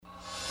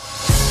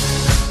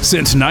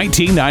Since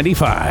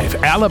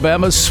 1995,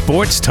 Alabama's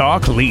sports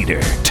talk leader,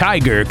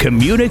 Tiger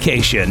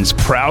Communications,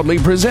 proudly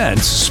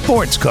presents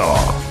Sports Call.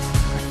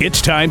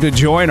 It's time to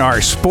join our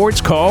Sports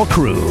Call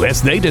crew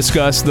as they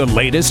discuss the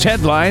latest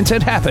headlines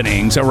and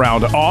happenings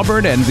around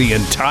Auburn and the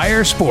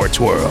entire sports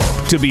world.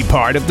 To be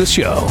part of the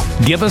show,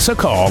 give us a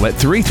call at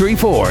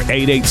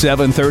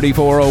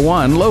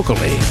 334-887-3401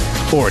 locally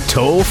or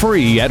toll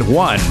free at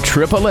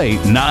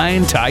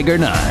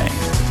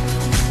 1-888-9-TIGER-9.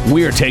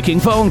 We're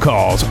taking phone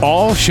calls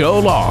all show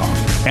long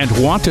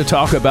and want to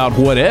talk about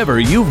whatever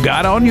you've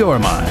got on your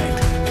mind.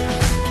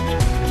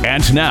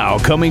 And now,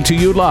 coming to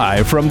you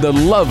live from the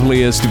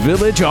loveliest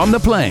village on the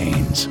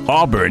plains,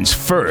 Auburn's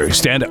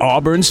first and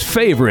Auburn's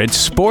favorite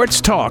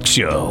sports talk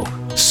show,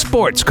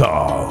 Sports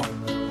Call.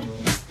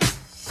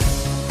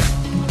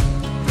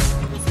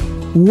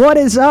 What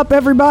is up,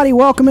 everybody?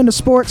 Welcome into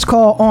Sports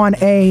Call on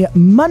a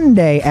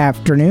Monday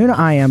afternoon.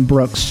 I am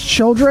Brooks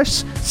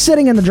Childress,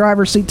 sitting in the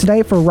driver's seat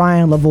today for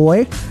Ryan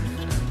Lavoie.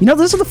 You know,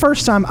 this is the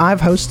first time I've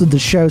hosted the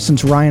show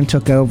since Ryan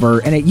took over,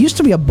 and it used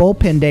to be a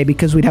bullpen day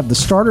because we'd have the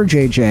starter,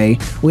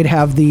 JJ, we'd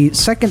have the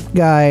second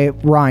guy,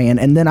 Ryan,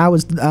 and then I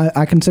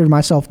consider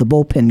myself the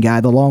bullpen guy,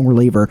 the long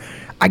reliever.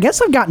 I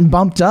guess I've gotten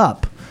bumped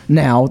up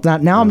now.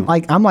 I'm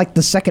like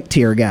the second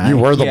tier guy. You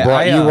were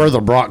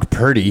the Brock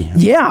Purdy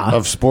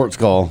of Sports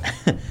Call.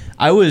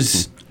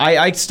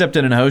 I stepped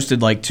in and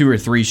hosted like 2 or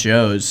 3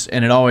 shows,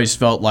 and it always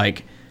felt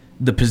like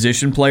the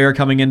position player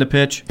coming in to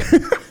pitch.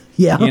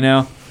 Yeah. You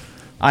know?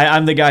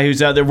 I'm the guy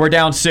who's out there. We're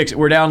down 6.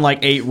 We're down like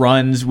 8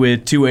 runs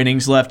with 2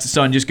 innings left.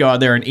 Son, just go out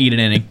there and eat an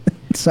inning.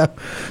 So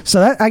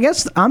that, I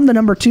guess I'm the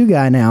number 2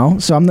 guy now.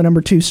 So I'm the number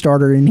 2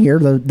 starter in here.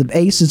 The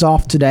ace is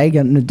off today,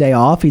 getting a day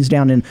off. He's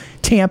down in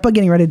Tampa,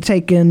 getting ready to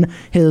take in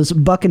his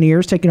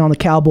Buccaneers, taking on the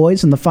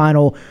Cowboys in the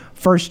final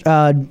first,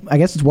 I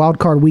guess it's wild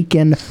card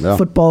weekend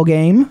football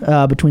game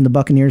between the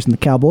Buccaneers and the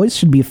Cowboys.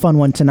 Should be a fun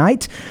one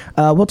tonight.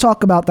 We'll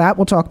talk about that.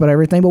 We'll talk about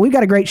everything. But we've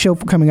got a great show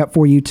coming up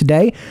for you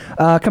today.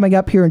 Coming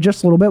up here in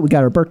just a little bit, we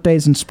got our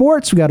birthdays and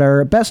sports. We got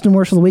our best and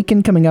worst of the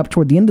weekend coming up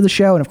toward the end of the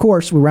show. And, of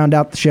course, we round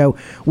out the show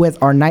with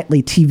our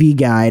nightly TV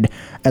guide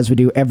as we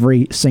do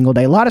every single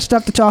day. A lot of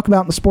stuff to talk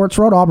about in the sports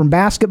world. Auburn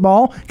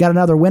basketball got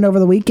another win over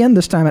the weekend,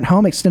 this time at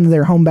home, extended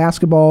their home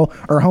basketball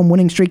or home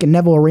winning streak in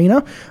Neville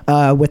Arena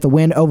with a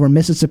win over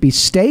Mississippi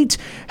State.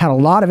 Had a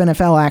lot of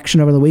NFL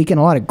action over the weekend,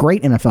 a lot of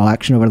great NFL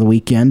action over the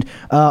weekend,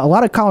 a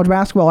lot of college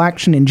basketball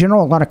action in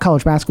general, a lot of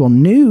college basketball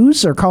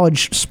news or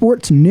college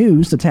sports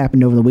news that's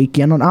happened over the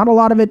weekend. Not a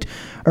lot of it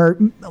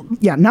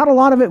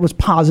was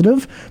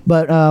positive,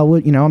 but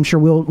I'm sure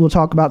we'll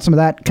talk about some of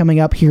that coming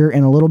up here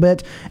in a little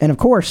bit. And of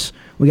course,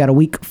 we got a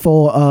week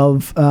full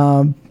of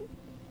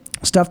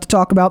stuff to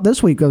talk about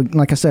this week.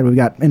 Like I said, we've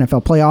got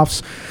NFL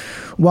playoffs,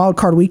 wild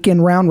card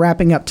weekend round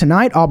wrapping up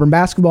tonight. Auburn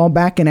basketball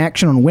back in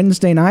action on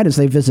Wednesday night as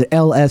they visit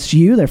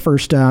LSU, their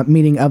first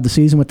meeting of the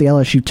season with the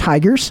LSU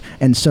Tigers.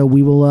 And so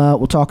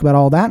we'll talk about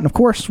all that. And of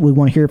course, we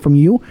want to hear from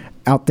you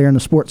out there in the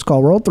sports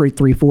call world,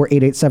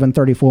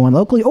 334-887-3401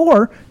 locally,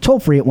 or toll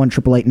free at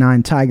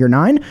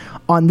 1-888-9-TIGER-9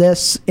 on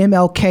this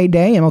MLK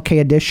Day,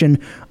 MLK edition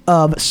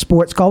of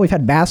Sports Call. We've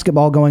had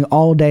basketball going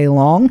all day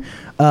long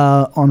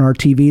on our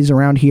TVs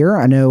around here.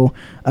 I know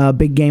a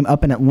big game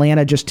up in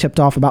Atlanta just tipped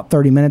off about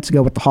 30 minutes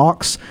ago with the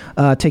Hawks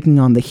taking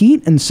on the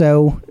Heat. And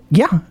so,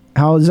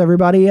 how's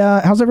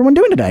everyone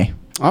doing today?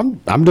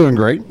 I'm doing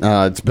great.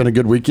 It's been a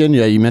good weekend.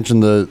 Yeah, you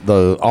mentioned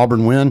the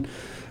Auburn win.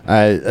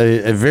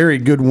 A very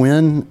good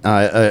win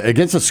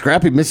against a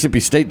scrappy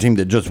Mississippi State team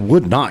that just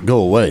would not go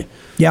away.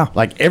 Yeah.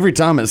 Like every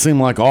time it seemed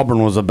like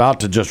Auburn was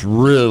about to just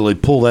really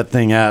pull that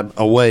thing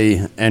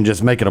away and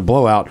just make it a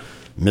blowout,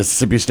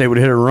 Mississippi State would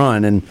hit a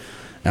run. And,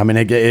 I mean,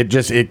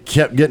 it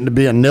kept getting to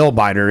be a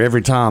nail-biter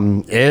every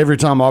time. Every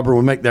time Auburn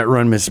would make that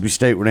run, Mississippi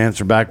State would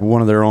answer back with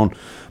one of their own.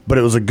 But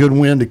it was a good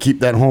win to keep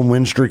that home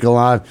win streak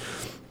alive.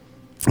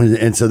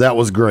 And so that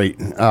was great.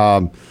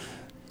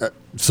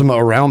 Some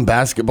around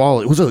basketball,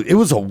 it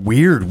was a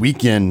weird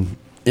weekend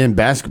in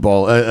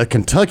basketball. A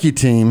Kentucky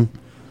team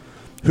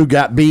who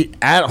got beat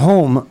at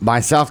home by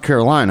South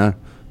Carolina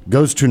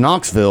goes to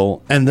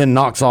Knoxville and then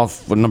knocks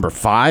off number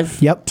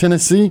 5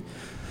 Tennessee,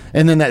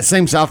 and then that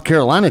same South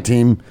Carolina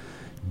team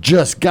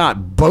just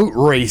got boat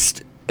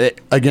raced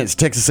against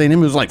Texas A&M. It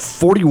was like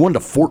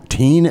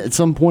 41-14 at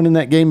some point in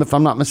that game, if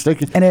I'm not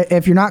mistaken. And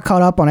if you're not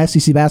caught up on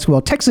SEC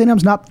basketball, Texas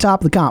A&M's not the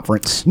top of the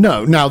conference.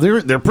 No,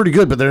 they're pretty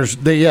good, but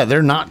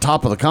they're not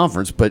top of the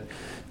conference. But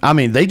I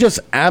mean, they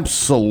just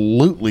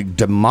absolutely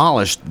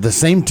demolished the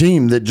same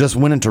team that just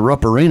went into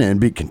Rupp Arena and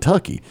beat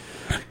Kentucky.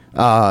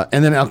 And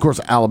then of course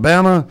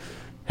Alabama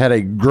had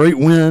a great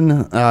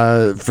win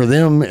for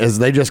them as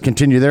they just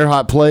continue their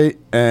hot play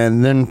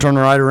and then turn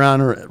right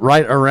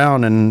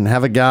around and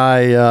have a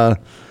guy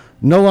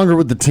no longer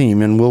with the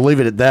team. And we'll leave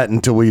it at that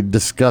until we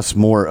discuss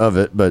more of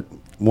it. But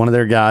one of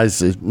their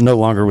guys is no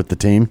longer with the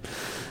team.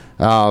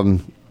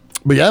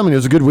 But yeah, I mean, it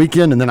was a good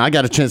weekend. And then I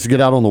got a chance to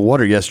get out on the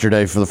water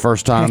yesterday for the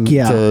first time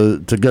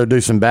to go do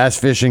some bass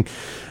fishing.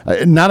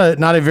 Not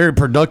a very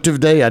productive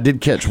day. I did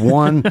catch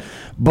one,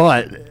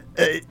 but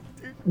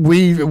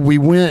we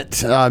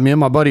went. Me and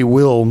my buddy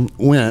Will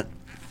went,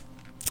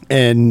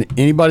 and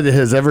anybody that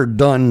has ever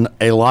done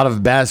a lot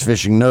of bass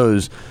fishing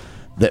knows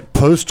that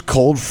post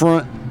cold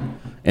front,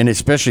 and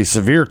especially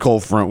severe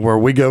cold front, where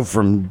we go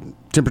from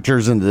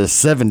temperatures into the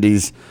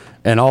 70s,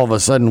 and all of a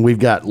sudden we've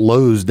got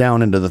lows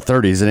down into the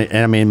 30s. And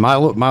I mean,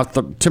 my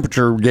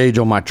temperature gauge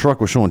on my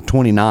truck was showing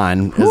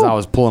 29 as I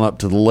was pulling up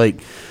to the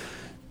lake.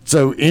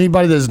 So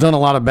anybody that's done a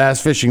lot of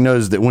bass fishing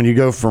knows that when you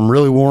go from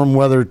really warm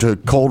weather to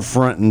cold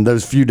front and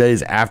those few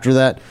days after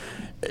that,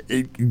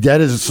 that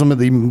is some of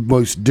the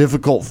most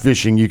difficult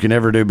fishing you can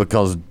ever do,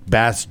 because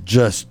bass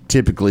just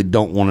typically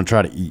don't want to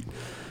try to eat.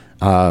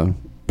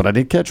 But I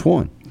did catch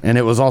one, and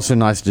it was also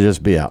nice to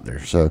just be out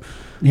there. So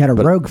You had a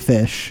rogue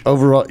fish.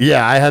 overall,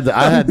 yeah, I had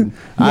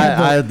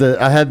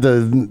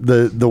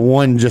the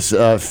one just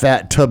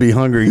fat, tubby,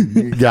 hungry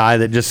guy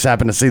that just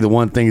happened to see the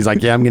one thing. He's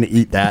like, yeah, I'm going to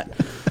eat that.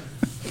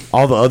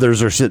 All the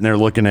others are sitting there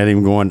looking at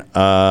him going,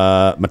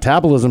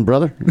 metabolism,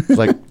 brother. It's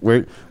like,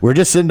 we're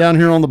just sitting down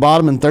here on the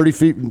bottom in 30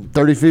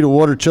 feet of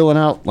water chilling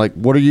out. Like,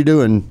 what are you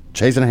doing?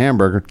 Chasing a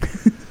hamburger.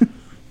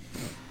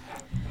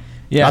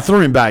 Yeah. I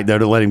threw him back, though,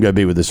 to let him go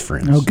be with his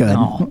friends. Oh, good.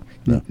 Oh.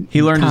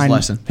 He learned his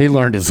lesson. He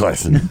learned his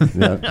lesson.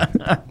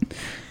 Yeah.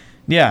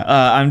 Yeah,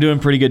 I'm doing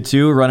pretty good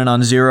too. Running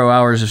on 0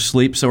 hours of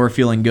sleep, so we're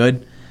feeling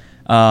good.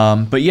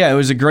 But yeah, it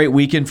was a great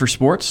weekend for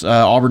sports.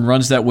 Auburn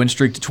runs that win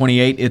streak to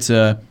 28. It's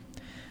a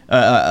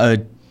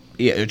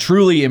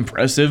truly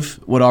impressive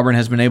what Auburn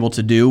has been able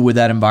to do with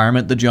that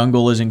environment. The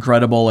jungle is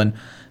incredible, and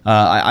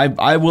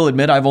I will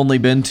admit I've only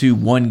been to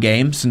one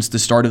game since the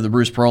start of the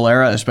Bruce Pearl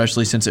era,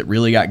 especially since it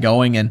really got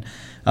going. And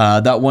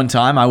that one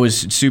time I was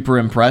super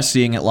impressed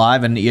seeing it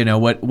live, and you know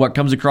what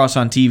comes across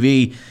on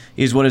TV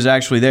is what is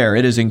actually there.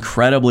 It is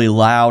incredibly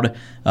loud.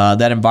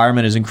 That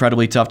environment is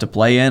incredibly tough to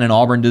play in, and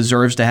Auburn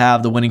deserves to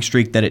have the winning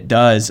streak that it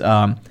does.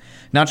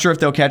 Not sure if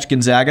they'll catch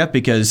Gonzaga,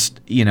 because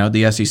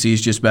the SEC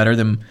is just better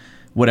than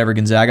whatever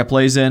Gonzaga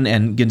plays in,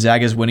 and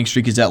Gonzaga's winning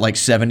streak is at like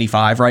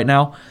 75 right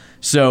now.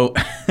 So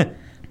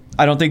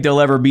I don't think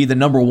they'll ever be the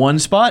number one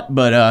spot,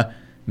 but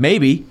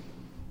maybe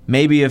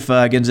if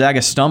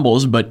Gonzaga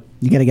stumbles, but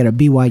You got to get a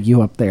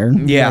BYU up there.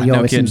 Yeah, BYU no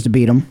always kidding. seems to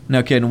beat them.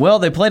 No kidding. Well,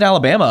 they played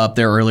Alabama up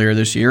there earlier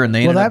this year, and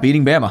they ended up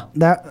beating Bama.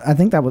 I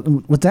think that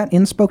was that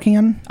in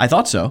Spokane? I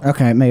thought so.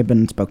 Okay, it may have been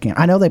in Spokane.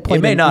 I know they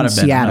played may in not have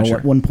been, I'm not Seattle sure.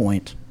 at one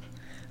point.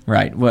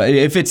 Right. Well,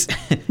 if it's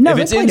No, if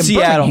they it's played in in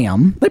Seattle,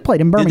 Birmingham. They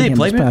played in Birmingham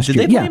play- this past did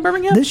year. they play Yeah. in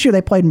Birmingham? This year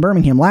they played in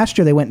Birmingham. Last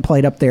year they went and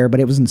played up there, but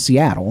it was in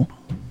Seattle.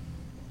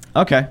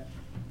 Okay.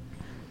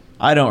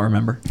 I don't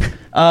remember.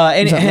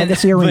 It's at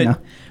Legacy Arena.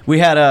 But we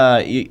had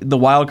the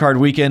wild card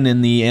weekend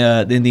in the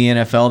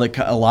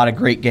NFL. A lot of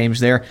great games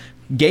there.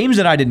 Games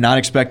that I did not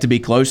expect to be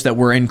close that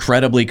were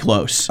incredibly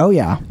close. Oh,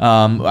 yeah.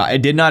 I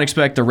did not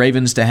expect the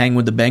Ravens to hang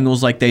with the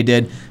Bengals like they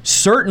did.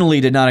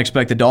 Certainly did not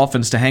expect the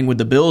Dolphins to hang with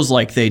the Bills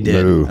like they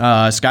did. No.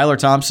 Skylar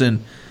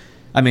Thompson,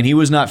 I mean, he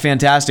was not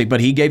fantastic,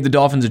 but he gave the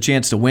Dolphins a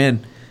chance to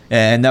win,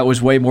 and that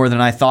was way more than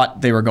I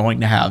thought they were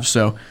going to have.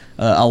 So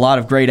a lot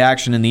of great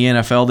action in the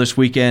NFL this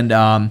weekend.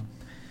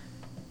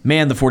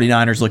 Man, the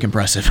 49ers look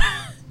impressive.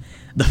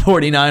 The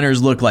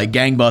 49ers look like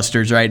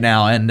gangbusters right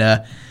now, and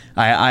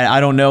I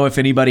don't know if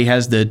anybody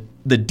has the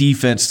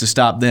defense to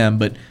stop them,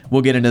 but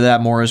we'll get into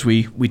that more as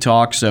we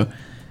talk. So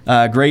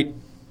great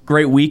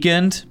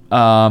weekend,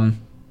 bad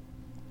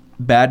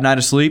night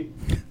of sleep,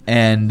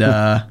 and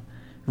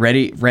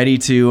ready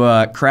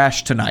to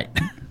crash tonight.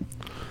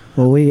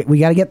 Well, we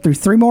got to get through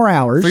 3 more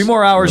hours. 3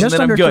 more hours, just and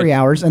then under I'm good. 3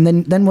 hours, and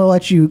then we'll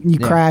let you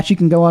crash. You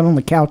can go out on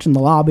the couch in the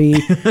lobby.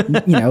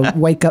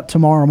 Wake up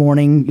tomorrow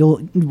morning.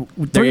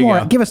 There you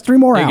go. Give us 3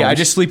 more There you hours. go. I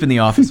just sleep in the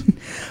office.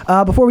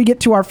 Before we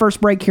get to our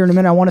first break here in a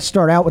minute, I want to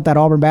start out with that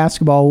Auburn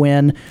basketball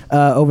win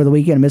over the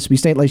weekend at Mississippi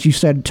State. Like you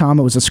said, Tom,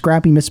 it was a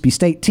scrappy Mississippi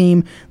State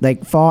team. They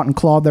fought and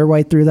clawed their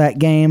way through that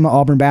game.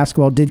 Auburn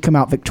basketball did come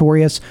out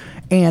victorious.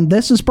 And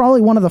this is probably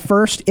one of the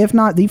first, if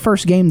not the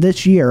first game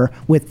this year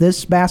with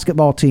this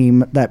basketball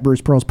team that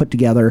Bruce Pearl's put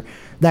together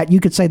that you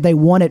could say they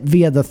won it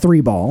via the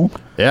 3-ball.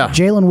 Yeah.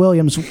 Jalen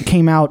Williams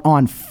came out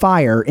on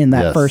fire in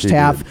that Yes, first he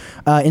half.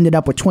 Ended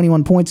up with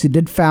 21 points. He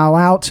did foul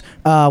out.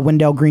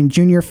 Wendell Green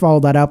Jr.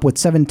 followed that up with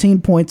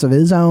 17 points of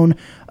his own.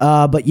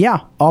 But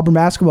yeah, Auburn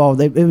basketball,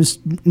 it was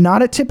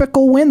not a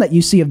typical win that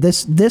you see of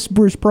this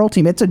Bruce Pearl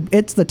team.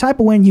 It's the type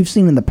of win you've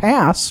seen in the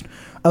past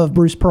of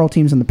Bruce Pearl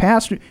teams in the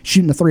past,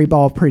 shooting the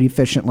 3-ball pretty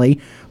efficiently.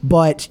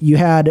 But you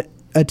had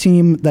a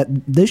team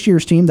this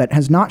year's team that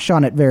has not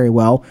shot it very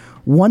well,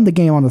 won the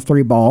game on the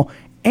 3-ball,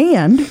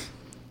 and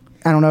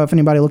I don't know if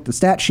anybody looked at the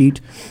stat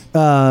sheet.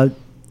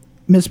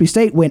 Mississippi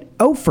State went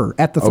 0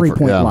 at the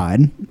 3-point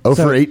line. 0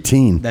 for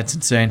 18. That's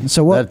insane.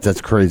 So That's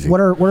crazy. What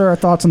are our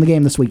thoughts on the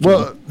game this weekend?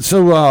 Well,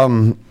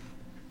 so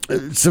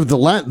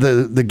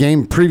the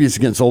game previous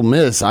against Ole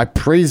Miss, I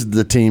praised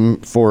the team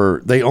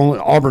for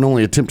Auburn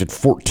only attempted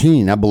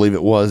 14, I believe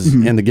it was,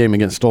 in the game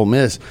against Ole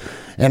Miss,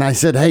 and I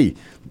said, hey,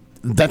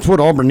 that's what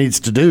Auburn needs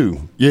to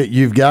do.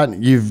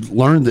 You've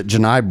learned that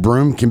Johni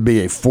Broome can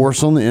be a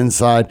force on the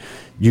inside.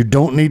 You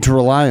don't need to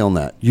rely on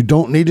that. You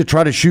don't need to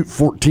try to shoot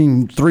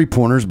 14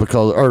 3-pointers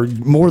or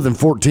more than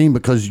 14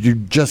 because you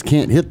just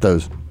can't hit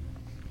those.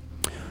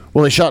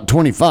 Well, they shot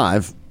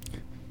 25,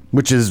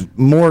 which is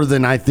more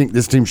than I think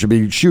this team should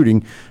be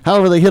shooting.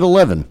 However, they hit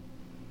 11.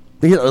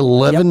 They hit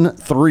 11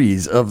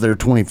 threes of their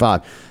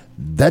 25.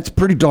 That's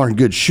pretty darn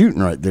good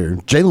shooting right there.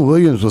 Jalen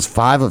Williams was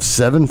 5 of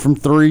 7 from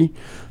 3.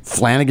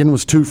 Flanagan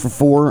was 2 for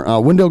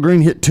 4. Wendell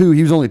Green hit 2.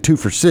 He was only 2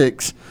 for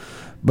 6.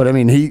 But, I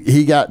mean,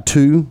 he got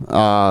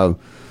 2.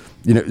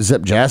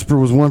 Zep Jasper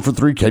was 1 for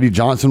 3. Katie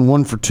Johnson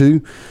 1 for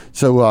 2.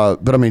 So,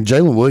 but, I mean,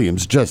 Jalen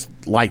Williams just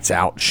lights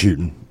out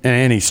shooting.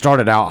 And he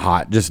started out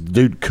hot. Just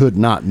dude could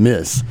not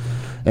miss.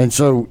 And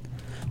so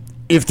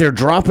if they're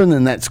dropping,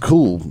 then that's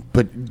cool.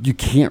 But you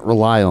can't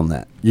rely on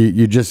that.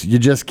 You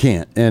just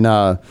can't. And,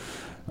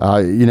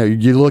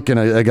 you look at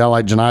a guy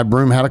like Johni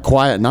Broome had a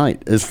quiet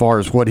night as far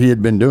as what he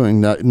had been doing.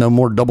 No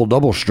more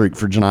double-double streak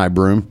for Johni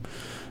Broome.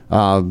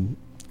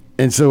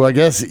 And so I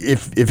guess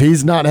if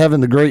he's not having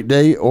the great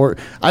day, or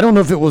I don't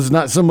know if it was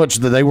not so much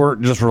that they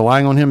weren't just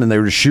relying on him and they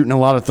were just shooting a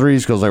lot of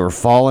threes because they were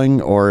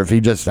falling, or if he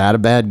just had a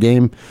bad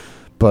game.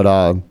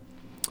 But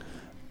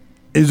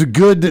is it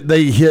good that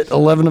they hit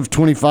 11 of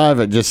 25?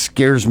 It just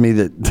scares me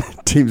that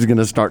the team's going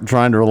to start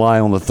trying to rely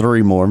on the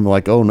three more. I'm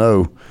like, oh,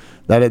 no.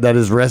 That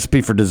is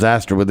recipe for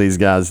disaster with these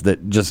guys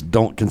that just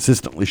don't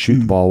consistently shoot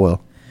the ball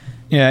well.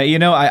 Yeah,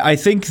 I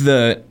think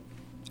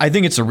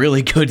it's a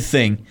really good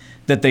thing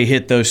that they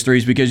hit those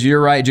threes because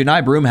you're right.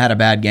 Johni Broome had a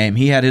bad game.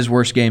 He had his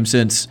worst game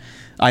since,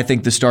 I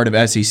think, the start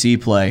of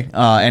SEC play.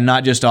 And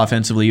not just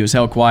offensively. He was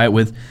held quiet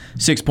with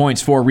 6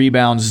 points, 4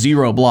 rebounds,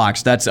 0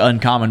 blocks. That's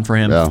uncommon for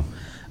him. Yeah.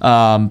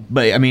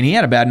 But, I mean, he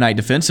had a bad night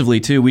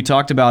defensively, too. We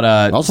talked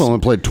about also only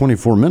played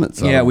 24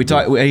 minutes. Yeah,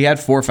 he had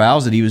 4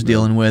 fouls that he was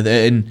dealing with.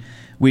 And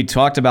we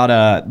talked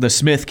about the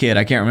Smith kid.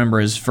 I can't remember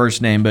his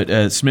first name,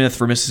 but Smith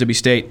for Mississippi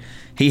State.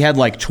 He had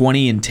like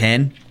 20 and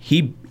 10.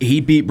 He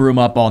beat Broome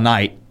up all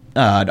night,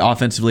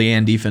 offensively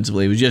and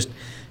defensively. It was just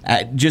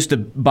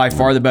by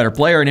far the better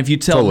player. And if you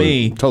tell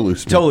me Tolu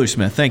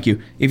Smith, thank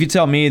you. If you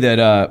tell me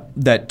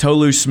that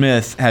Tolu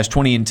Smith has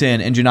 20 and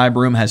 10 and Johni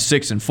Broome has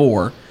 6 and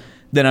 4,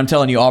 then I'm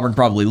telling you Auburn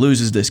probably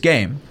loses this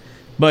game.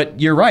 But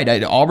you're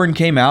right. Auburn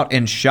came out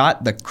and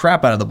shot the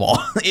crap out of the ball.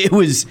 It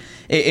was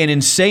an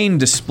insane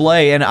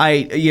display, and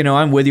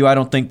I'm with you. I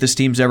don't think this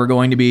team's ever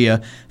going to be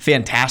a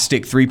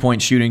fantastic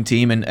three-point shooting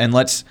team. And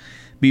let's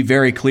be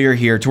very clear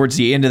here. Towards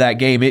the end of that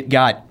game, it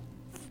got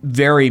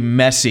very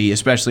messy,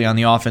 especially on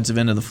the offensive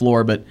end of the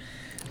floor. But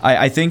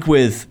I think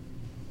with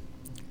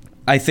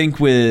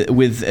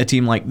a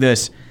team like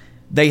this,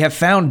 they have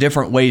found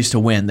different ways to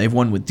win. They've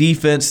won with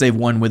defense. They've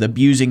won with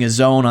abusing a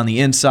zone on the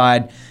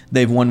inside.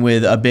 They've won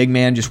with a big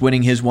man just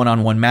winning his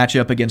one-on-one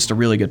matchup against a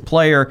really good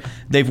player.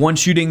 They've won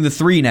shooting the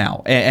three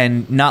now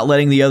and not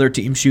letting the other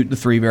team shoot the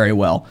three very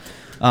well.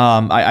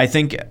 I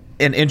think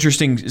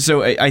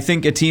I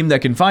think a team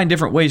that can find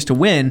different ways to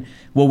win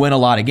will win a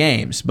lot of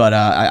games. But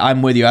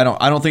I'm with you. I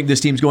don't think this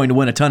team's going to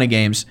win a ton of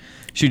games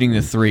shooting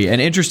the three. An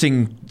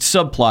interesting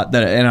subplot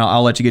and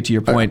I'll let you get to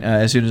your point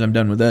as soon as I'm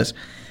done with this.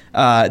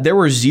 There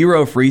were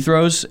 0 free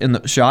throws in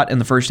the shot in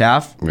the first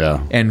half,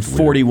 and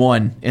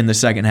 41 in the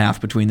second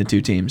half between the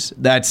two teams.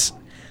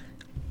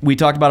 We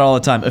talked about it all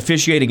the time.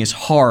 Officiating is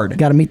hard.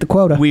 Got to meet the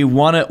quota. We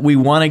want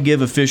to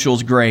give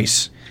officials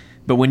grace,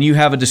 but when you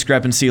have a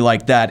discrepancy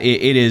like that,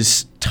 it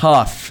is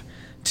tough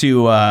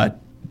to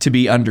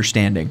be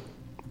understanding.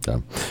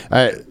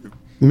 Okay.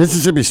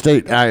 Mississippi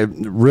State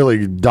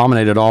really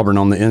dominated Auburn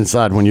on the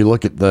inside. When you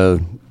look at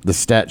the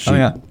stat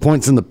sheet,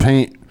 points in the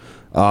paint,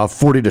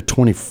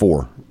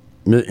 40-24.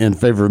 In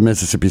favor of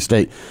Mississippi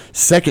State.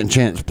 Second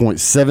chance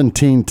points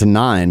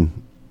 17-9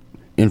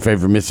 in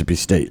favor of Mississippi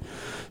State.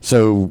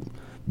 So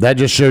that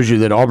just shows you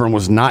that Auburn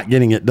was not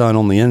getting it done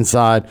on the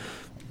inside.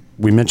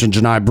 We mentioned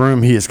Johni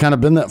Broome. He has kind of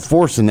been that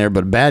force in there,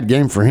 but a bad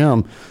game for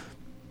him.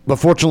 But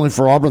fortunately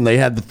for Auburn, they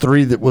had the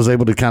three that was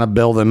able to kind of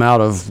bail them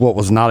out of what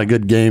was not a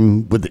good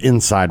game with the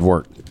inside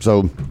work.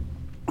 So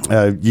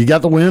you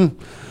got the win.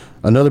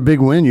 Another big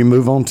win. You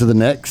move on to the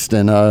next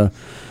and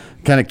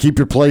kind of keep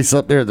your place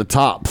up there at the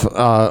top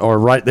or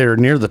right there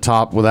near the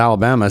top with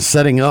Alabama,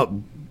 setting up,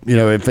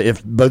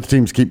 if both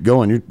teams keep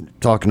going, you're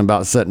talking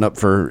about setting up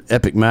for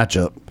epic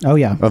matchup. Oh,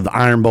 yeah. Of the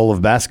Iron Bowl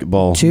of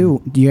basketball.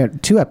 You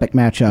had 2 epic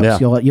matchups.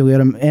 Yeah. You'll get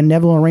them in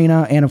Neville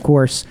Arena and, of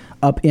course,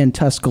 up in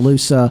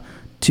Tuscaloosa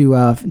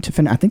to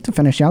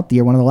finish out the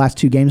year. One of the last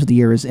 2 games of the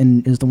year is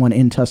the one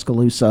in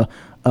Tuscaloosa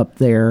up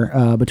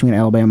there between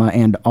Alabama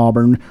and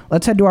Auburn.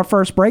 Let's head to our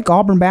first break.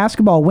 Auburn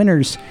basketball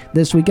winners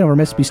this weekend over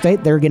Mississippi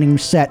State. They're getting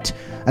set,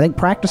 I think,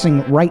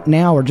 practicing right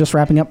now or just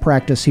wrapping up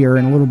practice here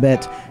in a little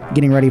bit,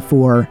 getting ready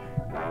for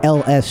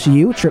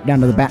LSU, trip down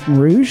to the Baton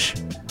Rouge.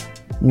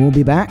 We'll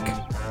be back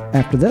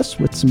after this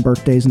with some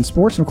birthdays and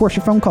sports and, of course,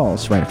 your phone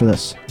calls right after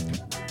this.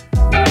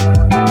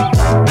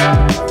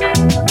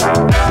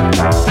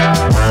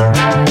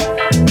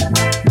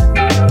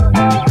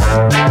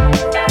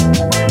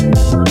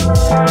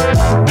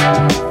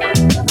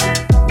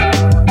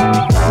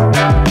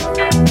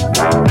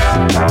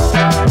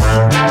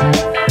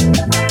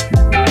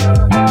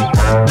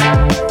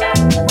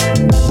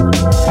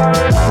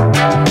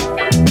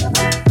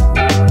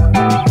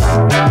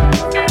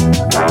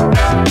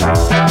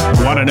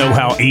 Know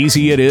how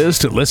easy it is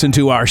to listen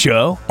to our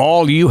show?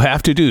 All you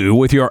have to do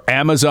with your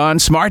Amazon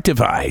smart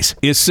device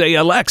is say,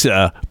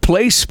 Alexa,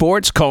 play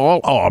Sports Call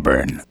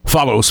Auburn.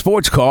 Follow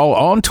Sports Call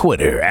on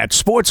Twitter at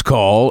Sports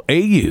Call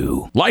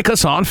AU. Like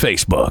us on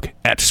Facebook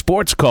at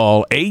Sports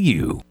Call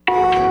AU.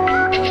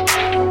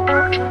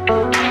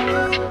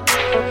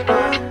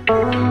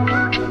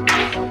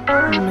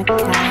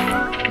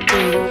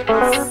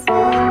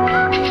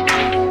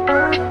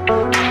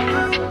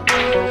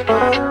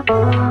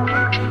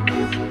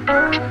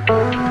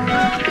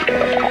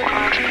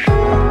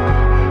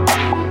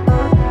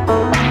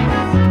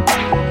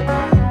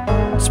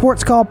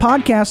 Sports Call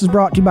Podcast is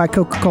brought to you by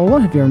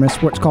Coca-Cola. If you ever missed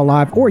Sports Call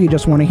Live or you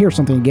just want to hear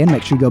something again,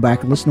 make sure you go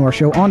back and listen to our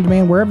show on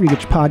demand wherever you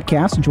get your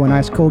podcasts. Enjoy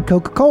nice cold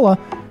Coca-Cola.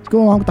 Let's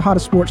go along with the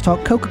hottest sports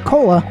talk.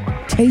 Coca-Cola,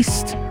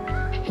 taste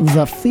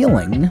the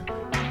feeling.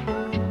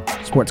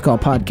 Sports Call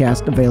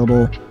Podcast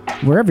available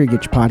wherever you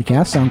get your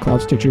podcasts.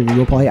 SoundCloud, Stitcher,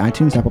 Google Play,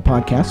 iTunes, Apple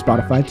Podcasts,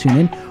 Spotify,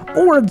 TuneIn,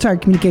 or the Tiger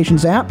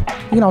Communications app.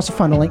 You can also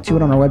find a link to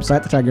it on our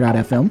website,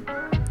 thetiger.fm.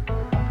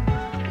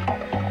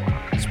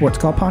 Sports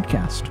Call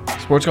Podcast.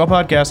 Sports Call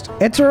Podcast.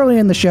 It's early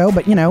in the show,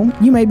 but you know,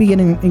 you may be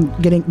getting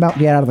about to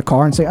get out of the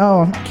car and say,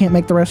 "Oh, I can't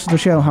make the rest of the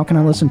show. How can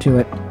I listen to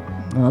it?"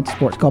 Well, it's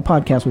Sports Call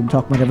Podcast. We've been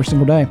talking about every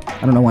single day. I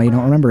don't know why you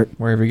don't remember it.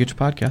 Wherever you get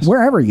your podcast.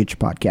 Wherever you get your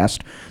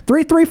podcast.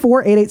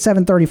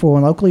 334-887-34.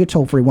 Locally, a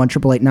toll-free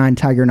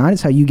 1-888-9-TIGER-9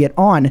 is how you get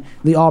on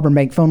the Auburn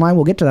Bank phone line.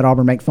 We'll get to that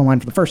Auburn Bank phone line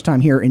for the first time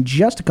here in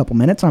just a couple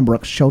minutes. I'm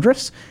Brooks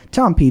Childress.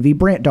 Tom Peavy,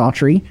 Brant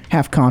Daughtry,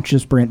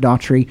 half-conscious Brant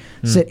Daughtry,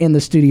 sit in the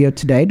studio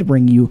today to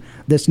bring you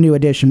this new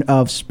edition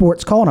of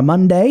Sports Call on a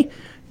Monday.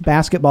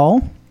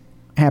 Basketball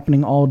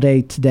happening all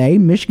day today.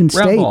 Michigan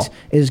State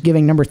is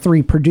giving number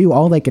 3 Purdue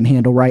all they can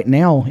handle right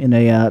now in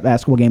a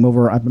basketball game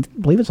over, I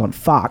believe it's on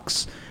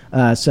Fox.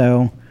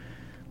 So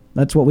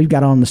that's what we've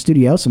got on the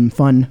studio, some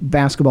fun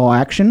basketball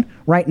action.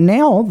 Right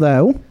now,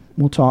 though,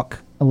 we'll talk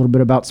a little bit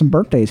about some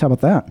birthdays. How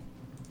about that?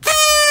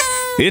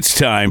 It's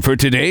time for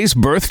today's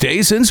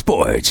Birthdays in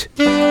Sports.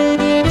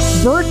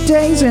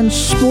 Birthdays in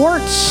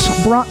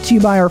Sports, brought to you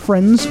by our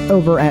friends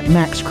over at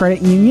Max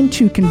Credit Union,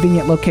 2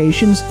 convenient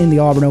locations in the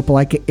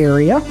Auburn-Opelika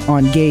area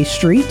on Gay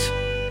Street,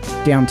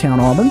 downtown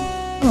Auburn,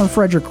 on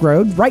Frederick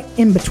Road, right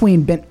in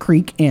between Bent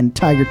Creek and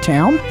Tiger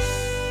Town.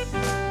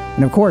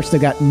 And of course,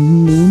 they've got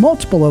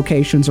multiple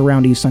locations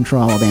around East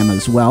Central Alabama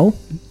as well.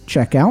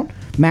 Check out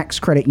Max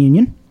Credit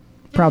Union,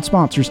 proud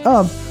sponsors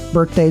of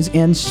Birthdays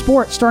in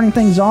Sports. Starting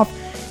things off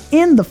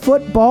in the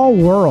football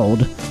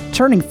world,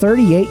 turning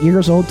 38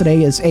 years old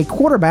today is a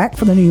quarterback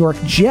for the New York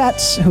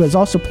Jets who has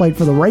also played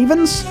for the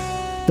Ravens,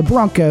 the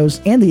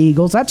Broncos, and the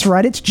Eagles. That's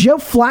right, it's Joe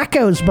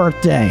Flacco's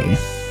birthday.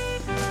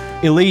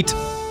 Elite.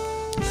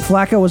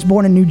 Flacco was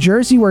born in New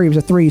Jersey, where he was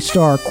a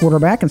 3-star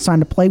quarterback and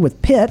signed to play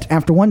with Pitt.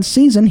 After one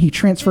season, he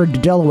transferred to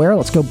Delaware.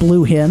 Let's go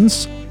Blue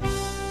Hens,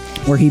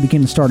 where he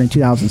began to start in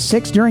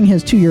 2006. During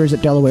his 2 years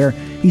at Delaware,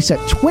 he set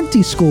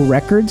 20 school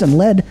records and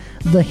led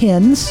the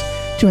Hens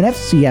to an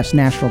FCS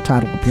national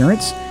title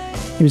appearance.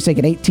 He was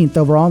taken 18th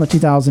overall in the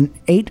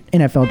 2008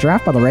 NFL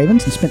Draft by the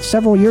Ravens and spent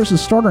several years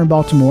as starter in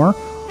Baltimore,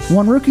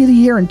 won Rookie of the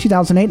Year in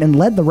 2008, and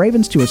led the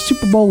Ravens to a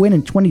Super Bowl win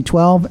in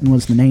 2012 and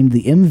was named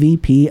the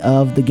MVP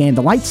of the game.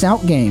 The Lights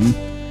Out game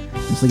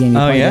was the game he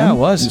played in. It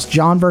was. It's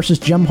John versus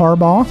Jim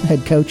Harbaugh,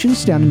 head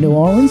coaches down in New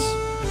Orleans.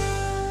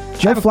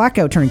 Joe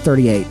Flacco turning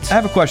 38. I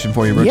have a question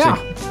for you, Brooksy.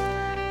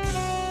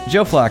 Yeah.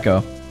 Joe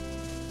Flacco,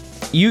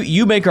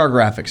 you make our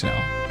graphics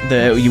now.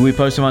 We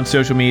post them on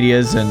social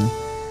medias and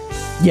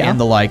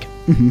the like.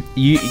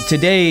 Mm-hmm.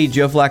 Today,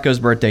 Joe Flacco's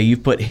birthday,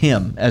 you've put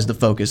him as the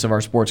focus of our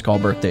Sports Call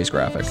Birthdays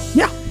graphic.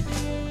 Yeah.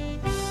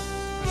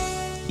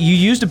 You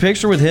used a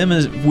picture with him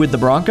with the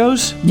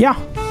Broncos? Yeah.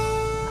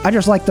 I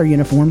just like their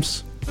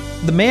uniforms.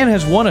 The man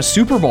has won a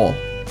Super Bowl.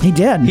 He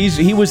did.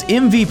 He was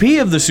MVP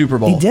of the Super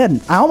Bowl. He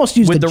did. I almost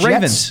used with the the Jets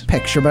Ravens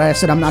picture, but I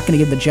said I'm not going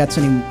to give the Jets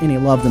any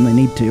love than they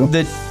need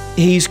to.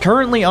 He's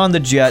currently on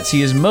the Jets.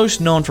 He is most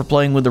known for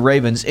playing with the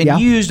Ravens, and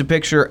you used a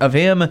picture of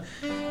him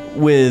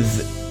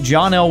with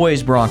John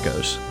Elway's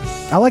Broncos.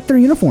 I like their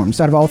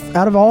uniforms. Out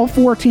of all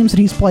 4 teams that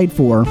he's played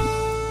for,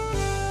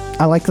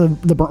 I like the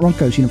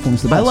Broncos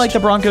uniforms the best. I like the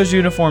Broncos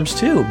uniforms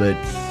too, but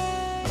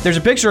there's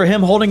a picture of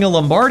him holding a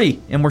Lombardi,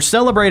 and we're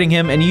celebrating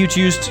him, and you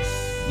chose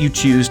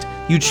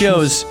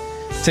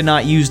to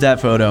not use that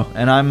photo,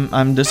 and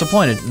I'm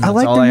disappointed.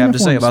 That's all I have to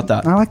say about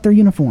that. I like their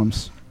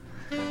uniforms.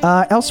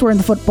 Elsewhere in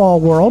the football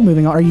world,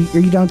 moving on. Are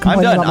you done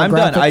complaining about my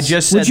graphics? I'm done. I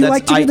just said Would you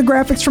like to do the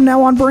graphics from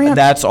now on, Brant?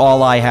 That's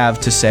all I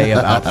have to say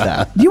about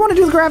that. Do you want to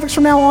do the graphics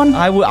from now on?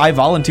 I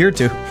volunteered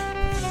to.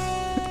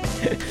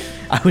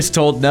 I was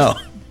told no.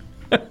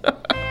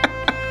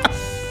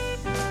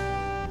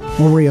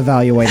 We'll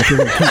reevaluate if you're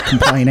going to keep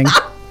complaining.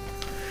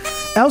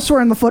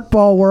 Elsewhere in the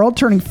football world,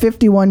 turning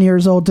 51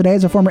 years old today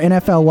is a former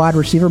NFL wide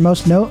receiver,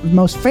 most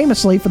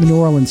famously for the New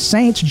Orleans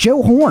Saints,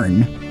 Joe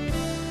Horn.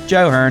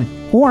 Joe Hearn.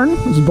 Horn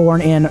was born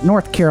in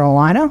North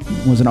Carolina,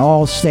 was an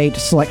all-state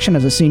selection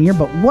as a senior,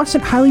 but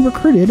wasn't highly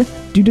recruited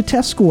due to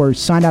test scores.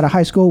 Signed out of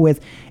high school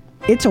with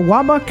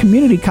Itawamba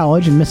Community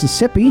College in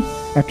Mississippi.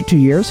 After 2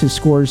 years, his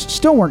scores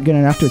still weren't good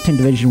enough to attend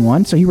Division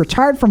I, so he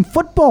retired from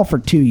football for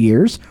 2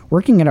 years,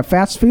 working at a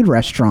fast food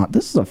restaurant.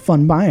 This is a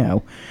fun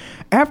bio.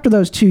 After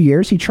those 2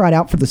 years, he tried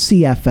out for the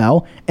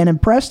CFL and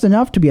impressed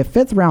enough to be a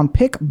fifth-round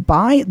pick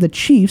by the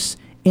Chiefs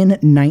in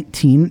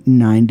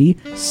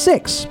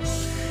 1996.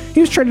 He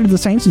was traded to the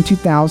Saints in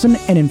 2000,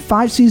 and in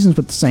 5 seasons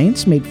with the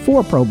Saints, made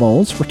 4 Pro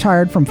Bowls,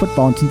 retired from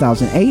football in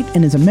 2008,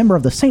 and is a member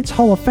of the Saints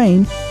Hall of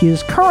Fame. He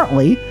is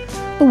currently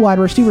the wide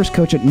receivers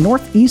coach at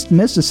Northeast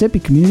Mississippi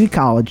Community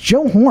College.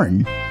 Joe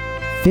Horn,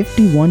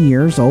 51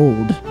 years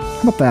old.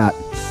 How about that?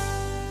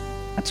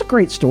 That's a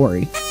great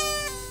story.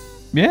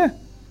 Yeah.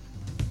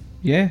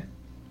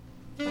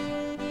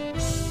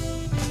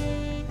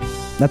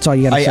 That's all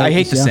you got to say. I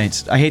hate the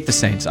Saints. I hate the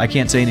Saints. I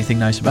can't say anything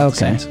nice about the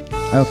Saints.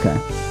 Okay.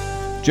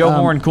 Joe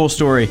Horn, cool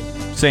story.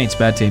 Saints,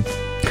 bad team.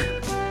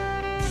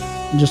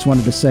 Just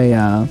wanted to say,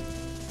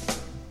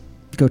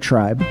 go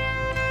Tribe.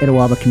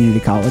 Itawamba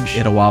Community College.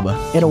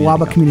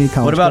 Itawamba Community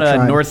College. What about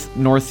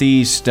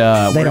northeast? They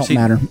don't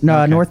matter.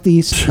 No, okay.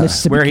 Northeast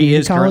Mississippi where Community he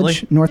is College.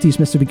 currently? Northeast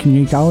Mississippi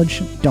Community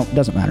College.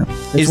 Doesn't matter.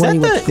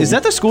 Is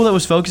that the school that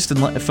was focused in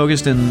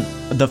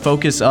the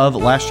focus of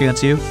Last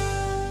Chance U?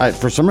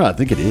 For some reason, I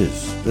think it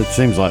is. It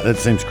seems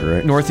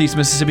correct. Northeast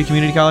Mississippi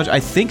Community College? I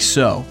think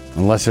so.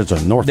 Unless it's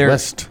a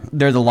Northwest.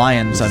 They're the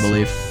Lions, I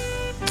believe.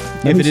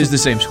 If it is the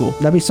same school.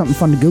 That'd be something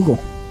fun to Google.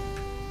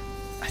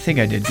 I think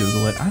I did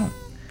Google it. I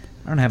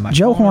don't have my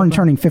Joe Horn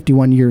turning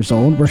 51 years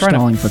old. We're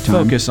stalling for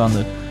time. Focus on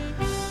the...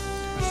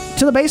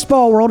 To the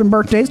baseball world and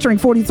birthdays, turning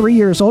 43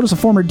 years old as a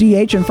former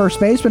DH and first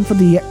baseman for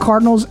the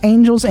Cardinals,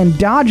 Angels, and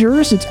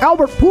Dodgers. It's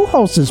Albert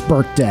Pujols'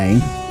 birthday.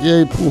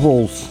 Yay,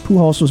 Pujols.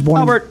 Pujols was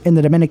born in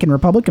the Dominican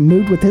Republic and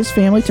moved with his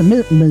family to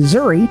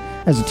Missouri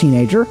as a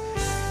teenager.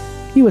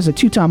 He was a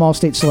 2-time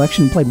All-State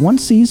selection and played 1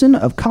 season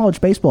of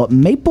college baseball at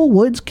Maple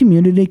Woods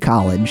Community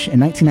College. In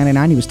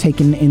 1999, he was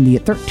taken in the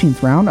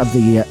 13th round of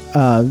the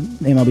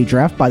MLB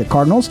draft by the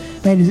Cardinals,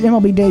 made his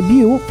MLB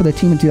debut for the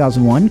team in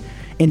 2001.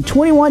 In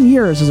 21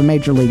 years as a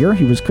major leaguer,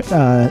 he was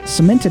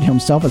cemented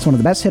himself as one of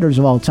the best hitters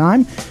of all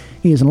time.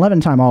 He is an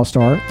 11-time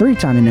All-Star,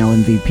 3-time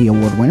NL MVP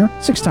award winner,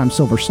 6-time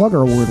Silver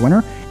Slugger award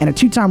winner, and a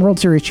 2-time World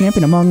Series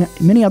champion, among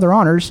many other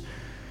honors.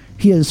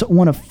 He is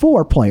one of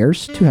 4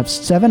 players to have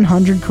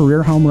 700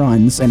 career home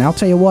runs. And I'll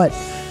tell you what,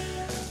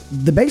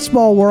 the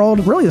baseball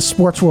world, really the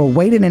sports world,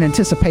 waited in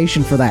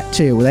anticipation for that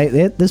too.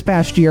 This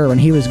past year when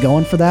he was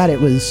going for that,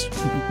 it was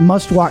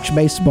must-watch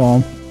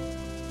baseball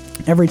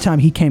every time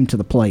he came to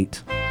the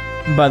plate.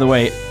 By the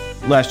way,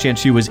 Last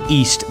Chance U was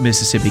East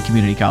Mississippi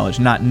Community College,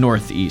 not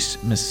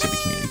Northeast Mississippi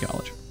Community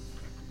College.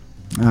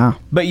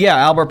 But yeah,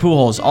 Albert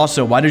Pujols.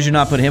 Also, why did you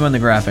not put him on the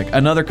graphic?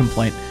 Another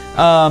complaint.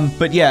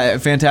 But yeah,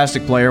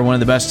 fantastic player, one of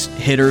the best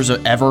hitters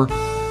ever,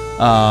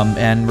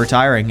 and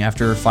retiring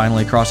after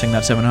finally crossing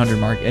that 700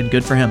 mark. And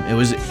good for him.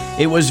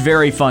 It was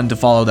very fun to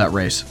follow that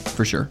race,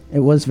 for sure. It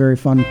was very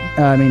fun.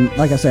 I mean,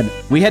 like I said,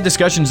 we had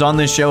discussions on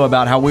this show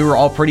about how we were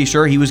all pretty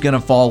sure he was going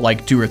to fall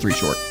like 2 or 3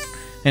 short.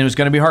 And it was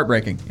going to be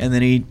heartbreaking. And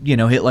then he,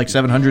 hit like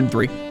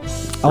 703.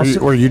 Or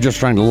are you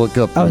just trying to look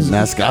up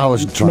NASCAR? I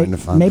was trying to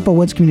find Maple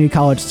Woods Community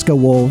College. Let's go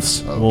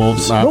Wolves.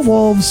 Wolves. Go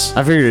Wolves.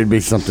 I figured it'd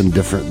be something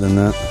different than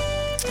that.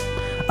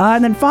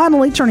 And then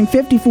finally, turning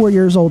 54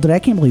 years old today. I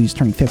can't believe he's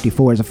turning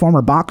 54. As a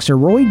former boxer,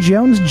 Roy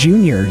Jones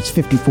Jr. is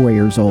 54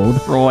 years old.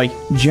 Roy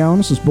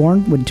Jones was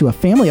born into a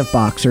family of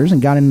boxers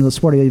and got into the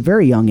sport at a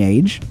very young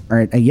age,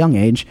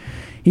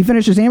 He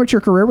finished his amateur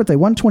career with a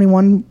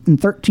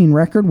 121-13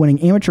 record,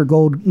 winning amateur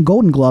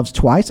Golden Gloves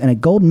twice and a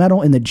gold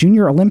medal in the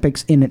Junior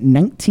Olympics in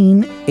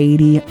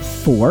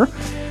 1984.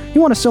 He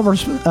won a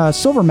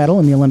silver medal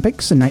in the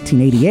Olympics in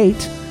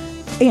 1988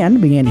 and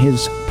began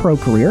his pro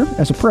career.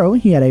 As a pro,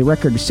 he had a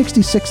record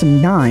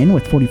 66-9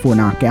 with 44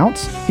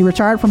 knockouts. He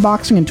retired from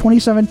boxing in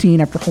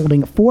 2017 after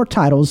holding 4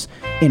 titles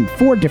in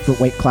 4 different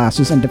weight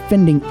classes and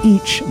defending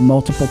each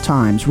multiple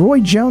times.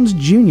 Roy Jones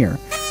Jr.,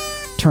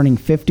 turning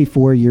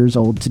 54 years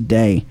old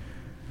today.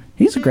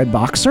 He's a great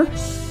boxer.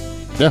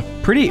 Yeah,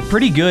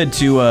 pretty good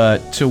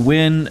to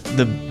win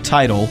the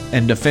title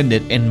and defend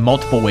it in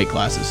multiple weight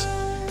classes.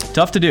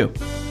 Tough to do.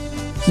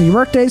 So your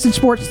birthdays in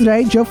sports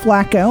today: Joe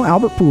Flacco,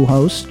 Albert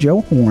Pujols,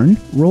 Joe Horn,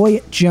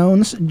 Roy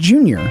Jones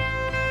Jr.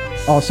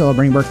 all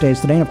celebrating birthdays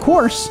today. And of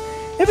course,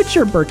 if it's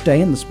your birthday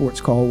in the sports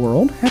call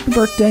world, happy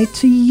birthday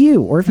to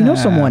you. Or if you know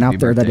someone out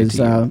there that is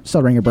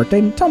celebrating your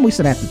birthday, tell them we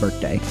said happy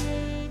birthday.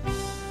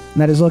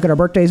 And that is a look at our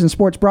birthdays in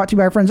sports, brought to you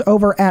by our friends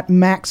over at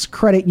Max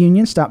Credit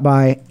Union. Stop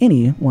by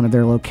any one of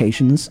their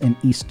locations in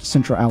East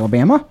Central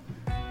Alabama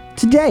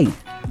today.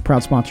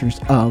 Proud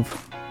sponsors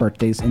of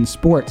Birthdays in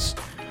Sports.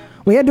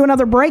 We head to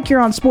another break here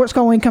on Sports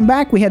Call. When we come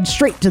back, we head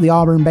straight to the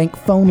Auburn Bank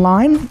phone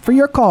line for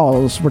your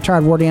calls.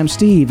 Retired War Dam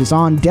Steve is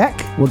on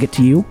deck. We'll get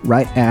to you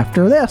right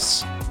after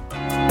this.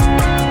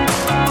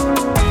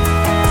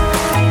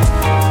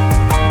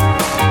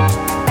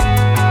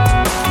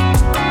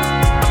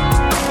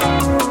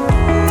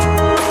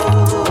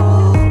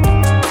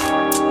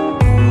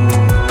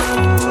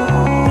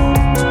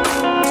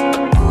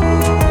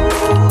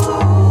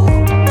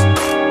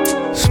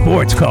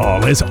 Sports Call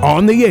Call is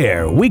on the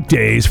air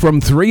weekdays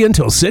from 3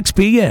 until 6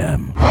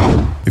 p.m.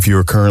 If you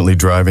are currently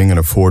driving in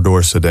a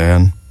four-door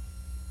sedan,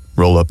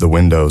 roll up the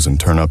windows and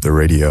turn up the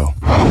radio.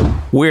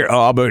 We're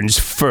Auburn's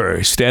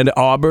first and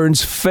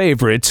Auburn's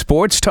favorite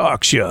sports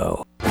talk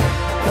show.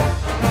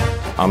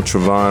 I'm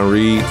Trevon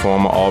Reed,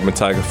 former Auburn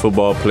Tiger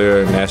football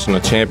player,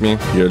 national champion.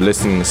 You're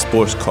listening to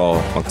Sports Call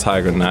on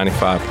Tiger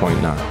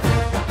 95.9.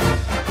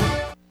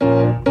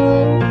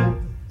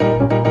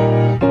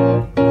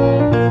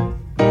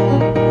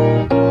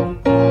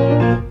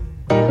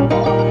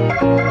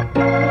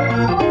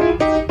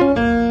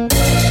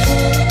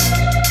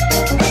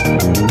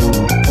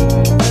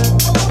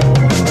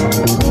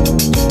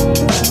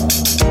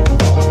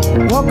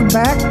 Welcome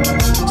back.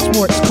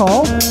 Sports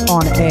Call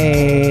on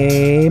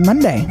a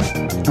Monday.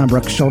 I'm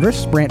Brooks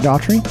Childress, Brant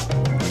Daughtry,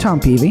 Tom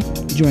Peavy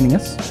joining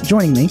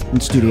me in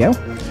studio.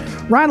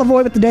 Ryan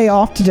Lavoie with the day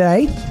off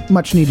today.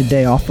 Much needed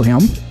day off for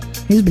him.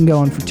 He's been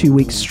going for 2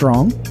 weeks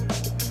strong.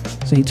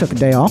 So he took a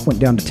day off, went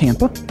down to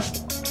Tampa.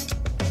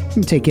 He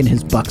can take in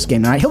his Bucks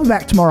game tonight. He'll be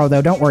back tomorrow,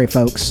 though. Don't worry,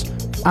 folks.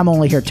 I'm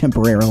only here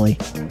temporarily.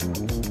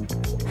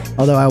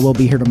 Although I will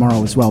be here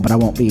tomorrow as well, but I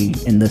won't be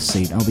in this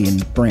seat. I'll be in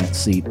Brant's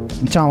seat.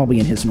 And Tom will be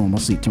in his normal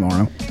seat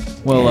tomorrow.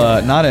 Well,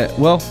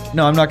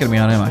 no, I'm not going to be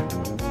on, am I?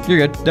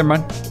 You're good. Never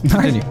mind.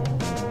 Continue.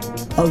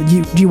 Oh,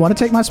 do you want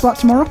to take my spot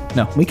tomorrow?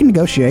 No. We can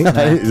negotiate.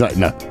 He's like,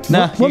 no.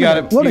 Nah, you got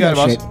it. We'll You got it,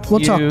 negotiate.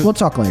 boss. We'll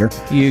talk later.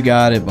 You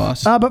got it,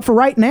 boss. But for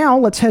right now,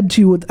 let's head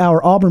to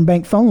our Auburn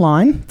Bank phone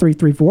line,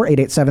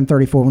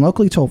 334-887-34.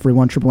 Locally, toll-free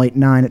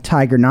 1-888-9 at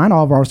Tiger 9.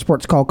 All of our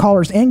sports call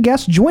callers and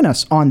guests join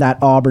us on that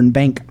Auburn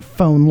Bank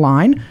phone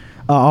line.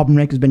 Auburn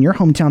Bank has been your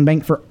hometown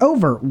bank for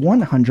over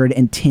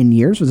 110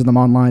 years. Visit them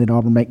online at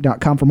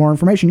auburnbank.com for more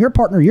information. Your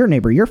partner, your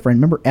neighbor, your friend,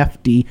 member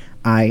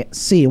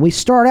FDIC. We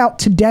start out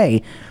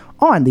today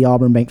on the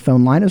Auburn Bank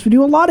phone line, as we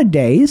do a lot of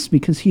days,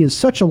 because he is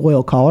such a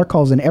loyal caller,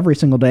 calls in every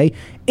single day.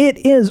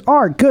 It is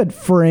our good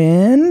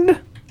friend,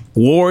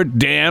 Ward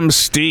Dam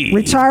Steve.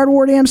 retired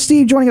Ward Dam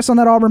Steve, joining us on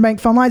that Auburn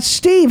Bank phone line.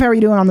 Steve, how are you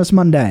doing on this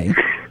Monday?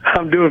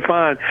 I'm doing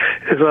fine.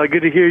 It's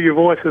good to hear your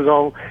voices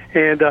all,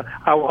 and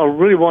I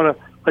really want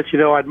to let you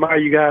know I admire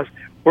you guys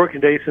working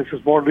today since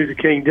it's Martin Luther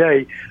King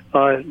Day.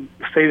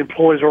 State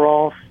employees are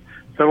off,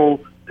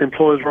 federal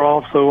employees are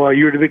off, so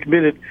you're to be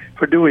committed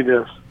for doing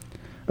this.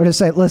 I would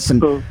say,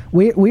 listen,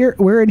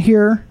 we're in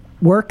here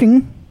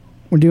working.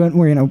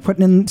 We're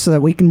putting in so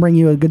that we can bring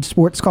you a good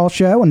sports call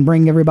show and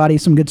bring everybody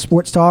some good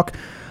sports talk.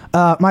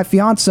 My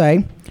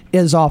fiance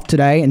is off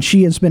today, and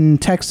she has been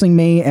texting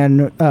me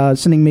and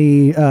sending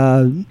me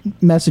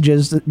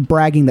messages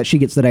bragging that she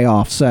gets the day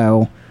off.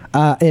 So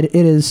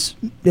it's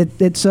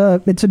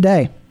a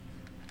day.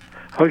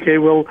 Okay,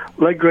 well,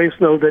 let Grace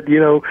know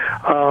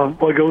that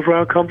what goes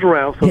around comes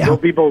around. So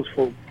don't be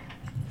boastful.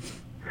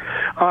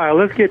 All right,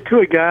 let's get to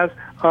it, guys.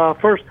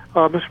 First,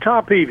 Mr.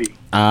 Tom Peavy.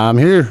 I'm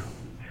here.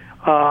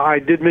 I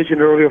did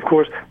mention earlier, of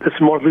course, this is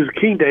Martin Luther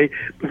King Day,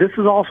 but this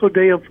is also a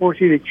day,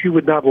 unfortunately, that you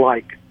would not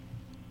like.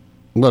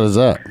 What is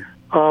that?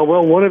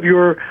 Well, one of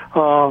your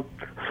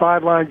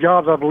sideline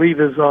jobs, I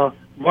believe, is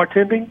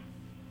bartending.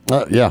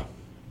 Yeah.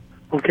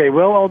 Okay,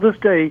 well, on this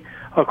day,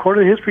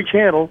 according to History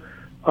Channel,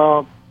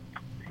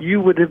 you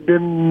would have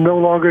been no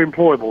longer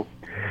employable.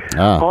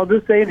 On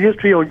this day in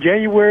history, on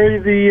January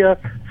the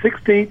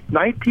 16th,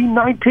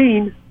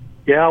 1919,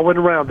 I went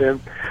around then,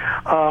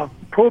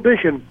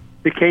 Prohibition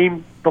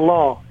became the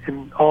law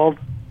in all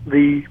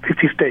the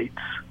 50 states.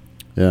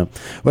 Yeah.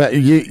 Well,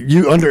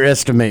 you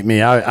underestimate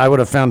me. I would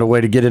have found a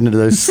way to get into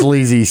those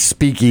sleazy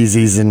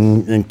speakeasies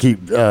and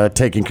keep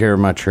taking care of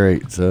my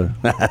trade. So.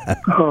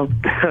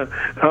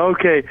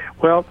 Okay.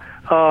 Well,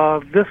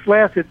 this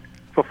lasted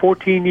for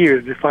 14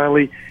 years. And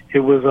finally, it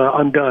was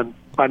undone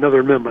by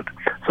another amendment.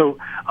 So,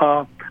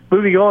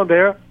 moving on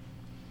there,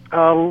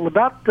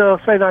 about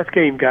Saturday night's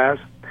game, guys.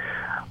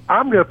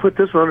 I'm going to put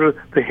this one under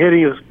the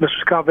heading of Mr.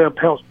 Scott Van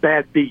Pelt's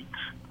bad beats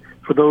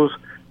for those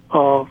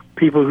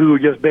people who are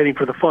just betting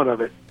for the fun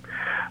of it.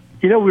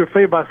 We were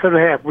favored by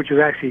 7.5, which is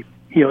actually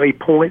 8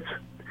 points,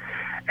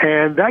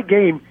 and that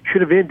game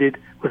should have ended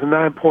with a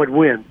 9-point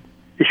win.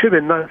 It should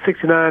have been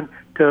 69-60.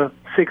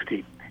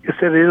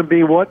 Instead, it ended up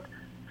being what?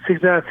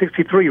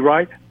 69-63,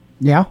 right?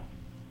 Yeah.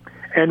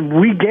 And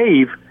we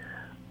gave,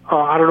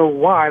 I don't know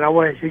why, and I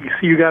want to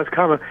see you guys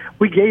comment.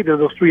 We gave them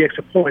those 3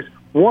 extra points.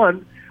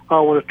 One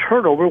was a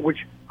turnover,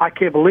 which I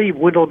can't believe.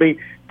 Wendell, do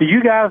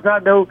you guys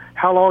not know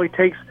how long it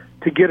takes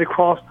to get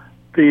across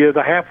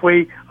the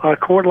halfway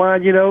court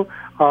line?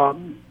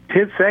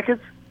 10 seconds.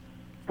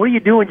 What are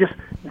you doing, just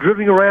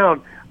dribbling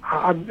around?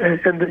 And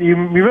you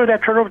remember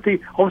that turnover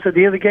almost at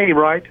the end of the game,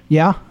 right?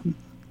 Yeah.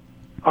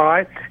 All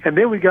right, and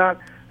then we got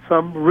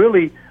some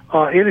really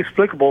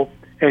inexplicable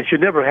and should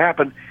never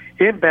happen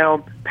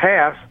inbound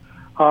pass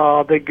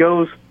that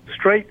goes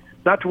straight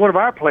not to one of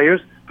our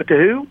players, but to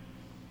who?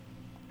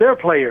 Their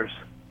players.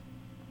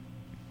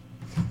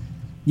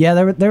 Yeah,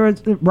 they were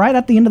right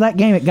at the end of that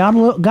game. It got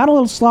a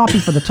little sloppy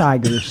for the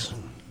Tigers.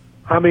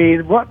 I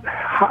mean, what?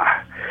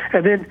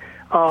 And then,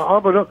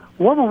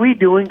 what were we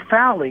doing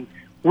fouling?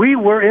 We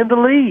were in the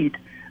lead.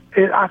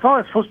 I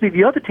thought it's supposed to be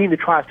the other team that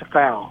tries to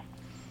foul.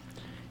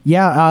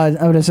 Yeah,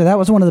 I would say that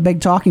was one of the big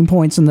talking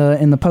points in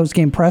the post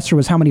game presser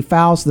was how many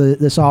fouls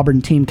this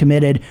Auburn team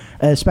committed,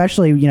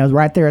 especially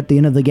right there at the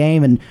end of the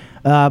game. And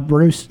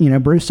Bruce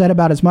said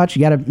about as much.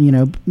 You got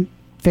to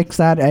fix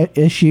that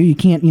issue. You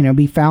can't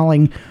be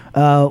fouling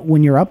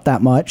when you're up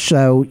that much.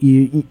 So I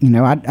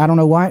don't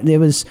know why it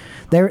was.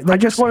 I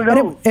just want to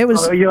know. It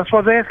was. That's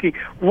what I was asking.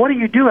 What do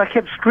you do? I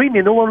kept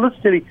screaming. No one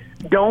listened to me.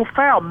 Don't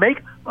foul.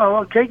 Make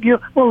okay.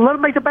 Let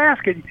them make the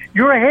basket.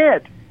 You're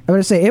ahead. I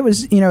would say it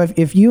was,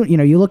 if you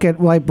look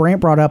at like Brant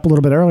brought up a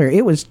little bit earlier,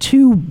 it was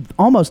two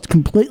almost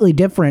completely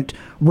different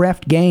ref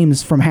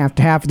games from half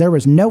to half. There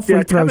was no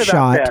free throw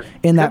shot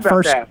in that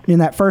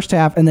first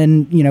half, and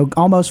then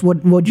almost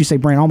what'd you say,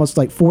 Brant? Almost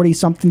like 40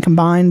 something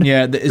combined.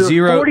 Yeah,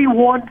 zero.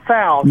 41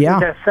 fouls in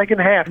that second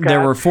half. Guys. There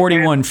were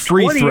 41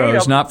 free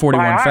throws, not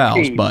 41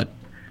 fouls, but.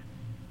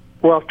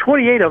 Well,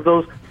 28 of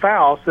those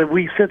fouls that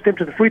we sent them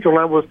to the free throw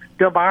line was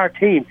done by our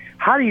team.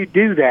 How do you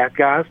do that,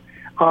 guys?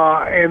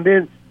 And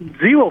then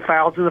 0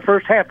 fouls in the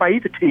first half by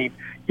either team.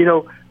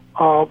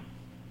 How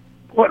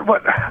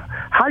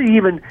do you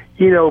even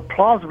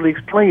plausibly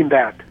explain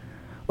that?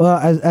 Well,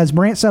 as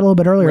Brant said a little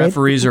bit earlier,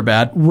 referees are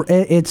bad.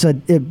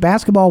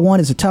 Basketball, one,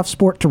 is a tough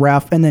sport to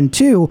ref, and then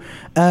two,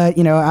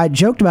 I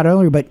joked about it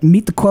earlier, but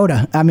meet the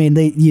quota. I mean,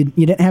 you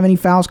didn't have any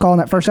fouls called in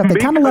that first half. They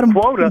kind of let them.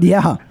 Quota.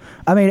 Yeah.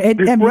 I mean,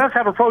 refs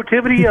have a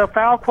productivity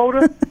foul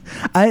quota.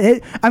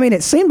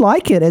 It seemed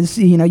like it. As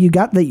you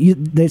got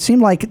it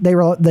seemed like they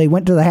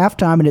went to the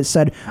halftime and it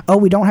said, "Oh,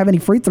 we don't have any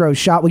free throws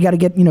shot. We got to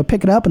get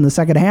pick it up in the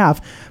second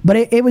half." But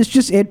it was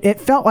just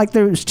it felt like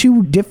there was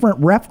two different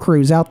ref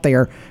crews out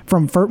there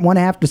from one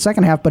half to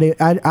second half.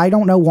 But I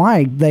don't know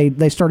why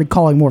they started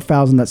calling more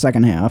fouls in that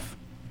second half.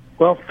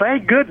 Well,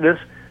 thank goodness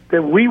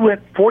that we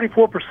went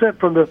 44%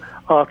 from the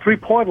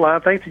 3-point line,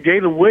 thanks to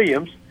Jalen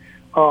Williams.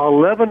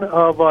 11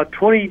 of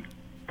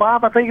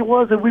 25, I think it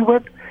was, that we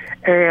went,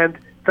 and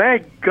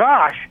thank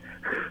gosh,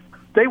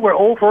 they were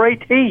 0 for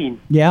 18.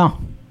 Yeah.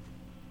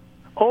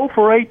 0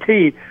 for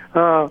 18.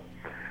 That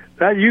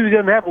usually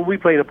doesn't happen when we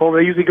play an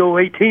opponent. They usually go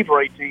 18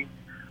 for 18.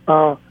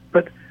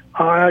 But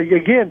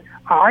again,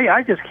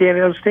 I just can't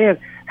understand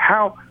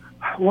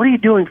what are you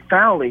doing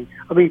fouling?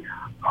 I mean,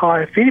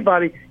 if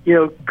anybody,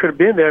 could have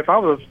been there, if I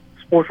was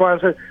a sports writer,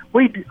 I said,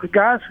 wait,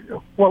 guys,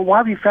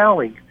 why are you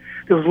fouling?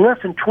 There was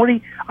less than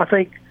 20, I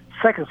think,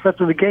 seconds left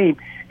in the game,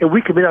 and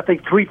we committed, I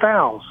think, 3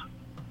 fouls.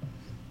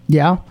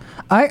 Yeah,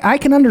 I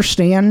can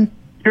understand.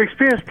 You're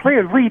experienced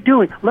players. What are you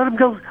doing? Let them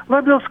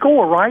go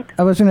score, right?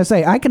 I was going to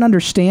say, I can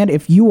understand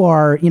if you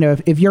are,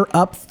 if you're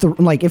up,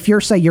 if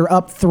you're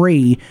up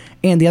 3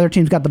 and the other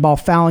team's got the ball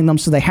fouling them,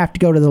 so they have to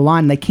go to the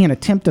line and they can't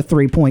attempt a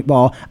 3-point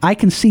ball. I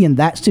can see in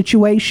that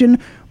situation,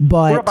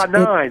 but we're up by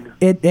 9.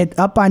 It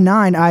up by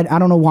 9. I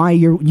don't know why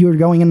you're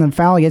going in and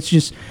fouling. It's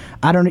just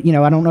I don't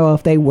know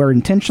if they were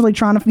intentionally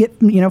trying to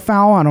get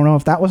foul. I don't know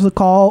if that was the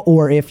call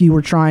or if you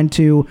were trying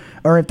to,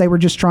 or if they were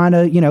just trying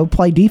to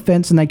play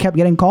defense and they kept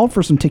getting called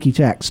for some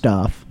ticky-tack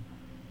stuff.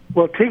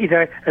 Well,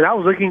 ticky-tack, and I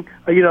was looking,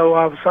 I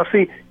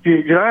see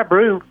Janiah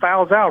Broome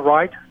fouls out,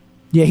 right?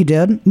 Yeah, he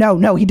did. No,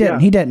 he didn't. Yeah.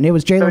 He didn't. It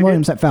was Jalen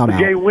Williams that fouled out.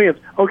 Jalen Williams.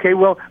 Okay,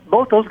 well,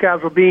 both those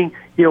guys were being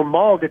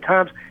mauled at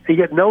times, and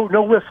yet no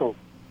whistle.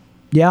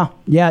 Yeah.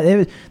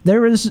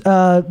 There was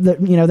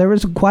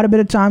quite a bit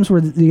of times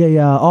where the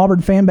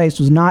Auburn fan base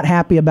was not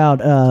happy about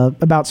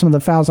some of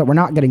the fouls that were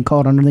not getting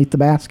called underneath the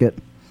basket.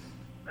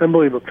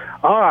 Unbelievable.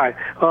 All right.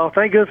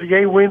 Thank goodness for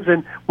Jalen Williams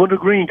and Wendell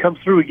Green comes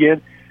through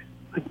again.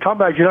 Talking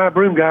about Janiah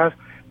Broome, guys.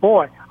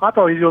 Boy, I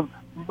thought he was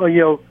going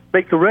to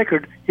make the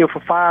record for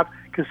 5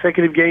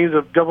 consecutive games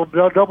of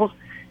doubles.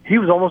 He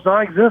was almost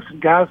non-existent,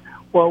 guys.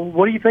 Well,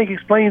 what do you think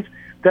explains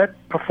that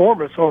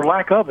performance or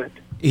lack of it?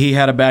 He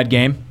had a bad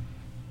game.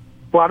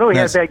 Well, I know he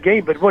had a bad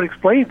game, but what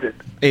explains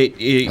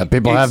it?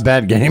 People have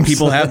bad games.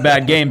 People have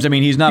bad games. I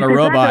mean, he's not a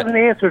robot. That doesn't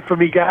answer it for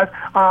me, guys.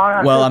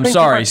 Well, I'm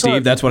sorry,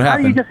 Steve. That's what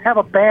happened. How do you just have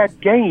a bad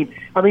game?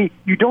 I mean,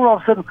 you don't all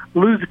of a sudden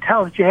lose the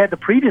talent that you had the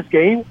previous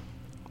game.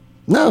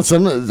 No,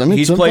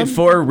 he's played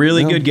 4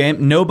 really good games.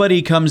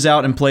 Nobody comes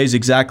out and plays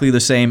exactly the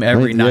same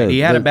every night. He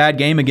had a bad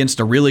game against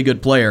a really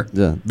good player.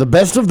 Yeah, the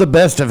best of the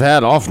best have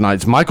had off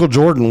nights. Michael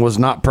Jordan was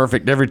not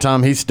perfect every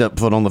time he stepped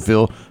foot on the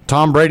field.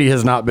 Tom Brady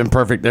has not been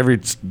perfect every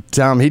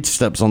time he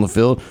steps on the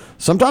field.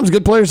 Sometimes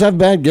good players have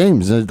bad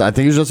games. I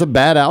think it was just a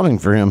bad outing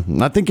for him,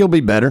 and I think he'll be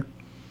better.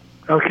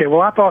 Okay,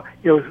 well, I thought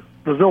there's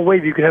no way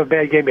you could have a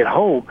bad game at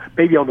home,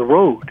 maybe on the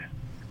road.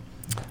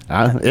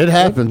 It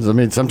happens. I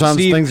mean, sometimes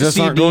things just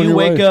aren't going your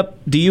way.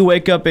 Do you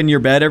wake up in your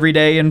bed every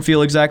day and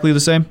feel exactly the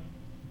same?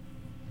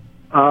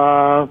 If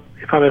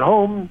I'm at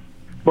home,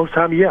 most of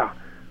the time, yeah.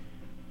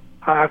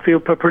 I feel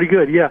pretty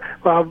good, yeah.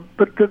 But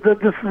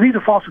these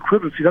are false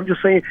equivalencies. I'm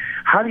just saying,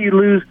 how do you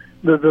lose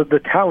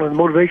the talent and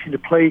motivation to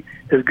play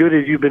as good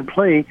as you've been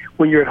playing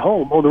when you're at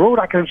home? On the road,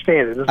 I can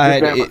understand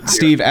it.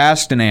 Steve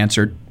asked and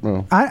answered.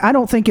 I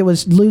don't think it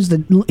was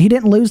he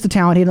didn't lose the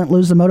talent, he didn't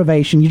lose the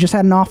motivation. You just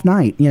had an off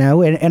night,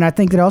 and I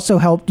think it also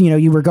helped.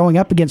 You were going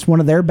up against one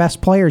of their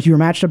best players. You were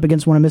matched up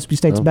against one of Mississippi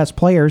State's best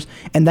players,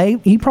 and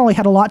he probably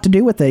had a lot to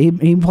do with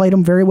it. He played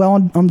them very well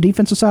on the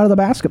defensive side of the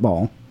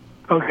basketball.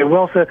 Okay,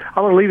 well said.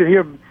 I'm going to leave it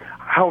here.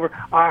 However,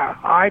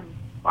 my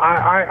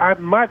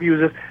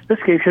view is this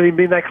game shouldn't even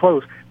be that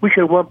close. We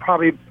should have won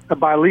probably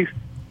by at least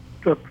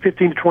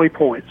 15 to 20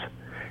 points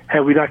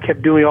had we not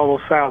kept doing all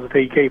those fouls that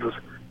they gave us.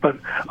 But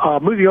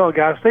moving on,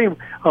 guys, staying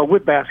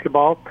with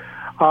basketball,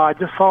 I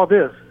just saw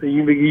this.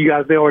 You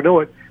guys may already know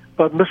it,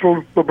 but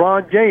Mr.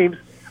 LeBron James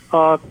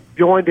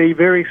joined a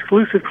very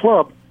exclusive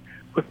club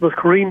with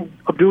Kareem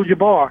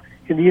Abdul-Jabbar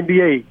in the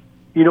NBA.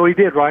 You know he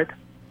did, right?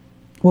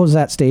 What was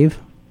that, Steve?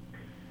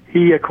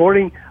 He,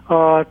 according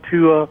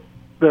to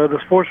the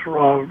sports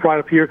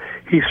write-up here,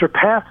 he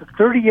surpassed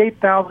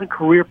 38,000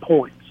 career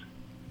points.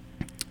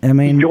 I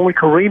mean, he joined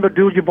Kareem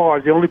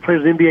Abdul-Jabbar, the only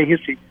player in NBA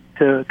history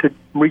to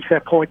reach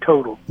that point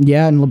total.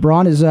 Yeah, and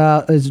LeBron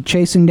is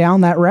chasing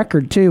down that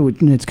record too.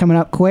 It's coming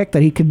up quick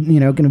that he could,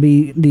 going to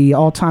be the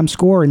all-time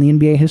scorer in the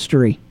NBA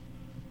history.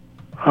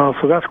 So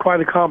that's quite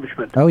an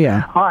accomplishment. Oh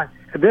yeah. All right,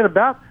 and then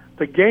about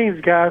the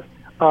games, guys.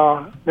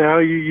 Now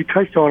you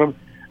touched on them.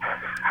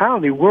 How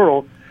in the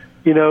world,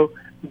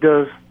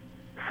 does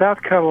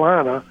South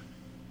Carolina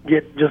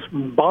get just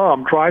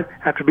bombed right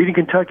after beating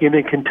Kentucky, and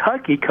then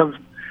Kentucky comes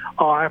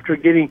after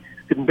getting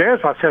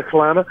embarrassed by South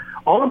Carolina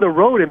on the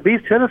road and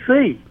beats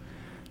Tennessee?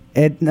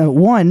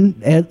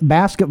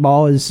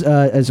 Basketball is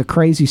a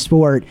crazy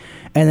sport,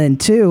 and then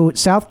two,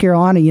 South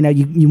Carolina.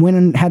 You went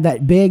and had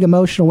that big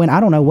emotional win. I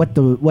don't know what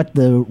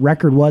the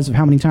record was of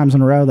how many times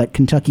in a row that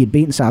Kentucky had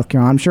beaten South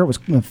Carolina. I'm sure it was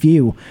a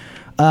few,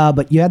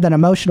 but you had that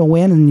emotional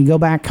win, and you go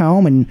back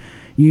home and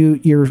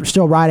you're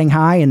still riding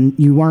high, and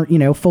you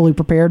weren't fully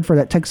prepared for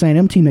that Texas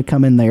A&M team to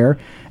come in there.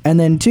 And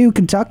then two,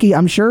 Kentucky,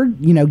 I'm sure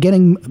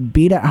getting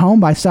beat at home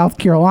by South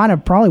Carolina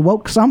probably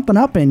woke something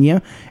up in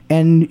you.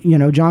 And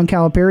John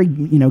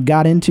Calipari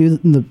got into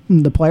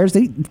the players.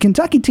 The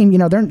Kentucky team,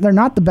 they're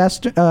not the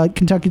best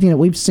Kentucky team that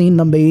we've seen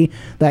them be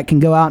that can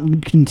go out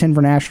and contend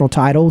for national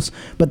titles,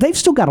 but they've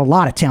still got a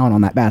lot of talent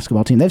on that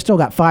basketball team. They've still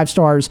got 5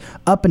 stars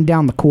up and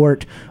down the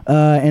court,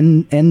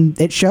 and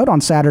it showed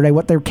on Saturday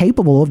what they're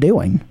capable of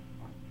doing.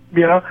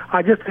 Yeah,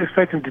 I just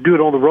expect them to do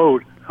it on the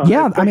road.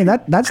 Yeah, I mean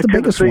that's the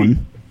biggest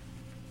one.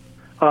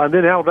 And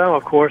then Alabama,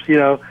 of course,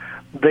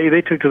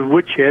 they took to the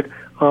woodshed.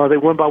 They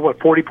won by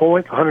 40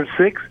 points,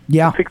 106,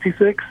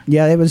 66.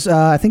 Yeah, it was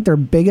I think their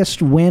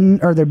biggest win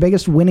or their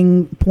biggest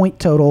winning point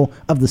total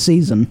of the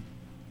season.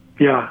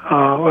 Yeah,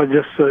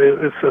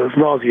 it's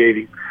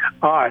nauseating.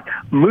 All right,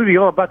 moving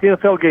on about the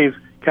NFL games,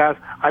 guys.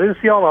 I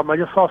didn't see all of them. I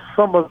just saw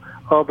some of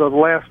the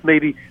last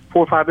maybe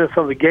 4 or 5 minutes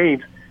of the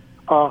games.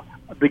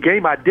 The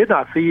game I did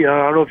not see, I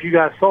don't know if you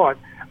guys saw it.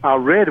 I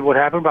read what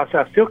happened, but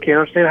I still can't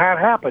understand how it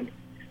happened.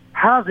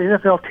 How's the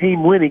NFL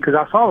team winning? Because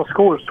I saw the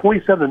score was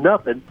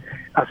 27-0.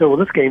 I said, well,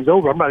 this game's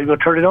over. I'm not even going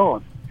to turn it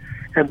on.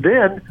 And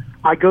then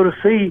I go to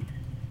see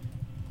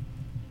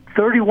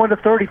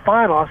 31-30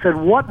 final. I said,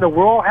 what in the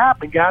world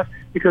happened, guys?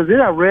 Because then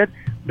I read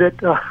that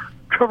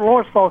Trevor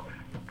Lawrence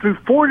threw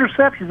 4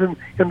 interceptions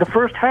in the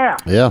first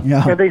half. Yeah.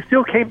 And they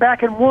still came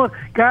back and won.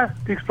 Guys,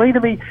 explain to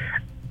me,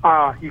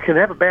 you can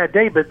have a bad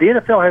day, but the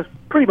NFL has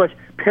pretty much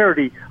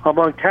parity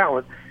among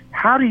talent.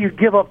 How do you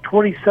give up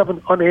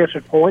 27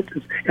 unanswered points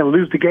and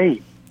lose the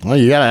game? Well,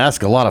 you got to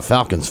ask a lot of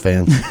Falcons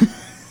fans.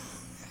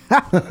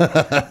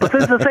 But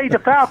since I say the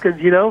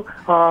Falcons,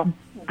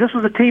 this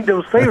was a team that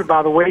was favored,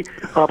 by the way,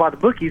 by the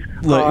bookies.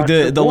 Look,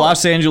 the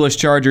Los Angeles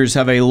Chargers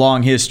have a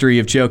long history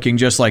of choking,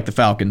 just like the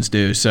Falcons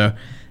do. So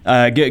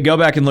go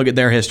back and look at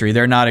their history.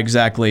 They're not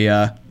exactly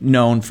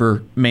known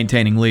for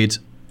maintaining leads.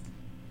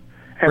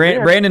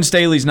 Brandon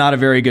Staley's not a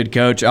very good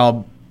coach.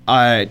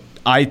 I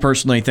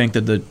personally think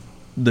that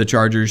the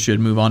Chargers should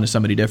move on to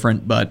somebody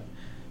different, but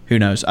who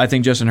knows? I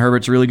think Justin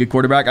Herbert's a really good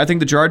quarterback. I think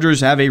the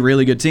Chargers have a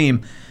really good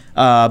team,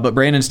 but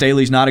Brandon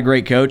Staley's not a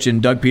great coach,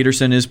 and Doug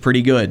Peterson is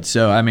pretty good.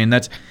 So, I mean,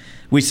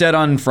 we said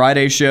on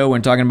Friday's show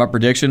when talking about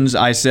predictions,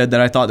 I said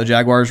that I thought the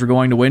Jaguars were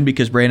going to win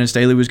because Brandon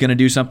Staley was going to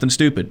do something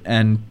stupid,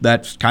 and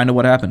that's kind of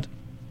what happened.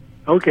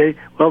 Okay,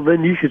 well,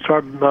 then you should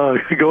start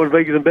going to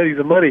Vegas and betting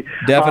some money.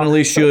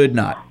 Definitely should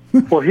not.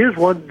 Well, here's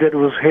one that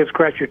was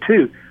head-scratcher,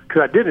 too,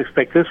 because I didn't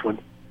expect this one.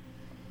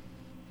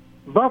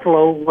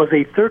 Buffalo was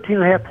a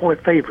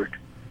 13.5-point favorite.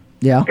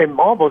 Yeah. And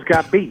almost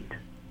got beat.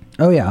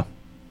 Oh, yeah.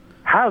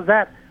 How's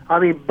that? I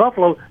mean,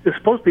 Buffalo is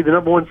supposed to be the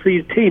number 1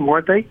 seed team,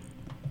 weren't they?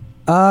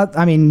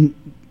 I mean,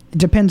 it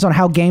depends on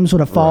how games would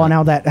have fallen,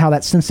 how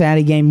that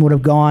Cincinnati game would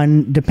have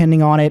gone,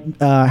 depending on it,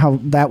 how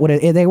that would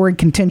have. They were in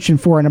contention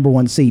for a number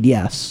 1 seed,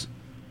 yes.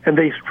 And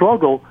they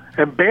struggle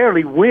and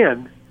barely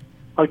win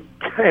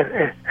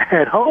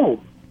at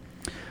home.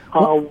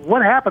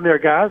 What happened there,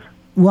 guys?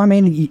 Well, I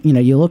mean,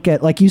 you look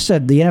at, like you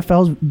said, the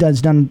NFL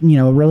does done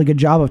a really good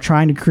job of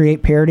trying to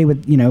create parity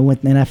with the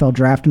NFL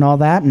draft and all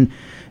that, and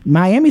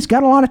Miami's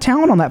got a lot of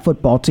talent on that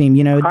football team.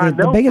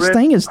 The biggest Brett,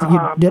 thing is that you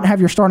didn't have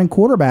your starting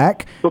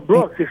quarterback. But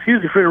Brooks,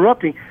 excuse me for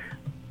interrupting.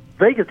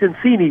 Vegas didn't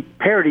see any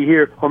parity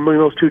here among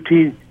those two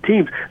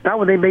teams. Not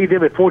when they made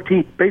them at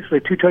 14, basically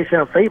a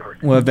 2-touchdown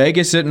favorite. Well,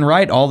 Vegas isn't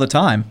right all the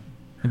time.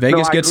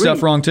 Vegas gets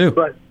stuff wrong too.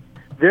 But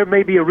there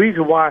may be a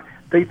reason why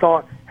they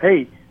thought,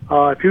 hey,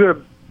 if you're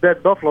going to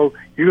bet Buffalo,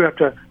 you're going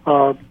to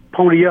have to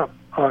pony up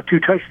 2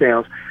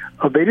 touchdowns.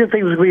 They didn't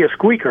think it was going to be a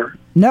squeaker.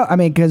 No, I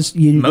mean, because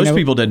most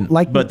people didn't.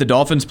 But the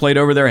Dolphins played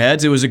over their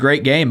heads. It was a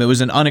great game. It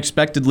was an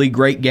unexpectedly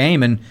great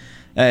game, and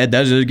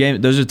those are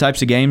the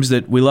types of games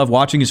that we love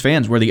watching as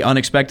fans, where the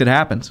unexpected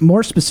happens.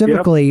 More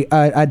specifically,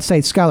 I'd say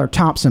Skylar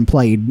Thompson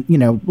played,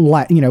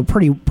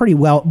 pretty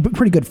well,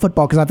 pretty good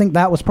football, because I think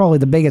that was probably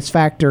the biggest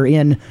factor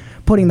in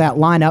putting that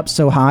line up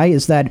so high,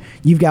 is that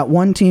you've got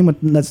one team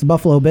that's the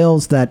Buffalo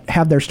Bills that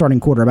have their starting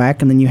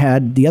quarterback, and then you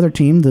had the other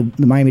team, the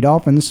Miami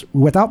Dolphins,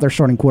 without their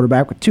starting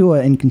quarterback, with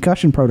Tua in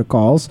concussion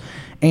protocols.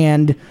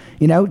 And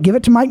give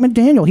it to Mike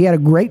McDaniel. He had a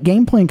great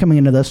game plan coming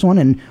into this one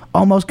and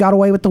almost got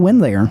away with the win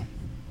there.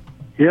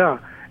 Yeah,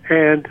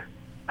 and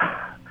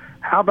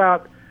how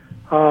about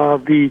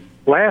the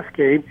last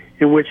game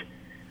in which,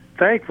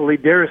 thankfully,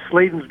 Darius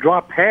Slayton's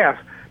drop pass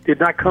did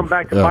not come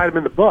back to bite him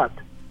in the butt?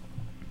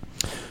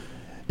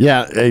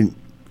 Yeah,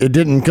 it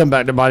didn't come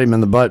back to bite him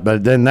in the butt,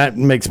 but then that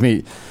makes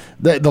me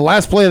the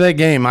last play of that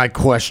game, I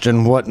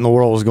question what in the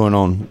world was going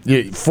on.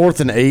 4th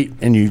and 8,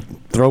 and you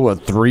throw a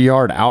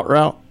 3-yard out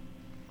route.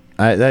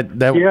 That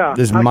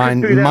is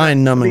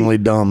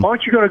mind-numbingly dumb.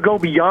 Aren't you going to go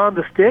beyond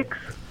the sticks?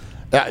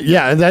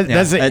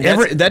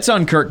 That's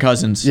on Kirk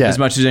Cousins as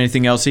much as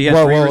anything else. He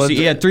had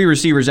he had 3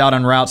 receivers out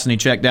on routes, and he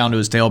checked down to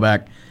his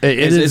tailback.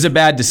 It's a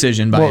bad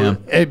decision by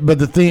him. But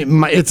the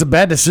thing, it's a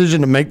bad decision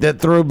to make that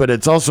throw, but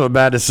it's also a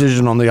bad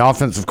decision on the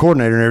offensive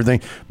coordinator and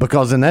everything,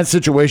 because in that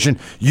situation,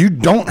 you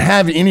don't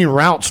have any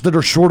routes that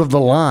are short of the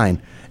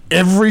line.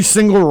 Every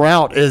single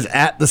route is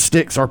at the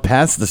sticks or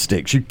past the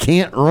sticks. You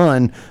can't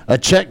run a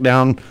check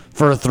down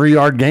for a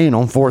 3-yard gain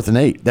on 4th and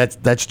 8.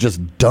 That's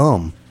just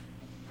dumb.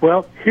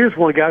 Well, here's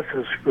one guy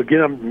says,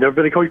 again, I've never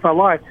been a coach in my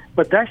life,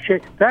 but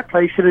that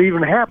play should have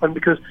even happened,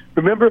 because,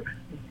 remember,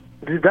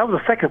 that was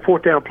the second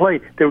 4th down play.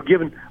 They were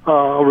given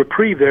a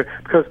reprieve there,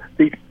 because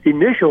the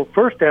initial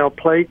 1st down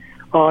play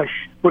would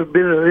have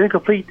been an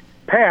incomplete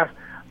pass,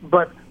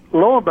 but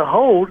lo and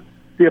behold,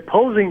 the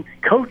opposing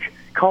coach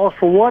calls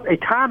for what? A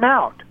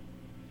timeout.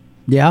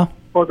 Yeah.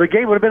 Or the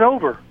game would have been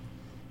over.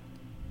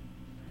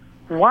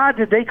 Why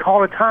did they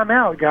call a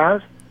timeout,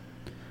 guys?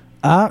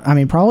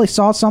 Probably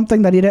saw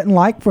something that he didn't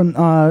like from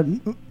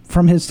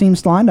his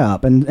team's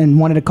lineup and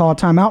wanted to call a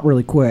timeout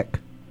really quick.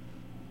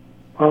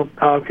 Well,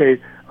 okay.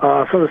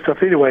 Some of the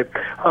stuff anyway.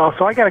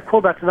 So I got a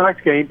quote about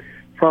tonight's game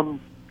from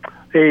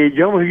a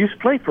gentleman who used to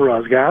play for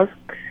us, guys.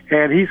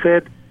 And he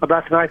said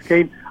about tonight's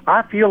game,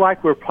 I feel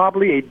like we're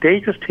probably a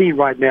dangerous team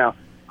right now.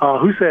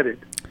 Who said it?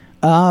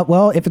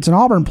 Well, if it's an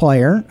Auburn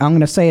player, I'm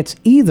going to say it's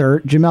either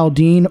Jamel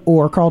Dean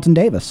or Carlton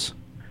Davis.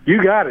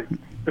 You got it,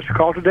 Mr.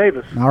 Carlton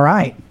Davis. All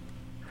right.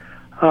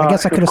 I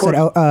guess I could have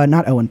said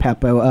not Owen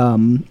Peppo.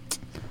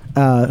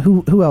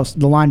 Who else?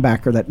 The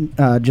linebacker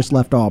that just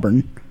left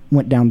Auburn,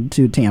 went down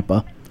to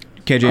Tampa.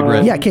 KJ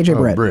Britt. Yeah,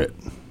 KJ Britt.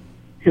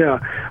 Yeah,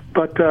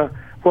 but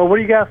well, what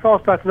do you guys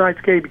thought about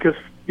tonight's game? Because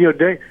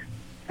it's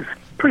a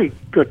pretty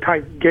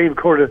tight game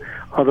according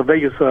to the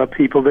Vegas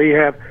people. They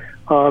have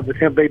the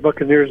Tampa Bay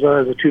Buccaneers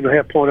as a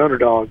 2.5-point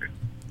underdog.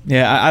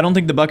 Yeah, I don't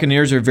think the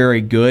Buccaneers are very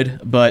good,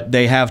 but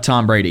they have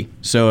Tom Brady,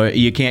 so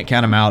you can't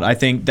count them out. I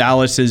think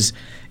Dallas is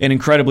an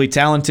incredibly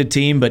talented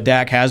team, but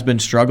Dak has been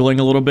struggling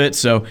a little bit,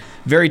 so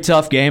very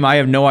tough game. I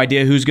have no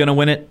idea who's going to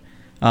win it.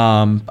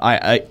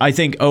 I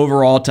think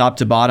overall, top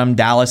to bottom,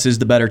 Dallas is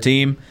the better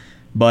team,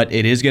 but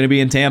it is going to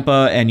be in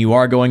Tampa, and you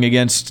are going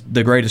against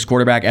the greatest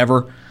quarterback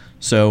ever,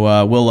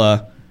 so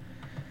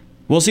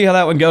we'll see how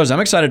that one goes. I'm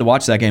excited to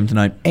watch that game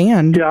tonight.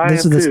 And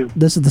this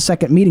is the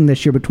second meeting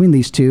this year between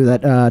these two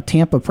that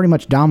Tampa pretty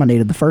much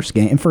dominated the first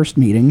game,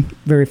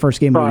 very first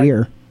game of the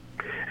year.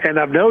 And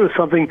I've noticed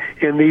something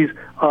in these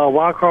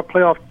wild card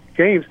playoff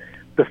games.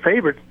 The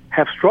favorites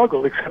have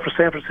struggled, except for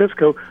San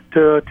Francisco,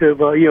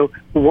 to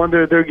won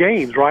their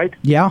games, right?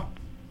 Yeah.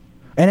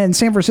 And then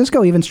San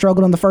Francisco even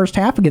struggled in the first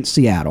half against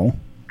Seattle.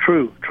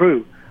 True.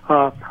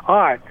 All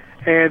right.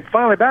 And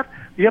finally, about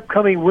the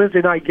upcoming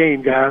Wednesday night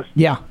game, guys.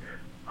 Yeah.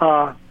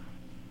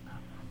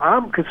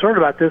 I'm concerned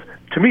about this.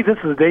 To me, this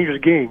is a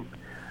dangerous game.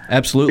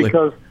 Absolutely.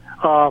 Because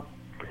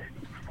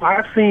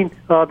I've seen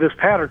this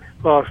pattern,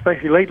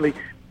 especially lately,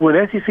 when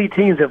SEC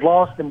teams have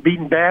lost and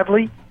beaten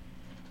badly,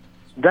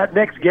 that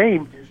next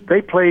game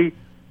they play,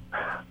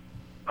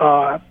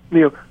 quite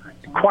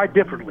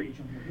differently.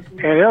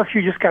 And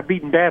LSU just got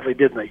beaten badly,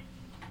 didn't they?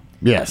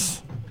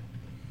 Yes.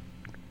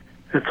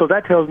 And so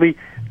that tells me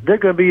they're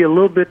going to be a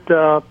little bit,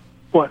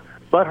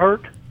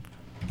 butthurt?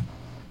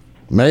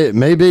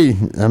 Maybe.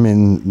 I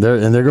mean, they're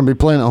going to be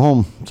playing at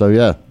home. So,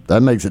 yeah,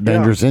 that makes it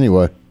dangerous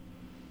anyway.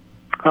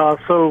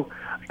 So,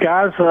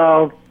 guys,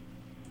 well,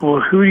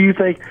 who do you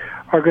think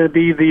are going to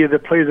be the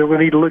players that we're going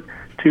to need to look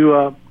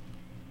to,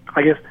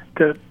 I guess,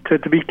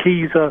 to be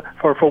keys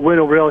for a win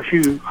over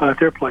LSU at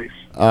their place?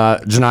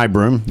 Janai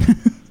Broome.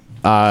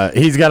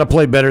 He's got to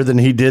play better than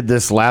he did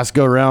this last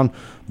go-round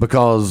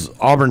because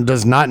Auburn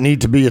does not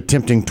need to be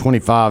attempting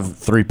 25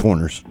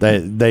 three-pointers.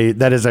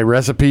 That is a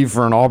recipe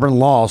for an Auburn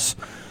loss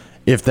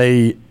if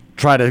they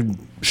try to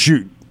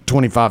shoot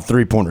 25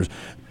 three-pointers.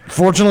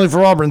 Fortunately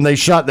for Auburn, they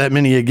shot that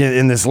many again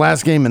in this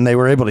last game, and they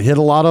were able to hit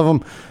a lot of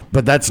them,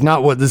 but that's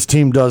not what this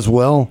team does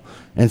well.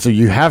 And so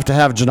you have to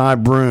have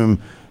Janai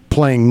Broome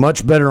playing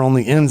much better on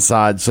the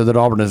inside so that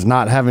Auburn is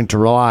not having to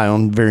rely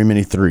on very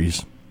many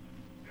threes.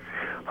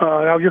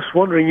 I was just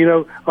wondering,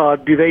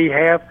 do they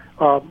have,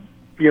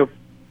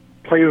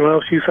 players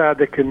on LSU side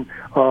that can,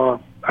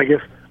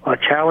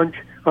 challenge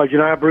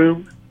Janai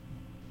Broome?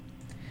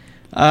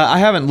 I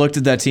haven't looked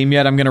at that team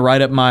yet. I'm going to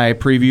write up my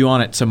preview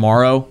on it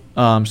tomorrow,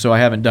 so I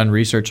haven't done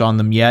research on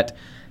them yet.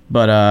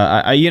 But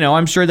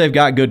I'm sure they've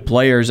got good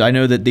players. I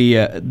know that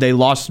they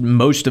lost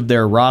most of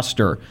their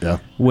roster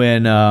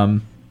when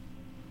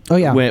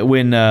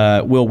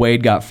Will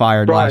Wade got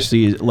fired last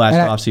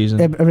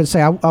offseason. I would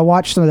say I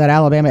watched some of that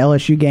Alabama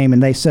LSU game,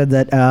 and they said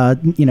that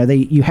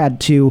you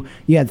had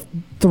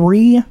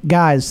 3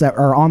 guys that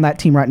are on that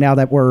team right now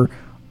that were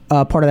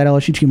part of that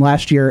LSU team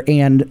last year,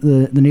 and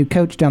the new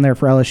coach down there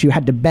for LSU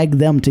had to beg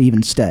them to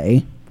even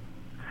stay.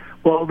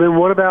 Well, then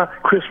what about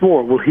Chris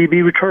Moore? Will he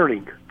be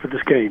returning for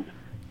this game?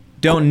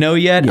 Don't know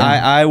yet.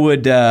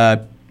 Yeah.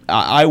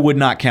 I would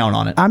not count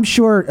on it. I'm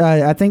sure.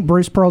 I think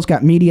Bruce Pearl's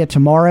got media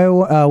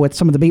tomorrow with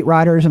some of the beat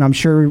writers, and I'm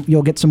sure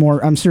you'll get some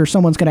more. I'm sure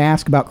someone's going to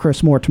ask about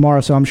Chris Moore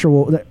tomorrow, so I'm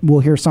sure we'll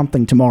hear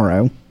something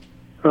tomorrow.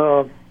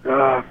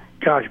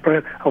 Gosh,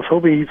 Brent, I was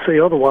hoping he'd say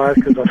otherwise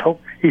because I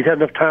hope he's had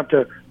enough time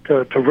to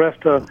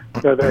rest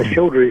that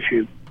shoulder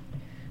issue.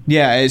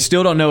 Yeah, I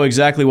still don't know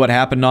exactly what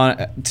happened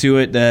to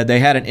it. They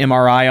had an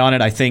MRI on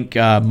it, I think,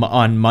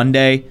 on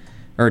Monday,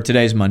 or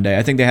today's Monday.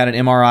 I think they had an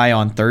MRI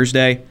on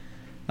Thursday.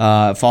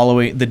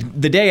 Following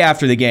the day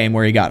after the game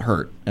where he got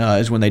hurt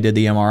is when they did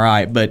the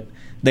MRI, but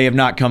they have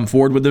not come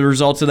forward with the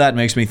results of that. It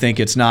makes me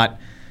think it's not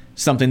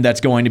something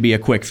that's going to be a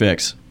quick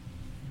fix.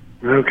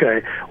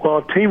 Okay.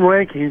 Well, team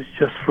rankings,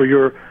 just for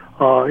your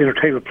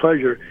entertainment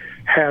pleasure,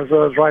 has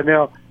us right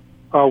now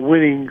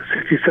winning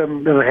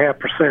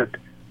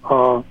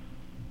 67.5%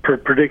 per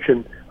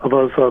prediction of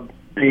us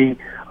being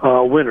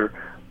a winner.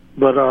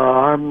 But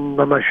I'm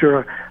not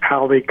sure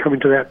how they come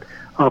into that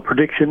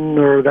prediction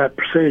or that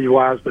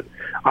percentage-wise, but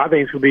I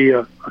think it's going to be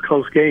a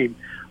close game.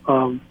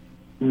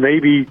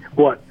 Maybe, a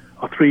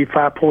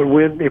 3-5 point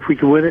win if we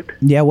can win it?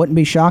 Yeah, wouldn't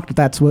be shocked if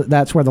that's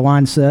where the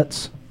line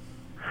sits.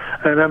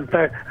 And I'm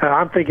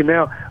thinking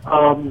now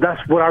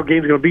that's what our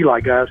game's going to be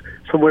like, guys,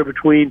 somewhere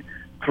between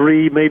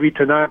 3 maybe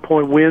to 9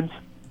 point wins.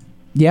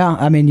 Yeah,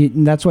 I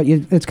mean, that's what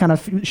it's kind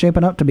of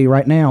shaping up to be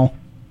right now.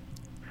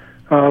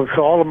 So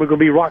all of them are going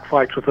to be rock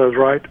fights with us,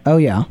 right? Oh,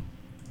 yeah.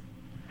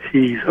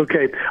 Jeez.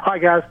 Okay. All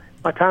right, guys,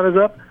 my time is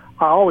up.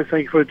 I always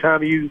thank you for the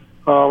time you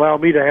allow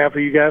me to have for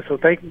you guys. So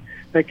thank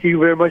you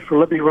very much for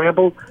letting me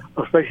ramble,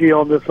 especially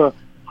on this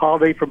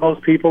holiday for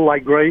most people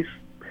like Grace.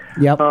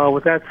 Yep.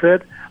 With that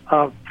said,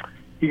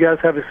 you guys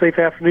have a safe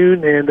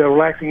afternoon and a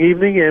relaxing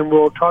evening, and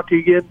we'll talk to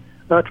you again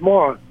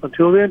tomorrow.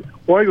 Until then,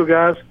 War Eagle,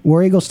 guys.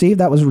 War Eagle Steve.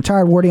 That was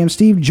retired War DM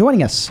Steve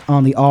joining us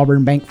on the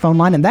Auburn Bank phone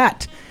line, and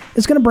that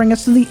is going to bring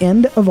us to the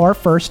end of our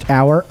first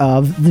hour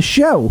of the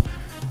show.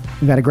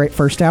 We've had a great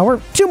first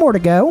hour. 2 more to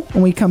go.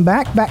 When we come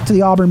back to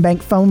the Auburn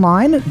Bank phone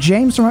line.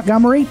 James from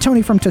Montgomery,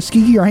 Tony from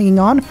Tuskegee are hanging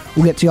on.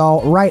 We'll get to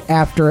y'all right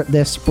after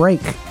this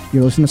break.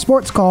 You're listening to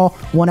Sports Call.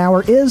 1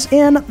 hour is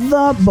in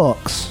the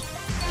books.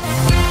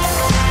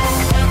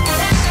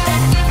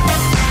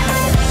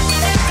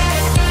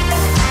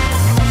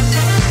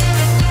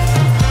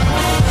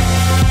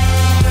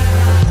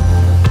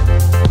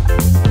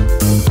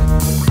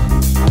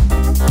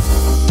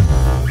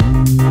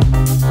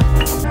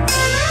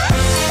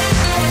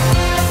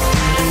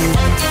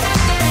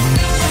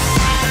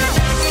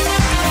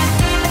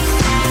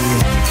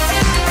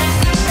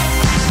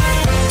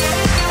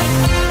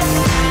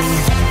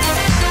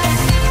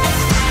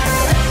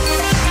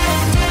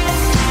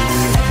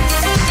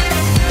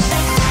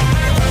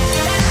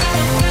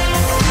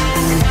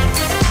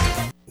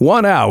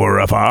 One hour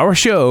of our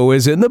show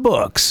is in the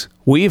books.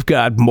 We've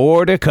got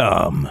more to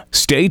come.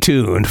 Stay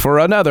tuned for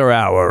another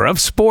hour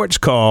of Sports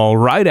Call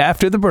right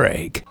after the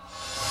break.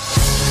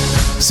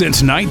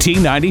 Since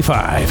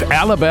 1995,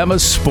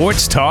 Alabama's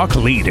sports talk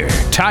leader,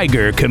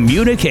 Tiger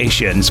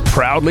Communications,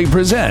 proudly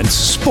presents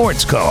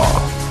Sports Call.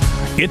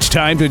 It's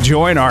time to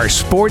join our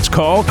Sports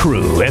Call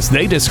crew as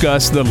they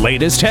discuss the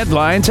latest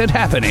headlines and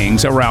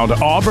happenings around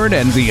Auburn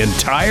and the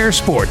entire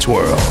sports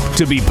world.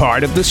 To be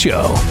part of the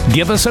show,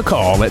 give us a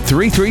call at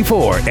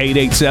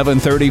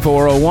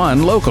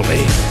 334-887-3401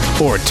 locally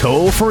or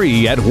toll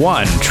free at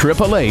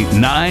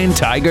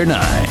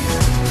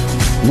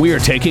 1-888-9-TIGER-9. We're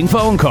taking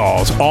phone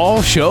calls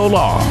all show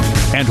long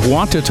and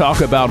want to talk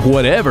about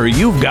whatever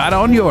you've got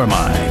on your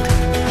mind.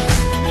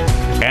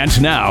 And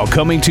now,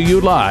 coming to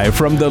you live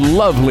from the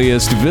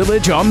loveliest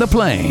village on the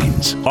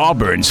plains,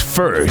 Auburn's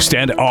first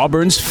and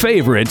Auburn's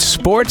favorite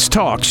sports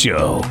talk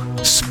show,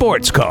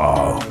 Sports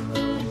Call.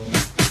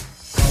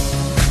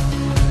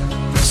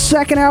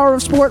 Second hour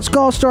of Sports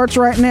Call starts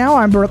right now.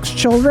 I'm Brooks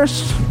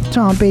Childress.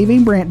 Tom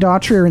Beavy, Brant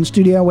Daughtry are in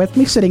studio with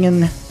me, sitting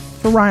in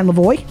for Ryan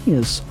Lavoie. He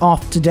is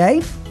off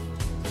today.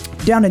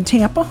 Down in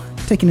Tampa,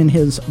 taking in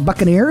his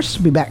Buccaneers.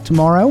 Be back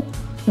tomorrow.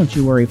 Don't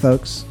you worry,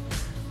 folks.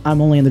 I'm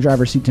only in the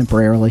driver's seat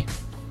temporarily.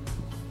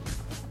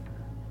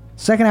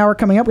 Second hour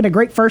coming up. We had a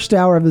great first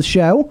hour of the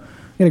show.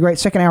 We had a great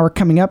second hour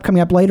coming up.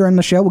 Coming up later in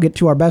the show, we'll get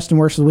to our best and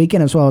worst of the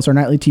weekend, as well as our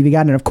nightly TV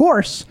guide. And of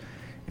course,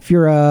 if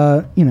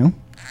you're,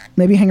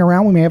 maybe hang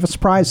around, we may have a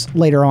surprise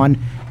later on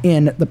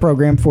in the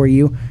program for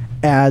you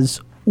as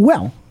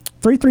well.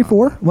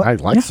 334. What? I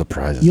like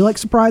surprises. You like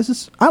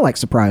surprises? I like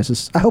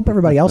surprises. I hope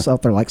everybody else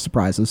out there likes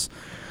surprises.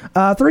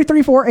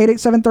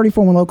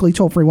 334-887-34, locally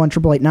toll-free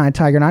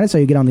 1-888-9-TIGER-9 is how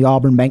you get on the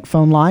Auburn Bank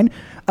phone line.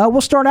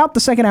 We'll start out the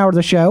second hour of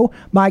the show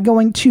by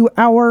going to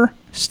our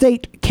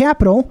state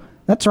capital.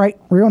 That's right,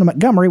 we're going to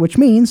Montgomery, which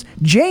means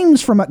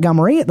James from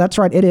Montgomery. That's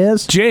right, it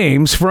is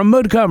James from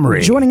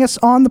Montgomery. Joining us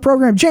on the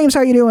program. James,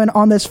 how are you doing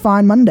on this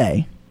fine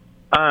Monday?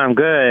 I'm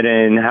good,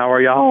 and how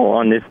are y'all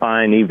on this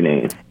fine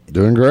evening?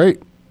 Doing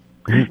great.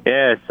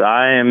 Yes,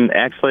 I am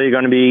actually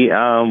going to be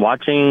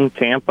watching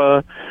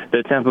the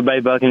Tampa Bay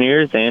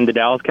Buccaneers and the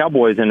Dallas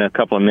Cowboys in a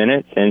couple of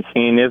minutes and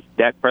seeing if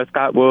Dak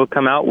Prescott will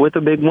come out with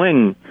a big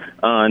win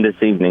this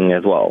evening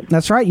as well.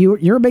 That's right.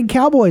 You're a big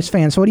Cowboys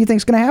fan, so what do you think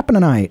is going to happen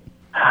tonight?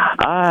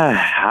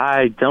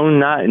 I do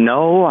not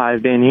know.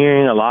 I've been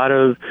hearing a lot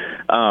of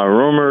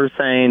rumors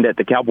saying that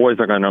the Cowboys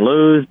are going to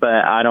lose, but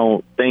I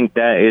don't think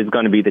that is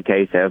going to be the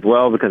case as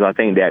well because I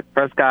think Dak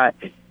Prescott,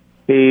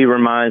 he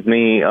reminds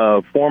me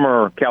of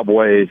former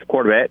Cowboys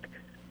quarterback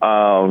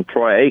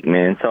Troy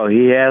Aikman. So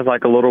he has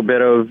like a little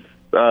bit of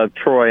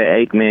Troy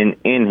Aikman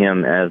in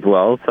him as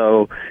well.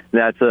 So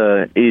that's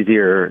a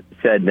easier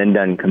said than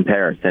done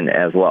comparison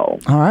as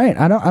well. All right.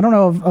 I don't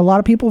know if a lot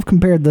of people have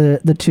compared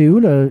the two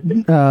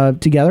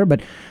together,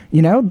 but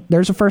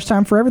there's a first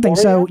time for everything.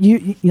 So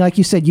you like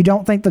you said, you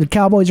don't think that the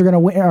Cowboys are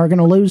going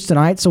to lose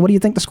tonight. So what do you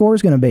think the score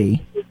is going to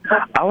be?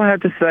 I would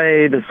have to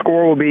say the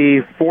score will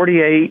be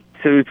 48-20.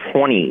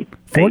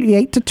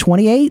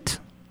 48-28?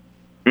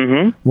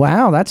 Mm-hmm.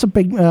 Wow, that's a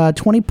big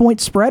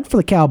 20-point spread for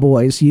the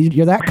Cowboys.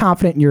 You're that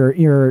confident in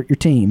your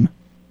team?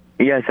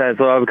 Yes, as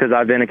well, because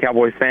I've been a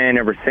Cowboys fan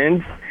ever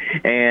since,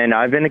 and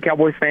I've been a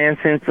Cowboys fan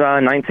since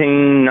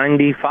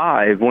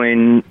 1995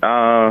 when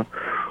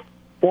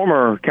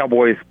former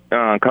Cowboys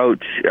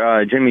coach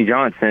Jimmy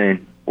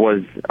Johnson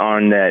was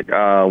on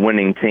that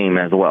winning team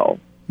as well.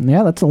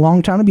 Yeah, that's a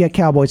long time to be a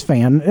Cowboys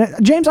fan.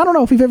 James, I don't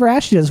know if we've ever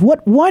asked you this.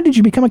 Why did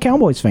you become a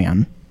Cowboys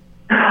fan?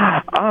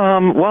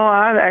 Well,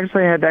 I've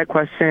actually had that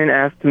question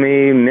asked to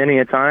me many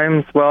a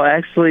times. Well,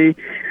 actually,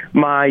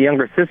 my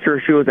younger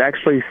sister, she was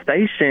actually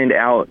stationed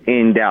out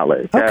in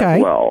Dallas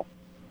as well.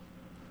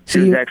 She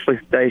was actually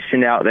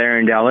stationed out there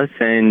in Dallas,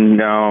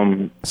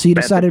 and so you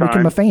decided to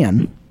become a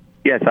fan.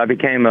 Yes, I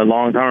became a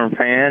long-term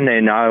fan,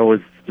 and I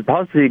was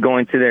supposed to be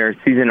going to their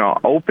season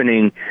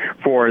opening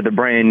for the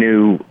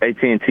brand-new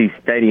AT&T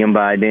Stadium,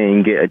 but I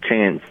didn't get a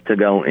chance to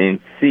go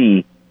and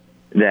see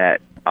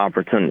that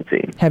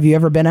opportunity. Have you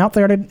ever been out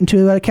there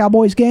to a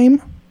Cowboys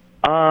game?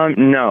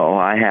 No,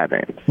 I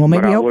haven't. Well,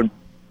 maybe I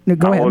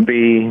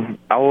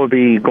will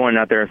be going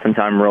out there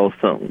sometime real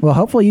soon. Well,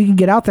 hopefully you can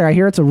get out there. I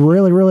hear it's a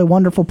really, really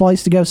wonderful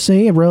place to go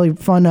see, a really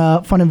fun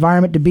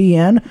environment to be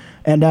in,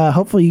 and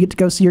hopefully you get to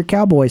go see your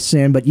Cowboys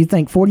soon. But you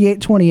think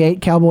 48-28,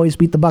 Cowboys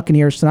beat the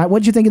Buccaneers tonight. What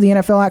did you think of the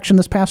NFL action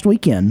this past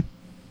weekend?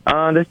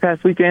 This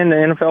past weekend, the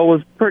NFL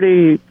was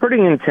pretty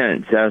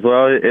intense as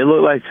well. It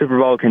looked like Super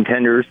Bowl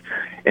contenders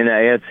in the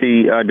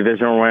AFC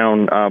divisional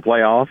round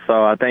playoffs.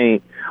 So I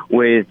think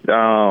with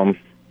Trevor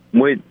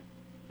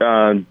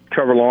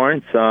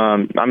Lawrence,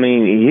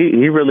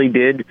 he really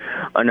did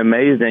an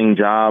amazing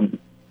job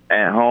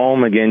at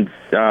home against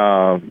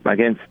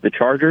the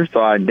Chargers.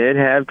 So I did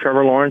have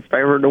Trevor Lawrence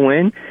favored to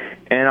win,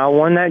 and I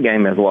won that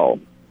game as well.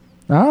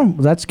 Oh,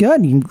 that's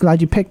good. I'm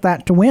glad you picked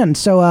that to win.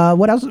 So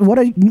what else? What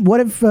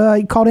have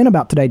you called in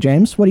about today,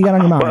 James? What do you got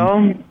on your mind?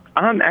 Well,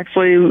 I'm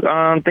actually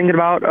thinking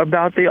about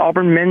the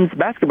Auburn men's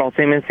basketball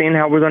team and seeing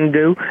how we're going to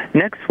do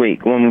next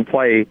week when we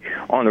play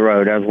on the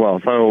road as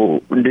well.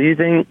 So do you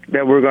think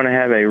that we're going to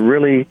have a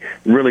really,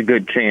 really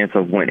good chance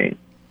of winning?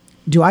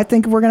 Do I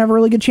think we're going to have a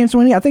really good chance of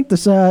winning? I think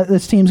this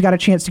team's got a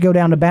chance to go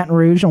down to Baton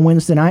Rouge on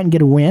Wednesday night and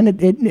get a win.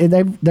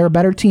 They're a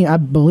better team. I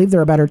believe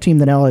they're a better team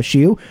than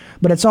LSU,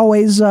 but it's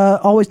always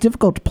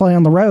difficult to play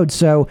on the road.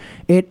 So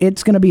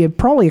it's going to be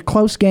probably a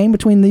close game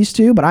between these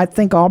two, but I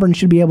think Auburn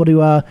should be able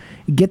to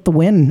get the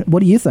win.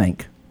 What do you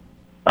think?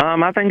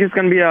 I think it's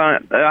going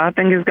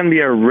to be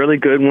a really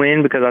good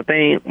win because I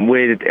think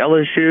with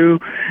LSU,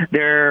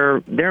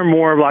 they're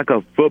more of like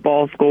a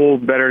football school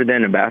better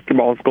than a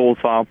basketball school.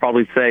 So I'll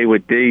probably say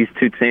with these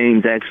two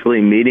teams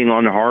actually meeting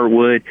on the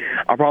hardwood,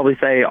 I'll probably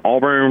say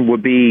Auburn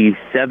would be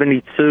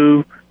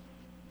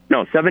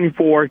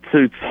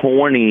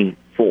 74-20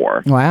 for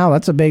 64. Wow,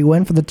 that's a big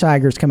win for the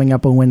Tigers coming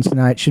up on Wednesday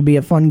night. Should be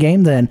a fun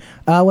game then.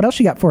 What else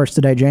you got for us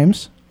today,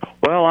 James?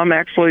 Well, I'm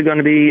actually going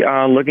to be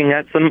looking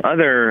at some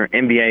other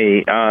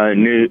NBA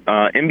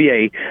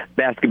NBA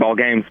basketball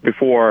games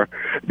before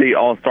the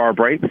All-Star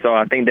break. So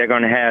I think they're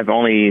going to have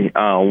only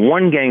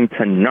one game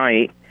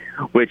tonight,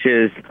 which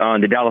is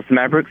the Dallas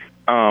Mavericks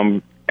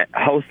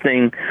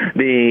hosting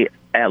the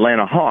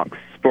Atlanta Hawks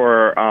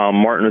for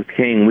Martin Luther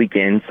King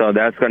weekend. So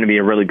that's going to be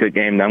a really good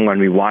game that I'm going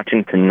to be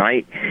watching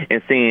tonight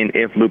and seeing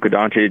if Luka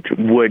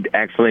Doncic would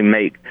actually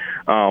make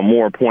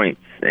more points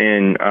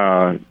in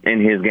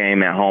his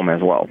game at home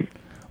as well.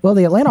 Well,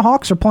 the Atlanta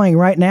Hawks are playing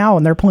right now,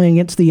 and they're playing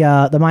against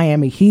the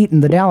Miami Heat,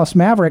 and the Dallas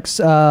Mavericks.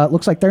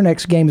 Looks like their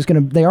next game is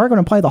they are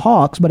going to play the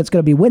Hawks, but it's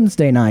going to be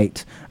Wednesday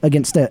night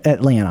against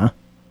Atlanta.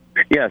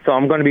 Yeah, so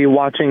I'm going to be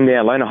watching the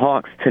Atlanta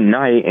Hawks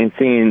tonight and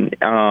seeing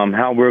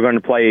how we're going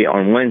to play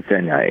on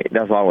Wednesday night.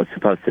 That's what I was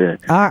supposed to.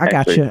 I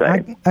got you.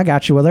 I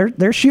got you. Well,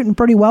 they're shooting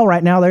pretty well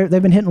right now.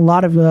 They've been hitting a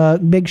lot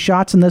of big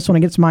shots in this one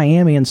against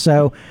Miami, and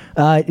so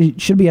it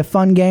should be a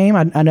fun game.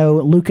 I know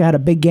Luka had a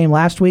big game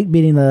last week,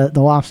 beating the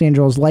Los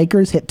Angeles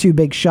Lakers. Hit 2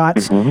 big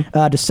shots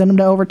to send them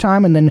to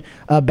overtime, and then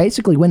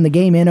basically win the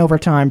game in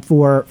overtime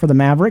for the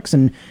Mavericks.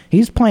 And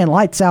he's playing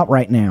lights out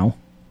right now.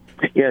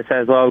 Yes,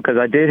 as well, because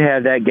I did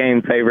have that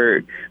game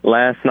favored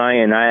last night,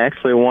 and I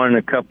actually won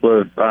a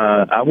couple of.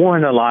 I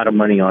won a lot of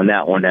money on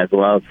that one as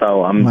well.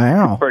 So I'm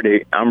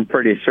pretty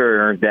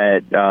sure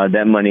that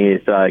that money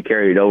is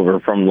carried over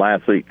from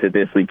last week to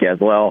this week as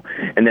well.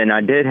 And then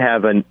I did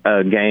have a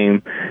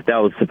game that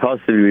was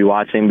supposed to be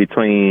watching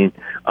between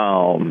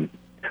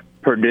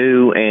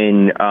Purdue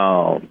and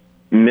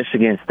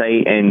Michigan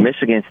State, and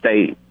Michigan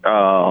State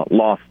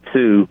lost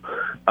to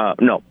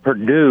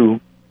Purdue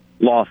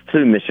lost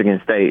to Michigan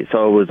State,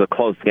 so it was a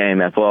close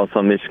game as well.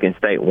 So Michigan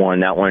State won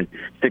that one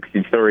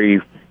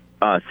 63-64.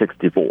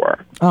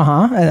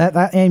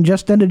 That game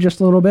just ended just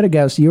a little bit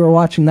ago, so you were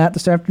watching that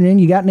this afternoon.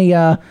 You got any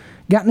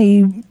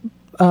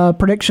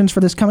predictions for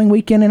this coming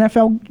weekend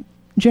NFL,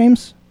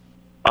 James?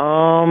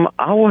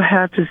 I will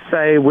have to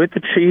say with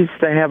the Chiefs,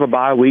 they have a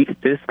bye week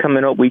this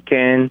coming up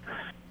weekend.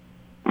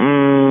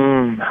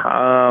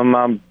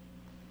 I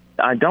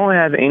don't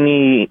have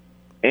any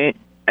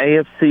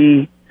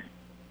NFC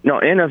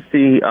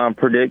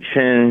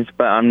predictions,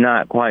 but I'm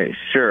not quite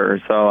sure,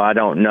 so I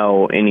don't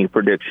know any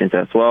predictions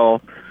as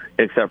well,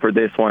 except for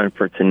this one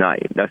for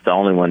tonight. That's the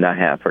only one that I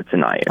have for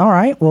tonight. All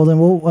right, well then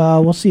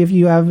we'll see if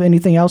you have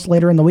anything else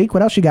later in the week.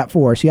 What else you got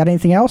for us? You got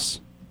anything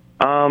else?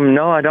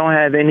 No, I don't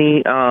have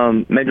any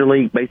Major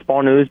League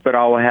Baseball news, but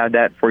I will have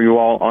that for you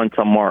all on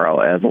tomorrow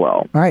as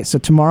well. All right, so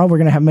tomorrow we're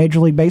going to have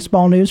Major League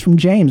Baseball news from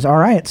James. All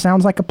right,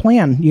 sounds like a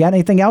plan. You got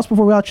anything else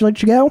before we let you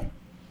go?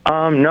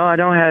 No, I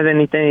don't have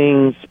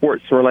anything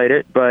sports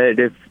related, but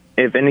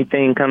if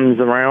anything comes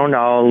around,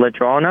 I'll let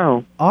you all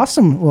know.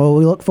 Awesome. Well,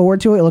 we look forward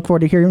to it. Look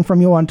forward to hearing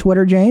from you on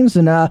Twitter, James,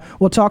 and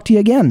we'll talk to you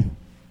again.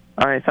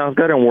 All right, sounds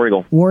good. And War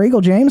Eagle. War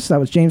Eagle, James. That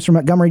was James from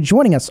Montgomery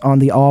joining us on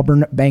the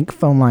Auburn Bank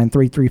phone line,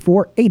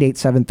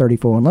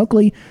 334-887-34.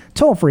 Locally,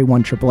 toll-free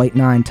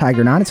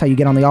 1-888-9-TIGER-9. It's how you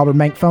get on the Auburn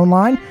Bank phone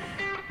line.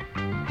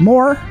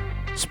 More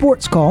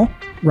Sports Call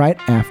right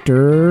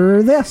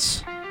after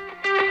this.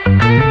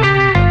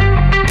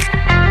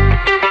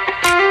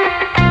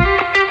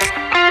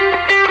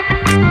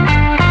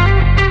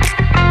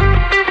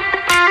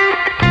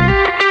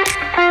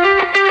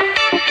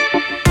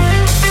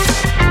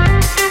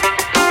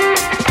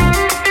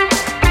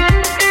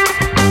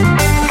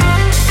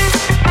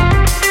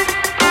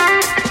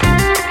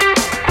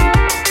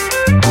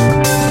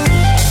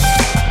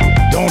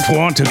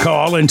 Want to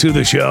call into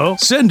the show?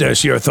 Send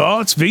us your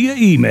thoughts via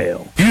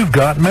email. You've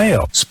got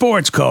mail.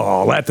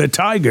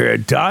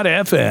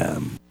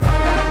 sportscall@thetiger.fm.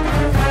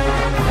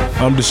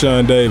 I'm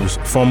Deshaun Davis,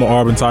 former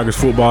Auburn Tigers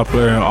football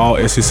player and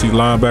all-SEC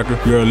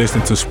linebacker. You're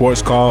listening to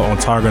Sports Call on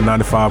Tiger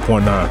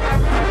 95.9.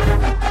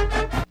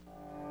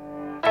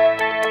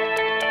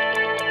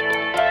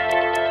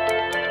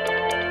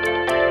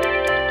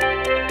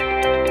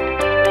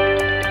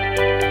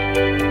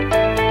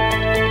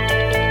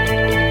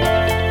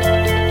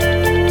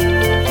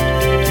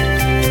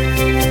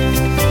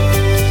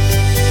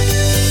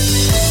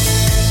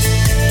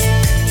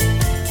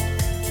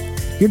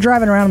 You're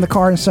driving around in the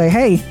car and say,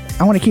 hey,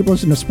 I want to keep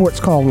listening to Sports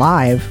Call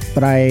live,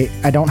 but I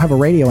don't have a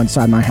radio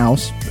inside my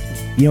house.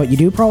 You know what you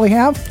do probably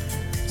have?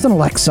 It's an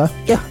Alexa.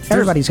 Yeah,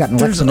 everybody's got an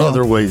Alexa now. There's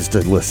other ways to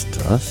listen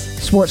to us.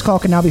 Sports Call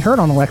can now be heard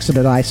on Alexa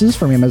devices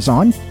from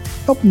Amazon.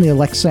 Open the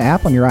Alexa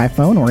app on your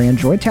iPhone or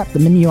Android. Tap the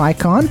menu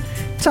icon.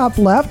 Top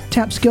left,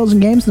 tap Skills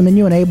and Games. The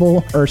menu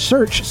enable or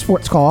search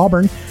Sports Call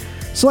Auburn.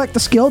 Select the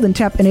skill, then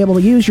tap Enable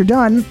to Use. You're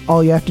done.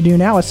 All you have to do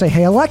now is say,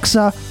 hey,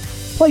 Alexa,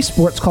 play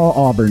Sports Call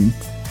Auburn.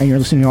 And you're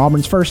listening to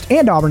Auburn's first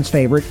and Auburn's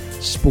favorite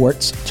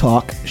sports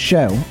talk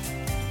show.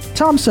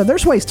 Tom said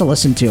there's ways to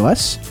listen to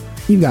us.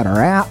 You've got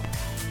our app.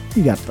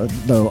 You got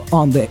the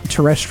on the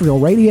terrestrial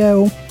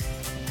radio.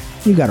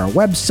 You got our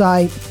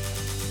website.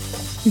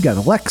 You got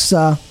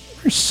Alexa.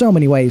 There's so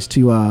many ways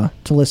to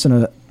listen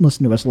to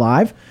us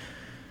live.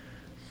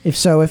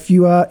 If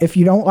you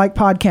don't like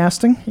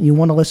podcasting, you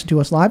want to listen to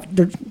us live,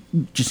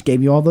 just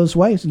gave you all those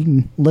ways you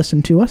can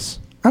listen to us.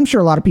 I'm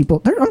sure a lot of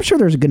people. I'm sure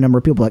there's a good number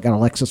of people that got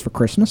Alexas for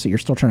Christmas that you're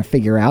still trying to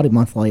figure out a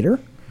month later.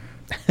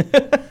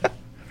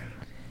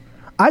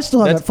 I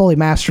still haven't fully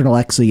mastered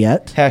Alexa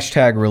yet.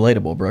 Hashtag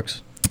relatable,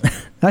 Brooks.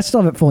 I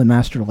still haven't fully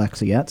mastered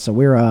Alexa yet, so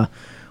we're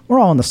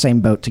all in the same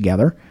boat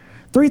together.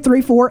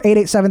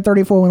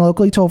 334-887-34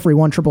 locally, toll free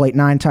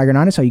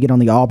 1-888-9-TIGER-9 is how you get on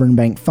the Auburn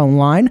Bank phone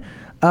line.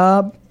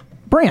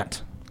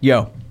 Brant.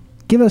 Yo.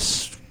 Give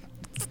us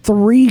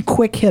 3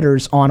 quick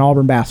hitters on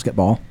Auburn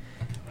basketball.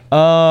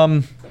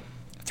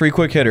 3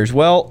 quick hitters.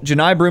 Well,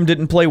 Janai Broom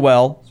didn't play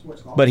well,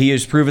 but he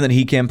has proven that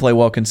he can play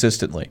well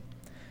consistently.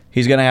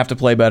 He's going to have to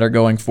play better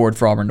going forward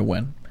for Auburn to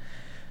win.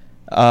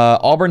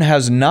 Auburn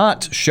has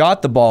not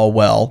shot the ball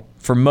well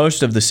for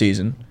most of the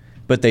season,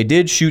 but they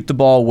did shoot the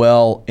ball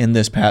well in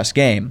this past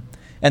game.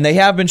 And they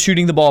have been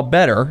shooting the ball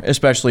better,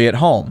 especially at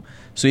home.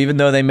 So even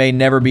though they may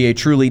never be a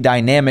truly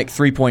dynamic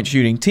three-point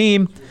shooting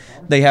team,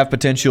 they have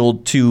potential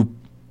to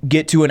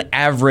get to an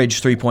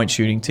average three-point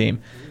shooting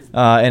team.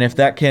 And if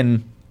that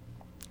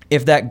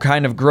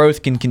kind of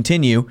growth can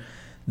continue,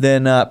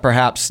 then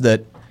perhaps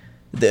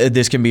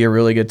this can be a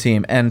really good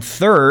team. And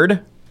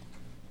third,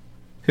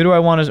 what do I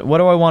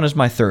want as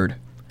my third?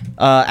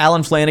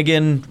 Allen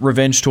Flanigan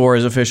revenge tour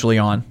is officially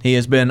on. He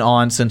has been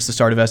on since the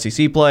start of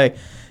SEC play,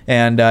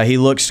 and he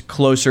looks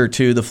closer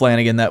to the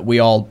Flanigan that we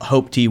all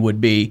hoped he would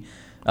be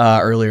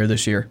earlier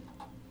this year.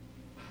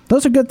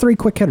 Those are good 3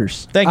 quick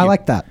hitters. Thank you. I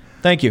like that.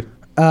 Thank you.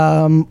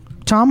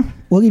 Tom,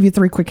 we'll give you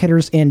 3 quick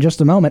hitters in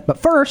just a moment. But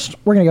first,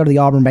 we're going to go to the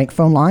Auburn Bank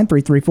phone line,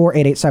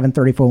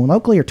 334-887-34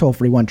 locally, or toll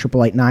free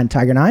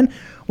 1-888-9-TIGER-9,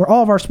 where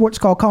all of our sports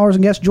call callers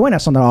and guests join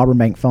us on the Auburn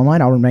Bank phone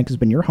line. Auburn Bank has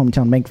been your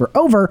hometown bank for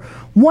over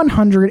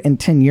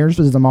 110 years.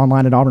 Visit them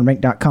online at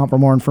auburnbank.com for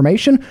more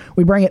information.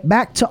 We bring it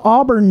back to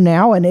Auburn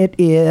now, and it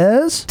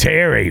is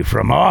Terry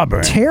from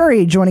Auburn.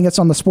 Terry joining us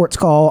on the sports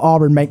call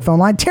Auburn Bank phone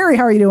line. Terry,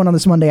 how are you doing on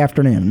this Monday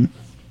afternoon?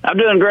 I'm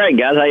doing great,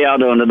 guys. How y'all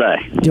doing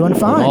today? Doing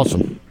fine.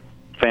 Awesome.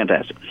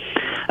 Fantastic.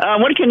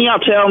 What can y'all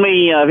tell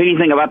me of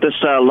anything about this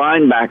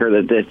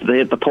linebacker that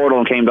hit the portal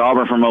and came to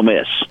Auburn from Ole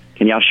Miss?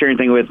 Can y'all share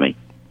anything with me?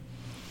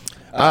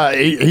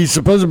 He's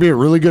supposed to be a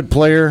really good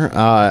player.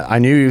 I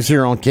knew he was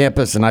here on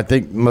campus, and I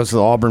think most of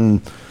the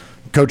Auburn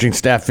coaching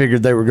staff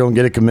figured they were going to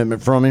get a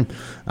commitment from him.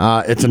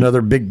 It's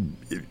another big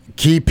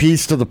key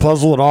piece to the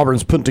puzzle that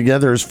Auburn's put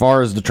together as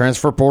far as the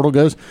transfer portal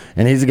goes,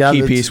 and he's a guy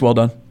Key piece, well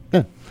done.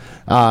 Yeah.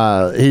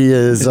 He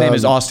is. His name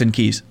is Austin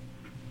Keys.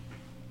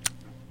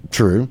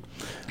 True.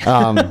 He's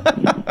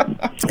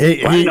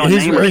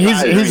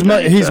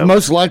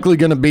most likely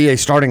going to be a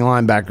starting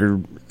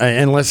linebacker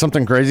unless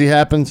something crazy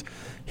happens.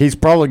 He's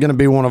probably going to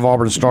be one of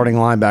Auburn's starting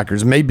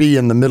linebackers, maybe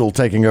in the middle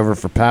taking over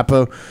for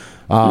Papo.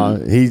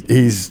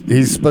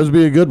 He's supposed to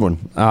be a good one.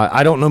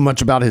 I don't know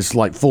much about his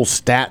full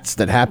stats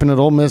that happen at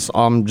Ole Miss.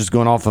 I'm just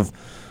going off of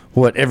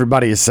what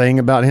everybody is saying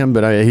about him,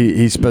 but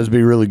he's supposed to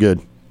be really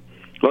good.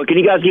 Well, can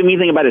you guys give me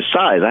anything about his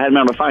size? I haven't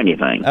been able to find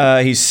anything.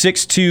 He's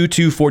 6'2",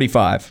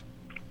 245.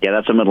 Yeah,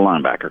 that's a middle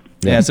linebacker.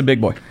 Yeah, it's a big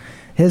boy.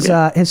 His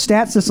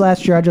stats this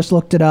last year, I just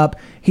looked it up.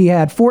 He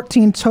had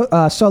 14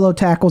 solo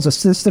tackles,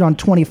 assisted on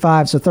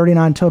 25, so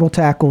 39 total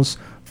tackles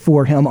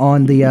for him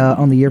on the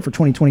year for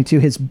 2022.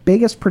 His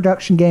biggest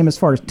production game as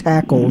far as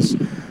tackles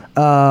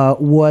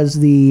was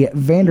the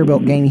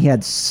Vanderbilt game. He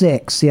had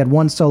 6. He had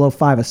 1 solo,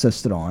 5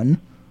 assisted on.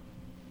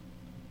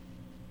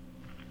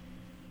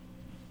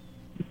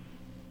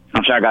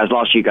 I'm sorry, guys.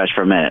 Lost you guys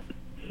for a minute.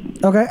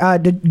 Okay.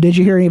 Did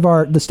you hear any of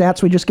the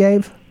stats we just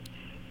gave?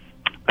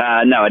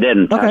 No, I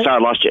didn't. Okay. Sorry, I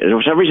lost you.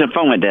 For some reason, the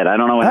phone went dead. I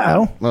don't know what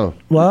happened. Oh.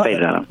 Well, I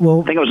think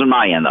it was on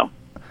my end, though.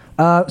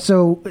 I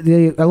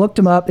looked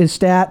him up. His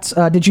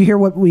stats. Did you hear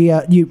what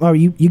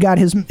you got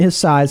his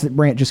size that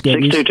Brant just gave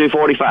you? 6'2",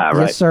 245,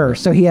 right? Yes, sir.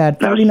 So he had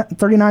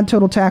 39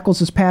 total tackles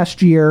this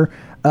past year,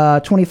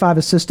 25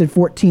 assisted,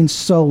 14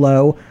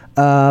 solo,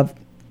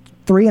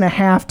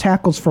 3.5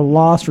 tackles for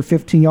loss for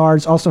 15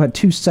 yards. Also had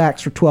 2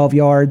 sacks for 12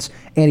 yards,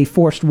 and he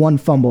forced 1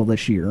 fumble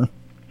this year.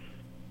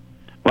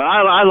 Well,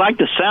 I like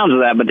the sounds of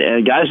that, but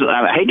guys,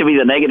 I hate to be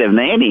the negative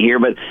Nanny here,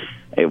 but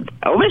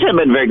Ole Miss hasn't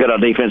been very good on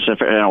defense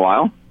in a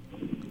while.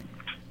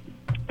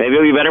 Maybe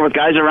he'll be better with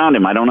guys around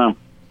him. I don't know.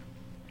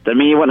 Doesn't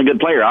mean he wasn't a good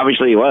player.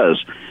 Obviously he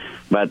was,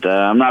 but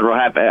I'm not real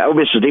happy. Ole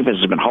Miss's defense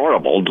has been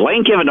horrible.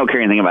 Lane Kiffin don't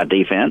care anything about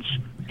defense.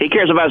 He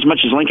cares about as much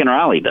as Lincoln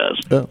Riley does.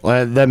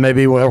 That may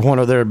be where one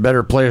of their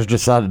better players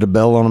decided to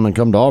bail on him and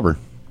come to Auburn.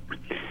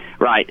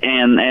 Right,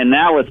 and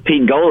now with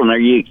Pete Golden there,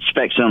 you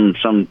expect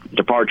some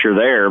departure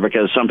there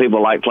because some people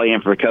like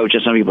playing for a coach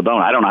and some people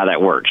don't. I don't know how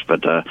that works,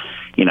 but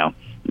you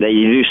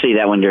do see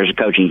that when there's a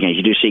coaching change.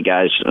 You do see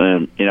guys,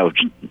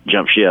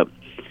 jump ship.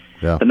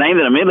 Yeah. The name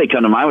that immediately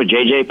come to mind was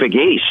J.J.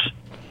 Pegues.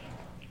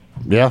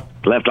 Yeah,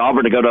 left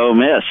Auburn to go to Ole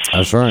Miss.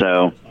 That's right.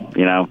 So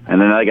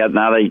and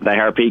then they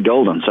hire Pete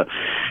Golden. So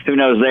who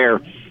knows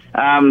there?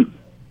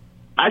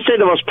 I'd say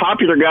the most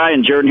popular guy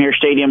in Jordan-Hare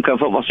Stadium come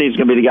football season is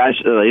going to be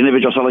the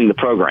individual selling the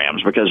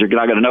programs because you're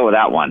not going to know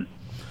without one.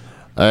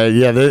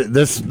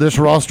 This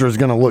roster is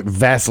going to look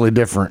vastly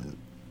different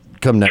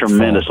come next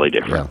tremendously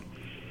fall. different.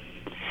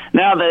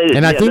 Now,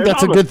 and I think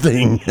that's a good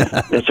thing.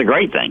 It's a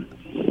great thing.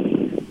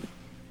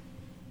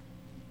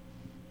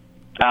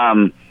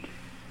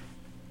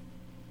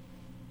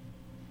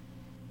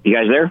 You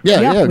guys there?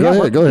 Yeah. Go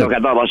ahead. Okay,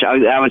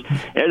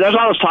 there's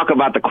all this talk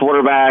about the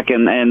quarterback,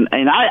 and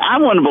I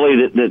want to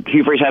believe that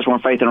Hugh Freeze has more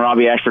faith in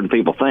Robbie Ashford than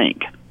people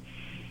think.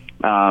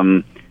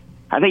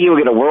 I think he will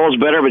get a world's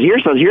better, but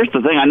here's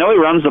the thing. I know he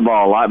runs the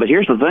ball a lot, but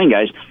here's the thing,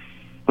 guys.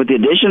 With the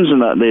additions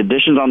and the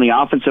additions on the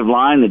offensive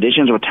line, the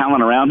additions with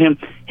talent around him,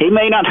 he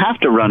may not have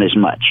to run as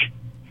much.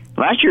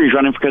 Last year he was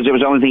running because it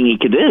was the only thing he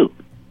could do.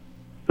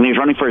 I mean, he was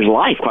running for his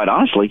life, quite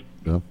honestly.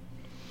 Yeah.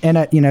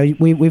 And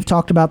we've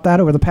talked about that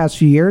over the past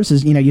few years.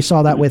 Is you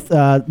saw that with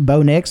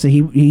Bo Nix, that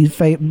he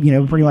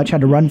pretty much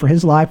had to run for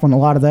his life on a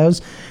lot of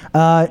those.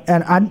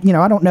 And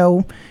I don't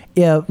know.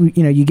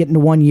 You get into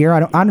 1 year.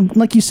 I don't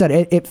like you said.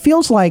 It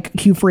feels like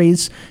Hugh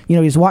Freeze.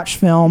 He's watched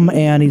film,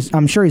 and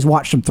I'm sure he's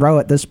watched him throw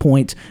at this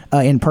point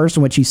in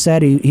person, which he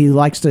said he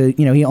likes to.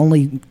 He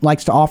only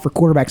likes to offer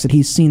quarterbacks that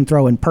he's seen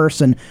throw in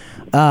person.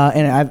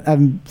 And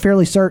I'm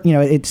fairly certain.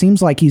 It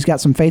seems like he's got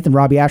some faith in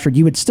Robbie Ashford.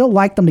 You would still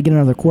like them to get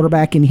another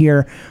quarterback in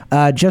here,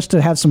 just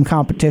to have some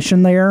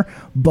competition there.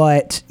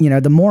 But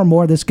the more and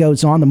more this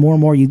goes on, the more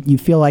and more you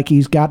feel like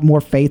he's got more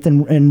faith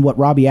in what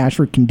Robbie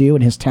Ashford can do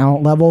at his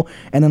talent level.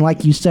 And then,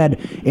 like you said,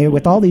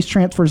 with all these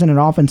transfers in an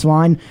offensive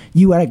line,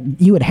 you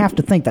would have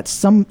to think that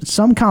some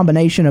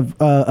combination of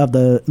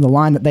the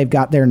line that they've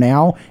got there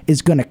now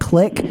is going to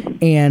click,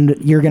 and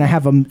you're going to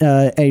have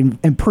a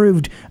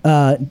improved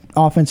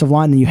offensive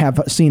line than you have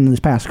seen in this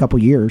past couple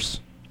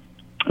years.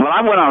 Well,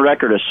 I went on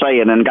record as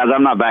saying, and guys,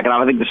 I'm not backing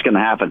off. I think this is going to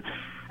happen.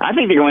 I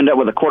think they're going to end up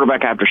with a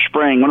quarterback after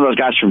spring, one of those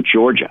guys from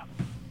Georgia.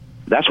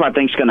 That's what I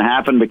think is going to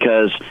happen,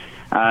 because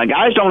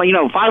guys don't,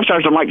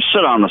 5-stars don't like to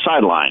sit on the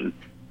sideline.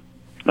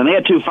 And they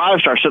had 2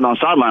 5-stars sitting on the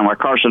sideline where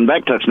Carson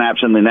Beck took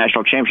snaps in the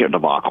national championship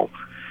debacle.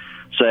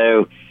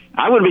 So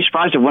I wouldn't be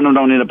surprised if one of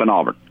them don't end up in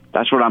Auburn.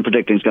 That's what I'm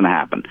predicting is going to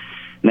happen.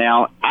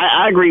 Now,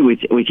 I agree with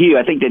you.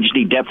 I think they just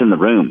need depth in the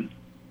room.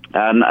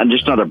 And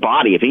just another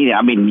body.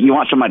 You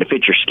want somebody to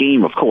fit your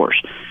scheme, of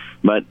course.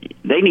 But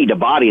they need a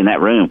body in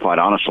that room, quite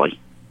honestly.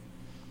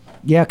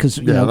 Yeah, because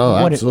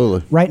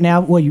absolutely. Right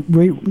now,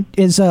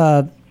 is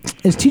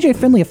TJ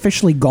Finley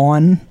officially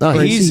gone?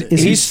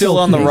 He's still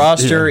on the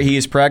roster. Yeah.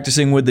 He's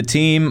practicing with the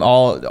team.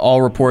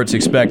 All reports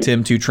expect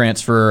him to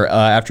transfer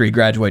after he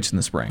graduates in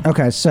the spring.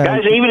 Okay, so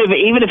guys, even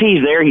if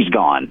he's there, he's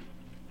gone.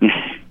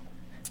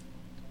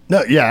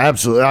 No, yeah,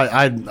 absolutely.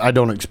 I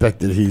don't expect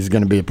that he's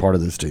going to be a part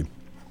of this team.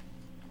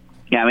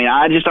 Yeah,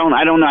 I just don't.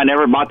 I don't know. I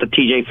never bought the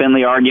TJ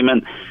Finley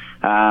argument.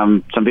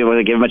 Some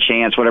people give him a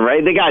chance, whatever.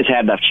 The guy's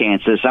had enough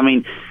chances.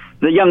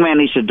 The young man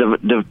needs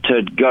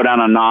to go down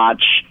a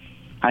notch.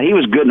 He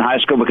was good in high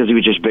school because he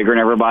was just bigger than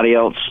everybody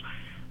else.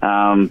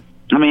 I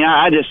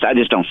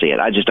just don't see it.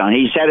 I just don't.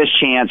 He's had his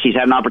chance. He's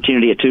had an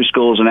opportunity at 2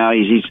 schools, and now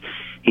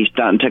he's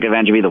done, took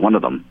advantage of either one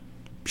of them.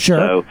 Sure.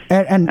 So,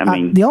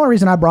 the only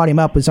reason I brought him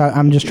up is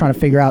I'm just trying to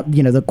figure out,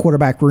 the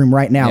quarterback room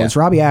right now. It's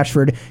Robbie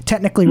Ashford.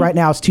 Technically, right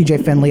now, it's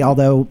TJ Finley,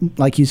 although,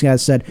 like you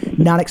guys said,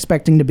 not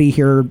expecting to be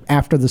here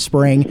after the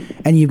spring.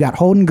 And you've got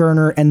Holden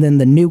Gerner, and then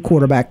the new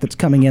quarterback that's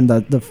coming in,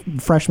 the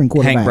freshman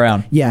quarterback. Hank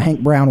Brown. Yeah,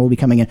 Hank Brown will be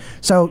coming in.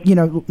 So,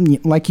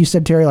 like you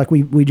said, Terry, like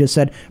we just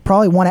said,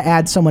 probably want to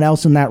add someone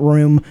else in that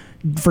room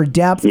for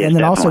depth, and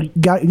then definitely.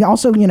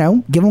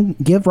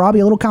 give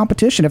Robbie a little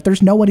competition. If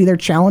there's nobody there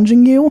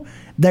challenging you,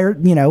 you're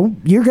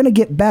going to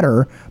get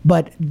better.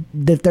 But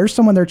if there's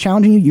someone there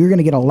challenging you, you're going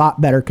to get a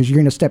lot better because you're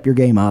going to step your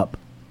game up.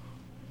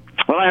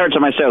 Well, I heard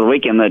somebody say over the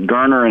weekend that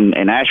Gerner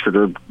and Ashford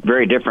are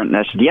very different. And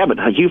I said, yeah, but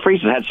Hugh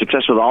Freeze has had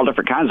success with all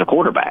different kinds of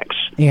quarterbacks.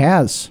 He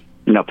has.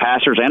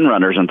 Passers and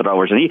runners and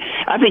throwers. And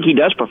I think he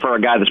does prefer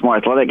a guy that's more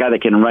athletic, a guy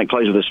that can make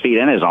plays with his feet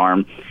and his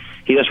arm.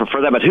 He does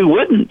prefer that, but who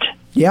wouldn't?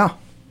 Yeah.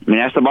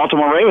 Ask the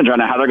Baltimore Ravens right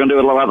now how they're going to do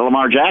it without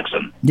Lamar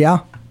Jackson. Yeah.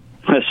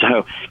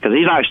 So, because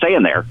he's not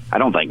staying there, I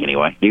don't think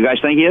anyway. Do you guys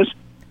think he is?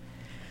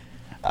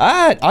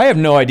 I have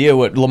no idea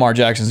what Lamar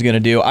Jackson's going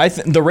to do.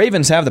 The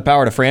Ravens have the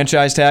power to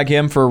franchise tag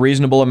him for a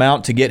reasonable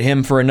amount to get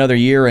him for another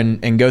year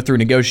and go through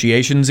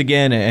negotiations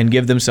again and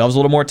give themselves a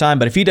little more time.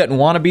 But if he doesn't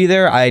want to be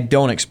there, I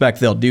don't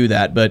expect they'll do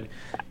that. But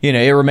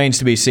it remains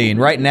to be seen.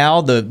 Right now,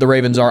 the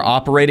Ravens are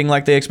operating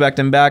like they expect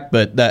him back,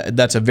 but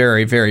that's a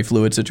very, very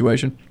fluid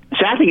situation.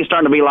 See, I think it's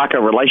starting to be like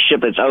a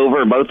relationship that's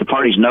over. Both the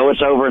parties know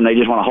it's over, and they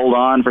just want to hold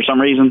on for some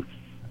reason.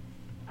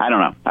 I don't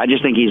know. I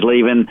just think he's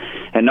leaving,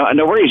 and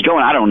know where he's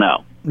going. I don't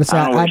know. I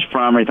don't know where he's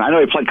from or anything. I know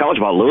he played college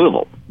ball at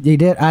Louisville. He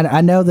did.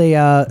 I know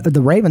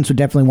the Ravens would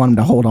definitely want him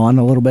to hold on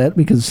a little bit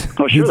because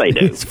they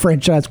do. He's a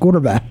franchise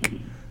quarterback.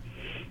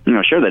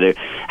 Sure they do.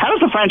 How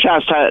does the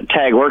franchise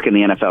tag work in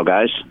the NFL,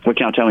 guys? What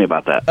can you tell me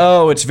about that?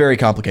 Oh, it's very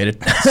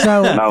complicated.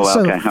 So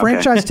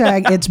franchise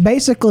tag, it's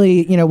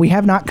basically, we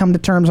have not come to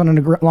terms on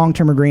a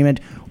long-term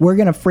agreement. We're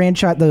going to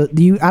franchise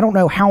I don't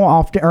know how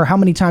often or how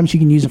many times you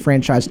can use a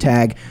franchise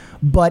tag,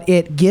 but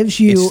it gives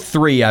you... It's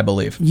 3, I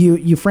believe.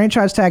 You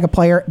franchise tag a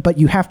player, but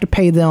you have to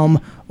pay them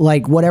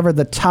like whatever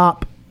the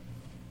top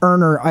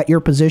earner at your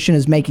position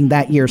is making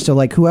that year. So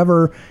like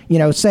whoever,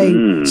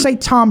 say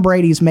Tom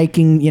Brady's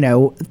making,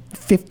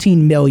 $15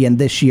 million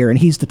this year and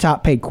he's the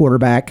top paid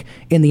quarterback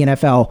in the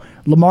NFL.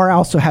 Lamar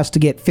also has to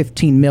get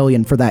 $15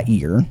 million for that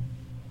year.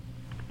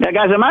 Yeah,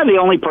 guys, am I the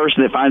only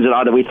person that finds it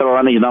odd that we throw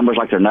around these numbers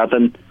like they're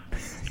nothing?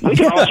 We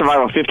can all survive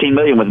on $15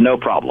 million with no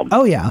problem.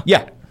 Oh yeah.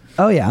 Yeah.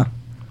 Oh yeah.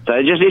 So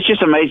it's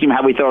just amazing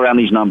how we throw around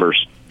these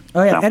numbers.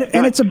 Oh yeah,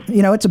 and it's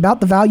it's about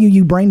the value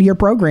you bring to your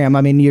program.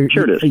 I mean,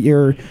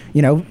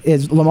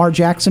 is Lamar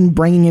Jackson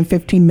bringing in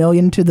 $15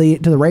 million to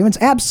the Ravens?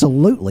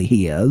 Absolutely,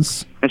 he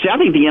is. And see, I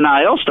think the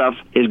NIL stuff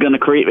is going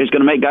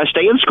to make guys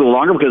stay in school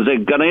longer because they're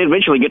going to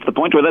eventually get to the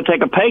point where they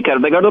take a pay cut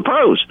if they go to the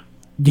pros.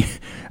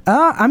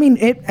 I mean,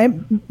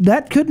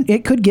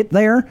 it could get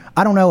there.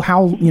 I don't know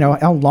how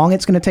long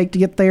it's going to take to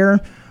get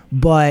there.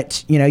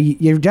 But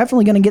you're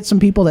definitely going to get some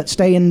people that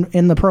stay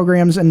in the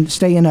programs and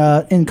stay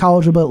in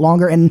college a bit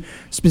longer. And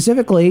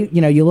specifically,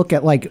 you look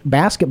at like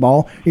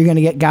basketball, you're going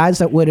to get guys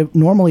that would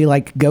normally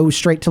like go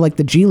straight to like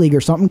the G League or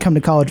something, come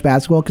to college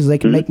basketball because they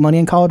can make money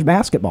in college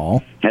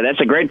basketball. Yeah,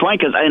 that's a great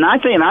point.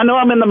 I know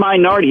I'm in the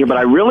minority here, but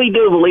I really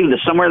do believe that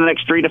somewhere in the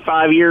next 3 to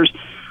 5 years,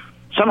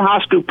 some high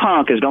school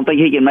punk is going to think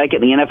he can make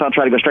it in the NFL,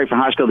 try to go straight from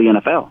high school to the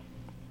NFL.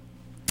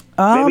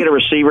 Maybe a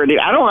receiver. I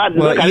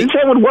didn't say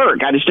it would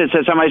work. I just said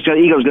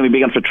Eagles going to be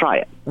big enough to try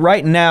it.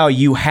 Right now,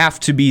 you have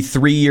to be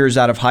 3 years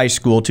out of high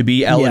school to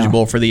be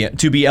eligible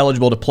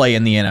to play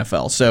in the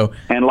NFL. So,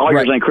 and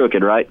lawyers ain't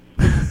crooked, right?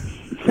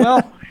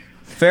 Well,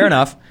 fair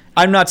enough.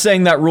 I'm not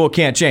saying that rule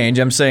can't change.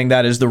 I'm saying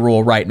that is the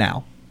rule right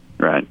now.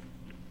 Right.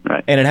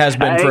 And it has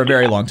been for a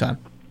very long time.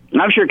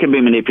 I'm sure it can be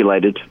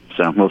manipulated,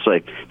 so we'll see.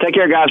 Take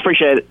care, guys.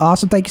 Appreciate it.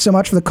 Awesome. Thank you so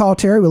much for the call,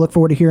 Terry. We look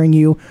forward to hearing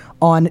you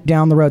on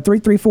Down the Road.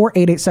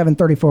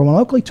 334-887-3401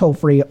 locally, toll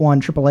free at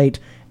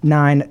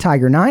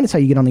 1-888-9-TIGER-9. That's how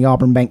you get on the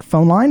Auburn Bank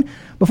phone line.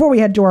 Before we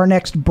head to our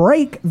next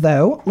break,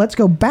 though, let's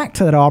go back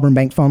to that Auburn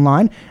Bank phone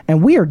line,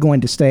 and we are going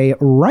to stay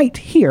right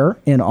here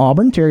in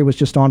Auburn. Terry was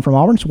just on from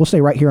Auburn, so we'll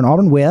stay right here in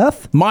Auburn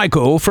with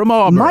Michael from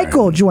Auburn.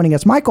 Michael joining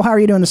us. Michael, how are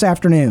you doing this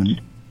afternoon?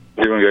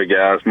 Doing good,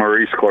 guys.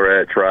 Maurice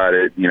Claret tried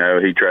it.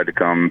 He tried to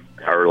come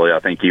early. I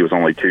think he was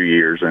only 2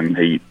 years, and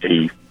he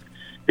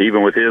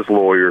even with his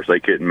lawyers, they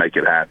couldn't make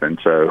it happen.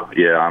 So,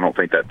 yeah, I don't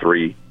think that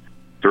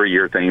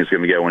three-year thing is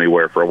going to go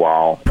anywhere for a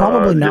while.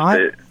 Probably not.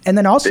 And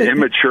then also the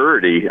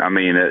immaturity, I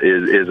mean,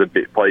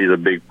 plays a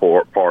big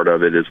part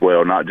of it as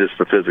well. Not just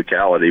the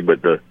physicality,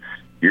 but they're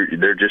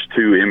just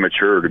too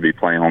immature to be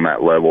playing on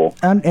that level.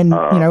 And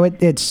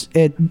it's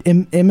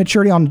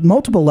immaturity on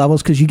multiple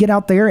levels because you get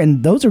out there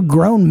and those are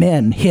grown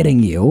men hitting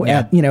you,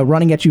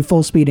 running at you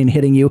full speed and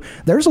hitting you.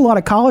 There's a lot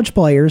of college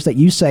players that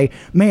you say,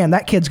 man,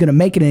 that kid's going to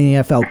make it in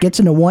the NFL. Gets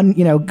into one,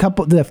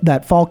 couple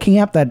that fall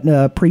camp, that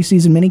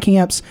preseason mini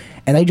camps,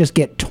 and they just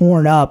get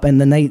torn up,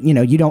 and then they,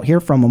 you don't hear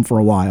from them for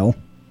a while.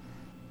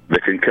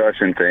 The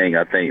concussion thing,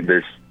 I think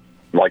there's,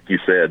 like you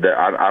said, that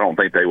I don't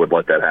think they would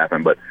let that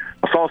happen, but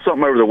I saw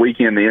something over the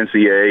weekend. The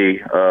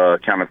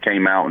NCAA kind of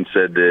came out and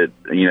said that,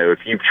 if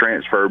you've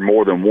transferred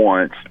more than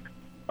once,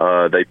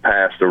 they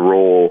passed a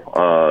rule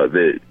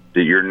that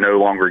you're no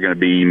longer going to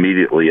be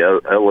immediately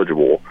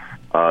eligible.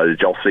 Did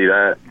y'all see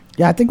that?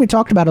 Yeah, I think we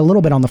talked about it a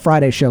little bit on the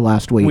Friday show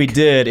last week. We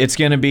did. It's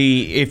going to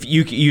be, if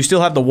you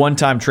still have the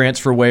one-time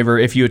transfer waiver,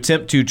 if you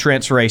attempt to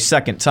transfer a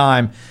second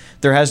time,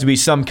 there has to be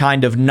some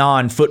kind of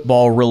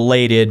non-football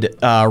related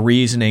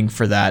reasoning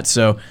for that.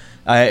 So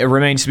it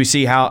remains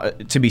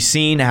to be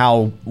seen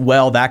how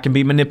well that can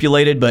be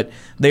manipulated, but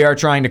they are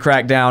trying to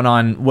crack down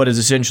on what is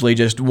essentially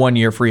just 1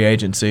 year free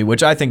agency,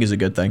 which I think is a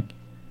good thing.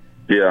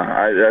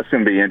 Yeah, that's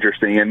going to be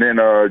interesting. And then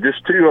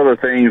just two other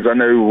things. I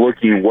know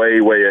looking way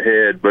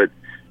ahead, but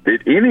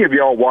did any of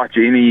y'all watch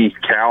any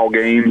Cal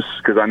games?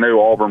 Because I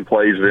know Auburn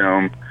plays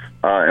them,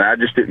 and I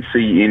just didn't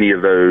see any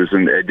of those,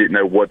 and I didn't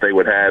know what they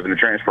would have in the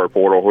transfer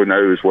portal. Who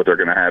knows what they're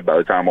going to have by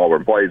the time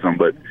Auburn plays them,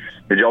 but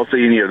did y'all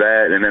see any of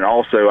that? And then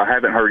also, I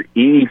haven't heard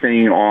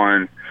anything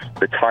on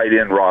the tight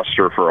end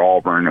roster for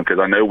Auburn, because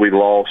I know we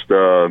lost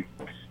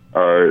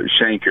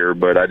Shanker,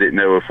 but I didn't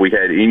know if we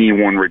had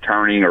anyone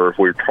returning or if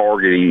we're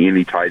targeting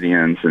any tight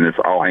ends, and if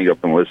I'll hang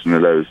up and listen to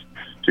those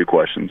two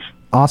questions.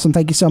 Awesome.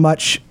 Thank you so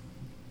much,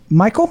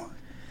 Michael.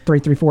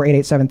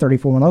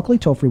 334-887-3401 locally,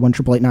 toll free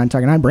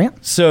 1-888-9-TIGER-9.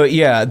 Brant? So,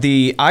 yeah,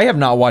 I have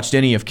not watched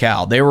any of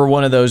Cal. They were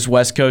one of those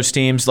West Coast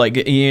teams. Like,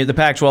 the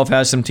Pac-12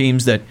 has some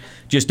teams that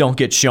just don't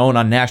get shown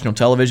on national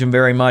television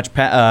very much.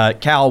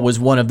 Cal was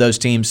one of those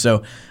teams,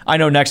 so I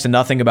know next to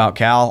nothing about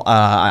Cal.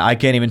 I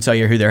can't even tell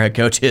you who their head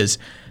coach is,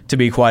 to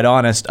be quite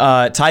honest.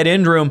 Tight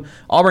end room,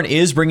 Auburn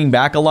is bringing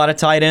back a lot of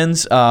tight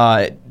ends.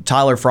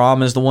 Tyler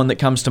Fromm is the one that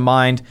comes to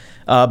mind.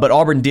 But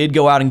Auburn did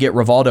go out and get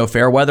Rivaldo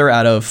Fairweather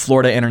out of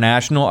Florida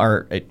International,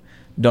 or I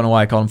don't know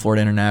why I call him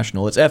Florida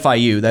International. It's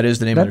FIU. That is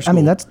the name of their school. I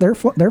mean, that's their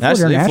Florida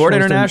International. Florida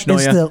International,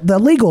 is the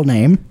legal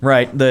name.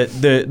 Right,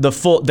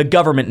 the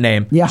government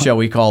name, shall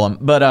we call him.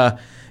 But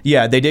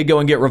yeah, they did go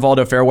and get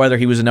Rivaldo Fairweather.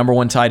 He was the number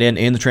one tight end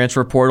in the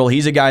transfer portal.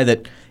 He's a guy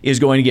that is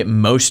going to get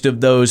most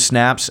of those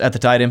snaps at the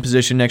tight end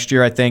position next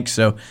year, I think.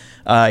 So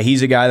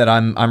he's a guy that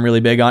I'm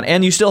really big on.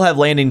 And you still have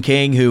Landon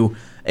King, who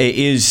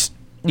is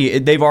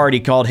they've already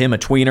called him a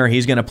tweener.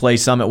 He's going to play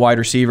some at wide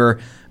receiver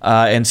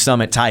and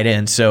some at tight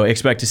end. So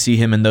expect to see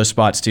him in those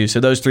spots too. So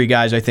those three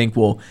guys I think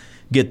will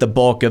get the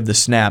bulk of the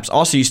snaps.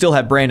 Also, you still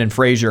have Brandon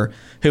Frazier,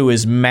 who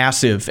is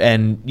massive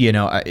and,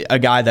 a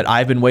guy that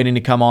I've been waiting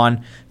to come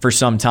on for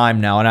some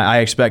time now, and I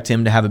expect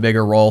him to have a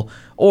bigger role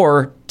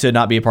or to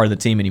not be a part of the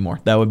team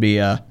anymore. That would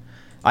be,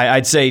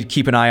 I'd say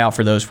keep an eye out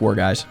for those four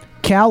guys.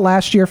 Cal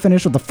last year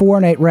finished with a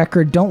 4-8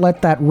 record. Don't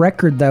let that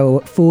record, though,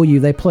 fool you.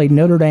 They played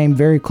Notre Dame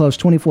very close.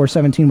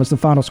 24-17 was the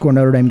final score.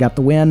 Notre Dame got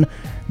the win.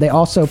 They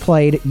also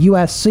played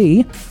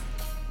USC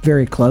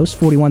very close.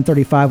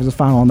 41-35 was the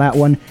final on that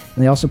one.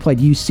 And they also played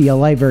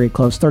UCLA very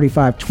close.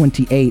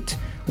 35-28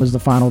 was the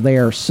final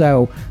there.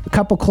 So a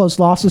couple close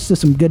losses to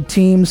some good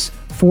teams.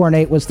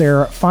 4-8 was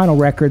their final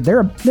record. They're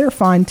a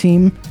fine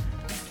team,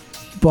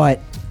 but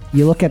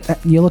you look at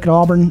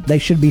Auburn. They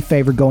should be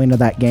favored going into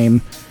that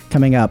game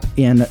coming up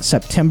in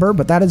September.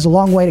 But that is a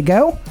long way to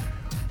go.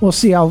 We'll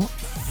see how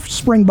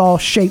spring ball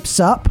shapes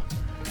up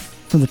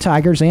for the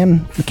Tigers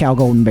and the Cal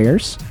Golden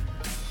Bears.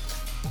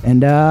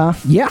 And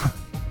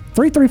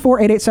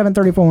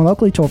 334-887-34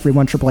 locally, toll-free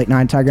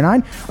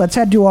 1-888-9-TIGER-9. Let's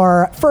head to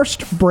our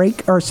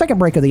second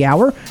break of the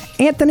hour.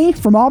 Anthony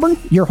from Auburn,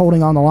 you're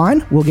holding on the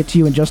line. We'll get to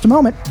you in just a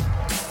moment.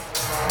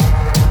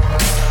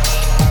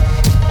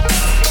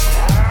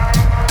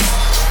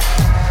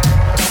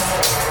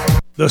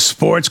 The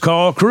Sports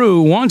Call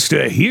crew wants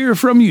to hear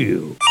from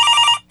you.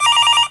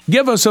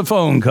 Give us a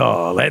phone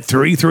call at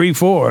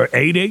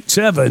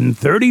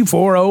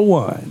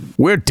 334-887-3401.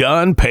 We're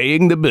done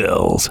paying the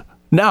bills.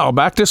 Now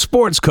back to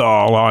Sports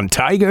Call on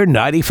Tiger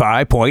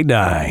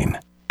 95.9.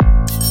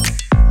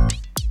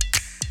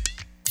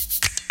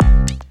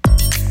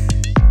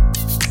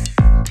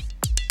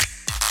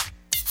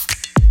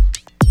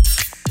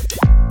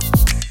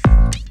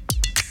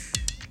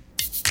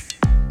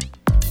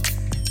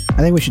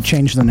 I think we should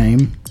change the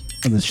name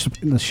of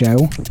the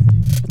show.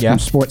 Yeah. From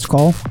Sports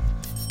Call.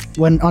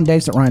 When on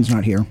days that Ryan's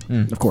not here,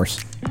 of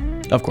course.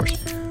 Of course.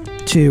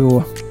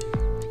 To...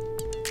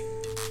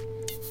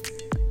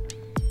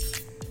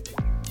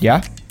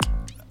 Yeah?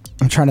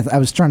 I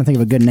was trying to think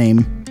of a good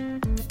name.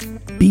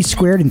 B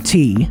squared and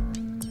T.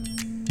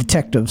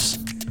 Detectives.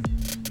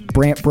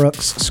 Brant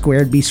Brooks,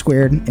 squared, B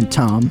squared, and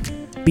Tom.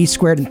 B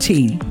squared and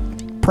T.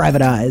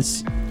 Private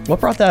Eyes. What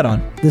brought that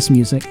on? This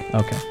music.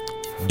 Okay.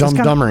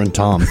 Dumber, and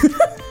Tom.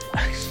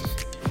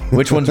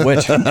 Which one's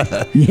which?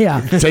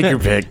 Yeah. Take your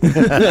pick.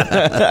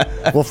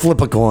 We'll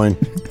flip a coin.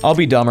 I'll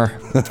be dumber.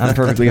 I'm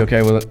perfectly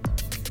okay with it.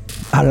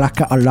 I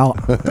like it a lot.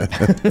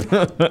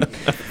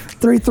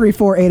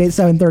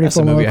 334-887-34. That's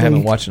a movie I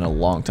haven't watched in a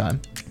long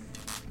time.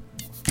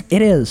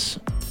 It is.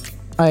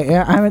 I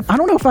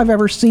don't know if I've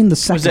ever seen the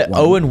second Was it one.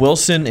 Owen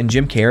Wilson and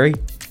Jim Carrey?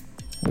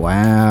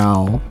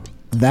 Wow.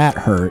 That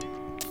hurt.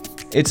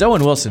 It's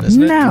Owen Wilson,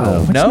 isn't it?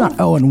 No, it's not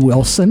Owen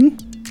Wilson.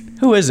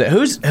 Who is it?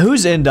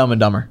 Who's in Dumb and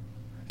Dumber?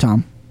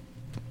 Tom.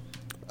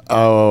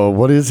 Oh,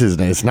 what is his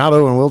name? It's not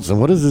Owen Wilson.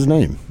 What is his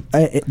name?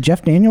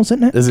 Jeff Daniels,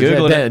 isn't it? Is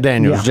Google it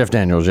Daniels? Yeah. Jeff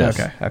Daniels, yes.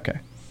 Okay.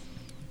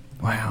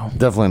 Wow.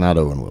 Definitely not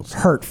Owen Wilson.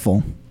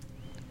 Hurtful.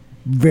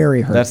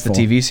 Very hurtful. That's the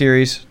TV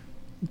series?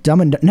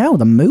 No,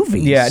 the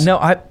movies. Yeah,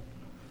 no,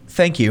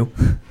 thank you.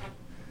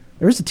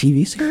 There's a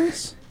TV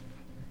series?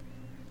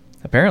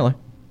 Apparently.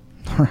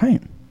 All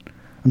right.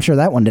 I'm sure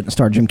that one didn't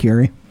star Jim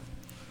Carrey.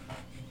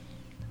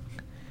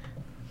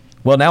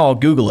 Well, now I'll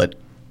Google it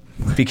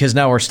because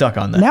now we're stuck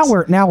on this.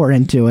 Now we're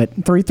into it.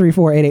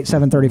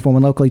 334-887-34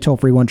 when locally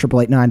toll-free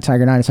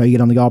 1-888-9-TIGER-9 is how you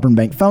get on the Auburn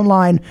Bank phone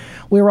line.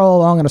 We roll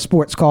along on a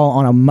sports call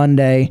on a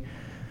Monday.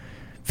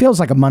 Feels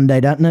like a Monday,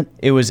 doesn't it?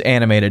 It was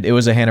animated. It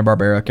was a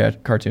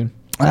Hanna-Barbera cartoon.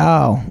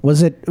 Oh,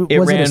 was it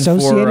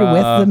associated for,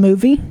 with the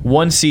movie?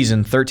 One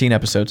season, 13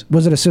 episodes.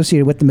 Was it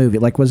associated with the movie?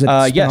 Like, was it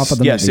a spin-off of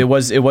the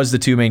movie? It was the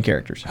two main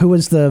characters. Who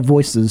was the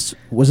voices?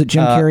 Was it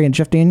Jim Carrey and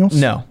Jeff Daniels?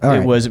 No, All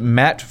it was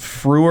Matt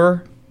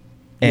Frewer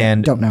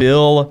and don't know.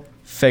 Bill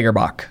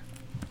Fagerbach.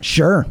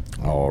 Sure.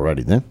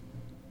 Alrighty then.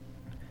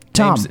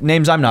 Tom.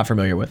 Names I'm not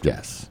familiar with.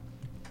 Yes.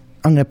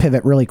 I'm going to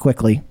pivot really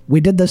quickly. We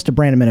did this to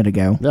Brand a minute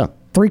ago. Yeah.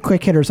 3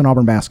 quick hitters in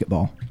Auburn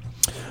basketball.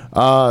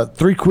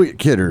 3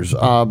 quick hitters.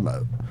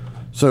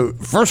 So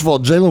first of all,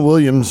 Jalen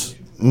Williams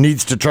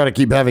needs to try to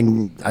keep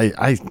having.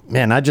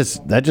 That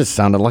just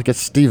sounded like a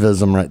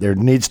Steveism right there.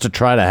 Needs to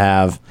try to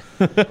have.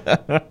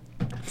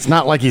 It's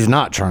not like he's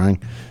not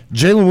trying.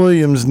 Jalen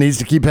Williams needs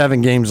to keep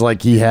having games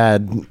like he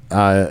had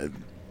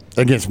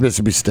against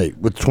Mississippi State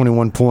with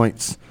 21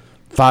 points,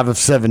 5 of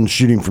 7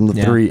 shooting from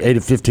the 3, 8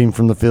 of 15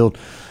 from the field.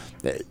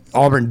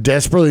 Auburn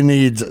desperately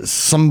needs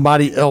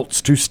somebody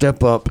else to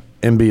step up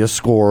and be a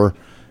scorer,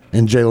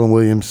 and Jalen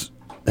Williams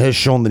has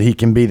shown that he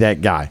can be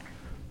that guy.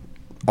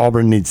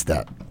 Auburn needs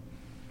that.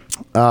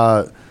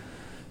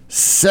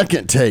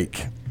 Second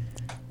take,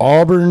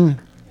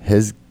 Auburn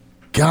has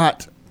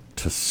got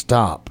to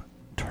stop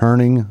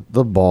turning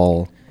the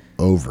ball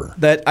over.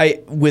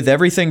 With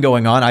everything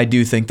going on, I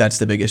do think that's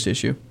the biggest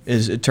issue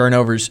is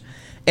turnovers.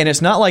 And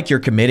it's not like you're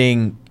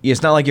committing,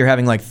 it's not like you're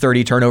having like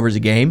 30 turnovers a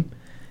game.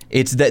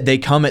 It's that they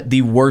come at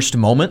the worst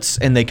moments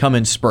and they come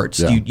in spurts.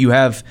 Yeah. You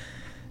have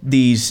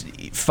these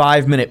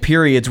 5-minute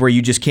periods where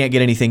you just can't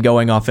get anything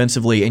going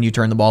offensively, and you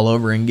turn the ball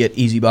over and get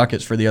easy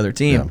buckets for the other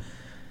team.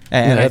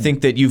 And I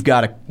think that you've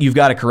got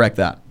to correct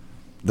that.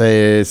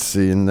 They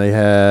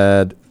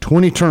had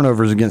 20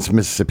 turnovers against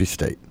Mississippi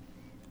State.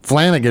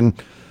 Flanagan,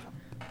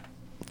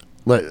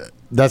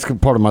 that's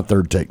part of my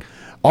third take.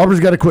 Auburn's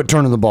got to quit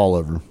turning the ball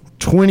over.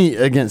 20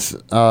 against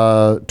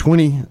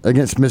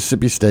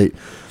Mississippi State.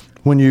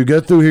 When you go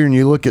through here and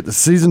you look at the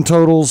season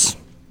totals,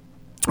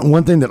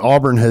 one thing that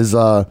Auburn has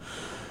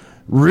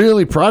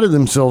really prided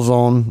themselves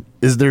on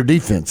is their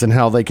defense and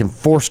how they can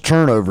force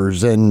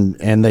turnovers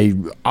and they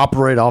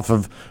operate off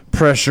of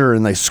pressure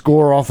and they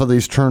score off of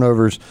these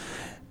turnovers,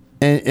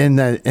 and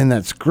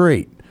that's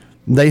great.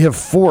 They have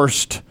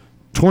forced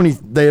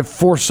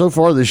so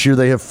far this year.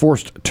 They have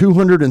forced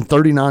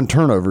 239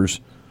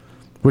 turnovers,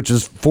 which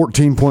is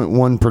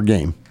 14.1 per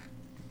game.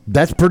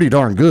 That's pretty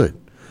darn good.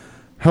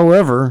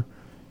 However,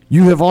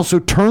 you have also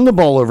turned the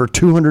ball over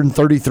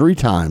 233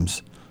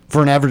 times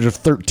for an average of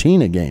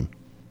 13 a game.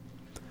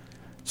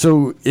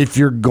 So if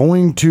you're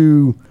going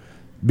to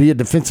be a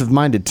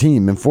defensive-minded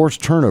team and force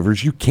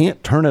turnovers, you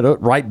can't turn it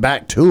right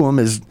back to them.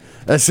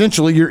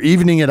 Essentially, you're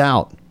evening it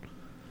out.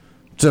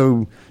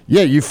 So,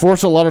 yeah, you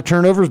force a lot of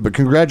turnovers, but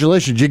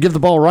congratulations, you give the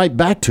ball right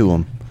back to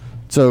them.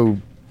 So,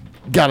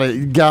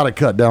 gotta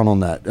cut down on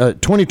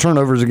that. 20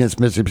 turnovers against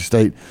Mississippi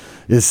State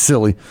is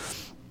silly.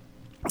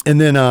 And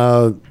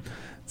then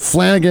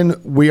Flanagan,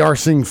 we are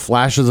seeing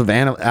flashes of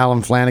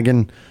Alan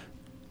Flanagan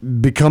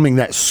becoming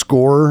that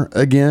scorer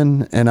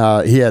again, and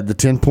he had the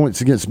 10 points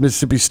against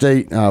Mississippi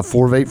State,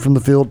 4 of 8 from the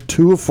field,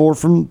 2 of 4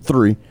 from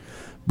 3,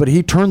 but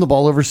he turned the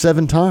ball over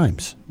 7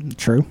 times.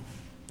 True.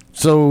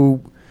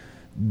 So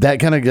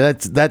that kind of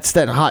that's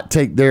that hot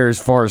take there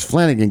as far as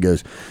Flanagan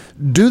goes.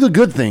 Do the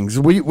good things.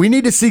 We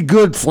need to see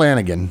good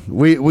Flanagan.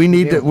 We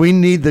need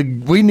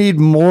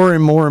more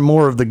and more and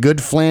more of the good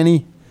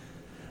Flanny.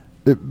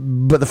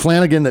 But the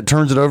Flanagan that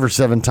turns it over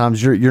 7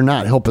 times, you're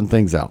not helping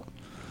things out.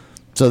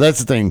 So that's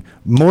the thing.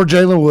 More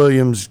Jalen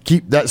Williams,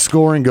 keep that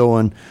scoring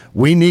going.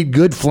 We need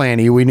good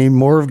Flanny. We need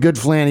more of good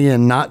Flanny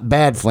and not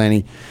bad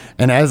Flanny.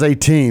 And as a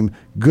team,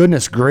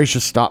 goodness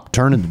gracious, stop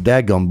turning the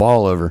daggone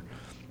ball over.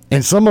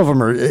 And some of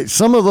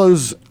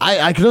those,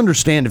 I could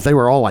understand if they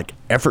were all like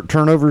effort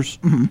turnovers.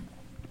 Mm-hmm.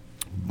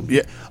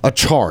 Yeah, a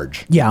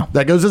charge. Yeah,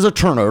 that goes as a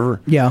turnover.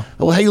 Yeah.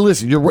 Well, hey,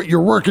 listen, you're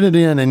working it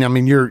in, and I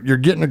mean you're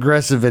getting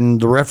aggressive, and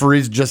the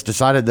referees just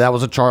decided that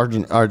was a charge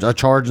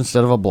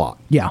instead of a block.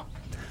 Yeah.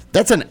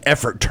 That's an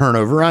effort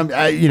turnover.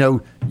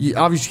 You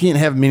obviously can't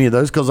have many of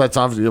those because that's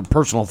obviously a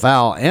personal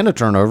foul and a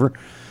turnover.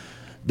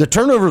 The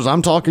turnovers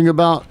I'm talking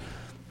about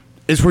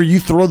is where you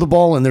throw the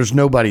ball and there's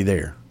nobody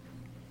there.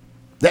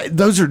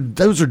 Those are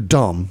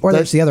dumb. Or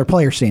there's the other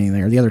player standing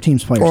there, the other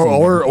team's player standing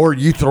there. Or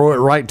you throw it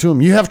right to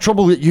them. You have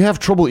trouble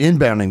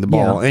inbounding the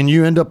ball, and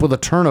you end up with a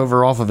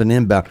turnover off of an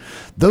inbound.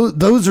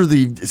 Those are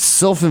the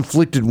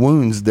self-inflicted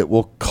wounds that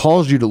will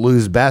cause you to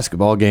lose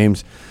basketball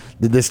games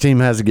that this team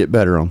has to get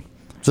better on.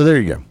 So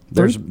there you go.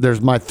 There's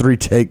my 3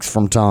 takes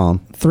from Tom.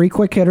 3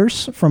 quick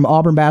hitters from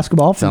Auburn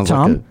basketball from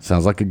Tom.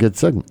 Sounds like a good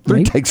segment.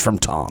 3 takes from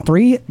Tom.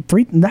 3.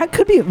 That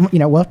could be.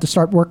 We'll have to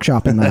start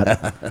workshopping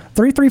that.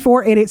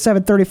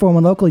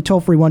 334-887-3401 locally, toll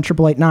free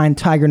 1-888-9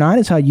 Tiger 9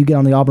 is how you get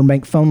on the Auburn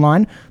Bank phone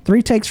line.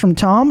 3 takes from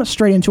Tom.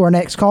 Straight into our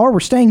next caller. We're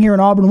staying here in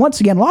Auburn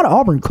once again. A lot of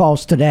Auburn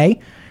calls today,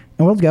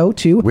 and we'll go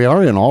to. We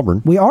are in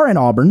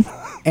Auburn.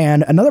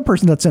 And another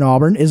person that's in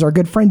Auburn is our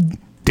good friend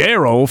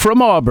Daryl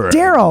from Auburn.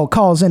 Daryl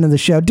calls into the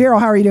show. Daryl,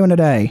 how are you doing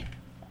today?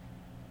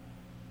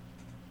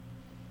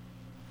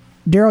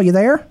 Daryl, you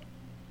there?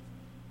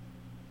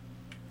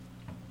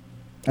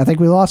 I think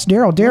we lost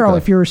Daryl. Daryl,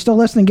 If you're still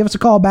listening, give us a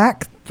call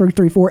back.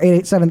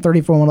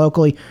 334-887-3401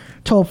 locally.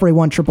 Toll free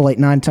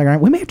 1-888-9 Tiger 9.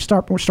 We may have to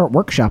start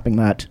workshopping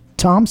that.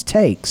 Tom's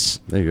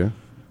takes. There you go.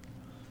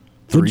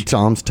 3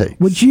 Tom's takes.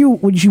 Would you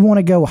want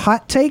to go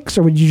hot takes,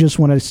 or would you just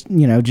want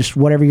to just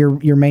whatever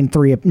your main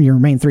three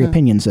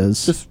opinions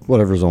is? Just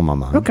whatever's on my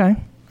mind. Okay.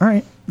 All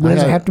right.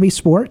 Does it have to be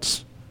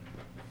sports?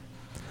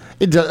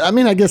 It does. I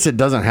mean, I guess it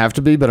doesn't have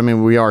to be, but I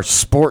mean, we are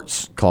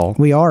sports call.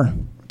 We are.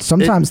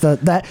 Sometimes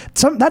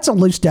that's a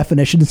loose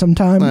definition.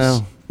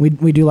 Sometimes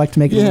we do like to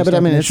make it. Yeah, but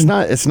definition.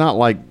 I mean, it's not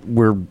like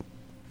we're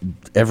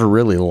ever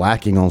really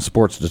lacking on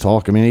sports to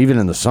talk. I mean, even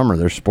in the summer,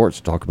 there's sports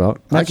to talk about.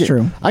 That's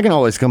true. I can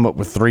always come up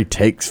with 3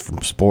 takes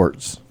from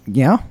sports.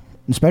 Yeah,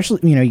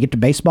 especially you get to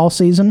baseball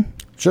season.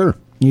 Sure.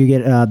 You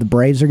get the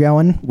Braves are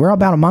going. We're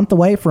about a month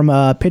away from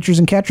pitchers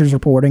and catchers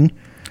reporting.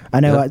 I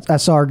know. Yep. I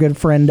saw our good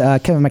friend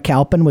Kevin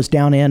McAlpin was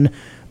down in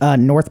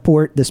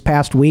Northport this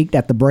past week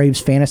at the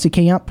Braves fantasy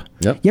camp.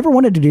 Yep. You ever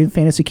wanted to do the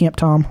fantasy camp,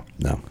 Tom?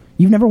 No.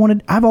 You've never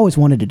wanted? I've always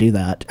wanted to do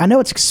that. I know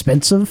it's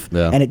expensive,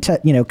 and it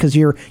because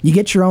you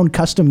get your own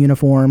custom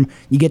uniform.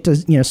 You get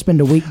to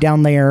spend a week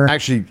down there.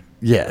 Actually,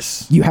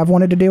 yes. You have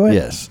wanted to do it?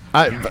 Yes.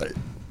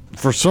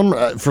 For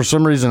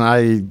some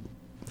reason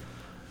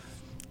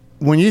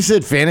when you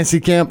said fantasy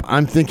camp,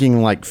 I'm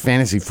thinking like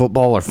fantasy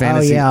football or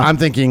fantasy. Oh, yeah. I'm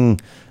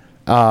thinking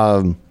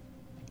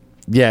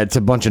Yeah, it's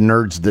a bunch of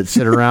nerds that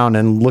sit around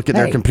and look at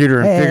their computer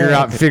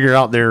and figure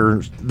out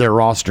their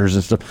rosters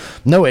and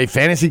stuff. No, a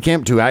fantasy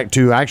camp to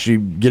actually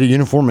get a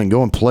uniform and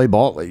go and play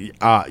ball.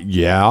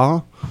 Yeah,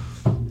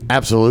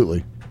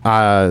 absolutely.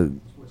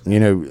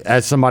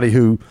 As somebody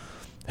who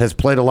has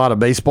played a lot of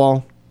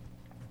baseball,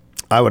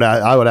 I would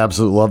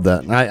absolutely love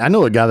that. I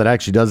know a guy that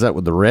actually does that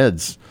with the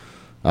Reds.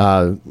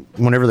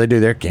 Whenever they do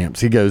their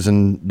camps, he goes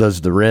and does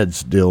the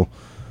Reds deal.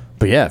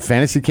 But yeah,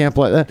 fantasy camp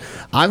like that.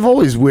 I've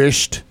always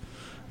wished.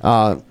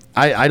 I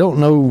don't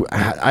know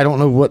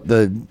what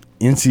the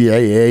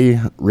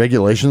NCAA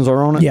regulations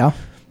are on it. Yeah.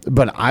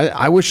 But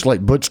I wish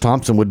like Butch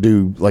Thompson would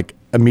do like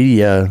a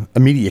media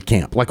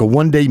camp, like a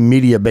 1-day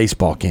media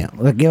baseball camp.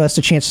 Give us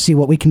a chance to see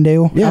what we can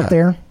do out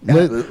there.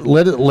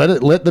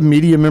 Let the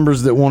media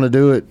members that want to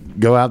do it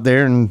go out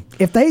there and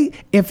if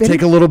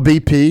take a little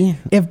BP.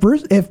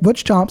 If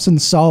Butch Thompson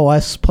saw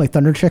us play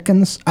Thunder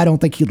Chickens, I don't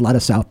think he'd let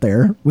us out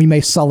there. We may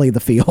sully the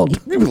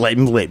field.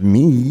 Let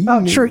me.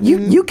 Oh, sure.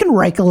 You can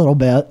rake a little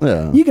bit.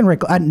 Yeah. You can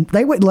rake.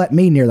 They wouldn't let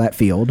me near that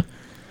field.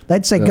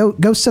 They'd say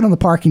go sit on the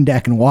parking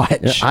deck and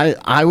watch. Yeah,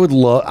 I would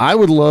love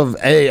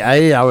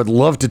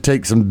to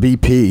take some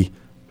BP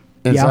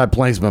inside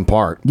Plainsman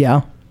Park.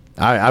 Yeah.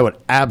 I would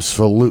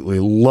absolutely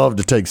love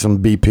to take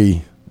some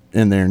BP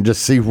in there and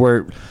see if you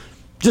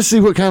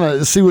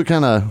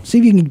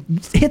can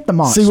hit the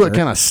monster. See what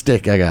kind of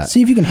stick I got.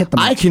 See if you can hit the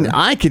monster.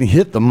 I can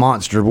hit the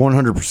monster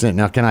 100%.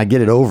 Now, can I get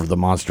it over the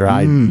monster?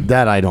 I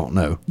don't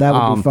know. That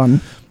would be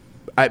fun.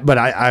 I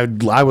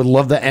would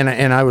love that,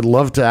 and I would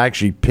love to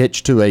actually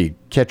pitch to a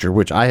catcher,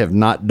 which I have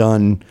not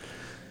done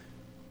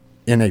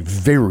in a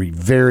very,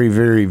 very,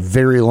 very,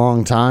 very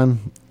long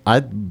time.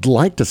 I'd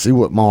like to see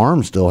what my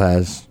arm still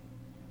has.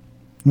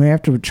 We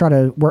have to try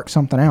to work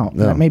something out.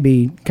 Yeah. That may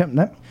be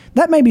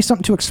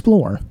something to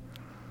explore.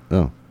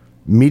 Oh,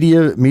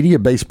 media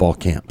baseball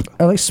camp.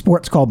 At least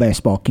sports call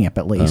baseball camp.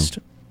 At least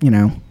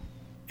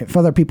If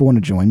other people want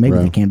to join, maybe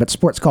they can. But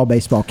sports call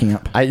baseball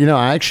camp. I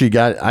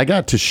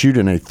got to shoot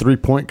in a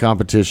 3-point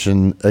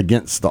competition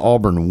against the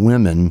Auburn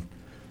women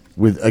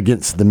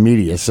against the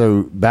media.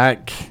 So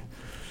back,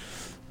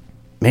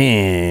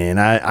 man,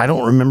 I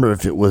don't remember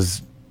if it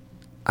was.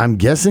 I'm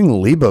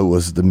guessing Lebo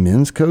was the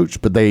men's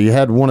coach, but they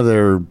had one of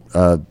their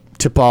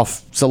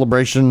tip-off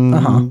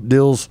celebration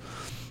deals.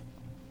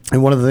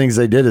 And one of the things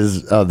they did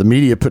is the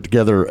media put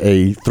together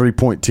a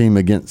 3-point team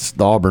against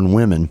the Auburn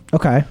women.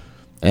 Okay.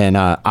 And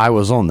I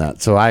was on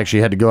that. So I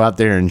actually had to go out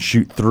there and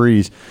shoot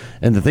threes.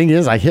 And the thing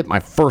is, I hit my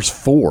first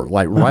 4,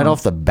 like right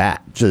off the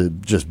bat.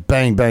 Just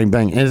bang, bang,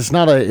 bang. And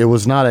it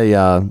was not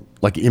a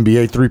like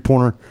NBA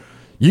 3-pointer.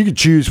 You could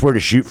choose where to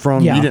shoot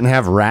from. Yeah. You didn't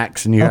have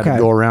racks and you had to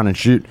go around and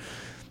shoot.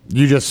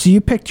 So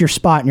you picked your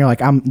spot and you're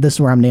like, this is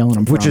where I'm nailing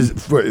them from. Which is,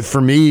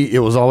 for me, it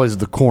was always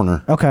the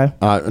corner. Okay.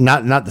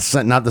 Not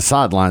the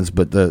sidelines,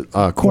 but the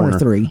corner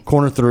 3.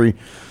 Corner 3.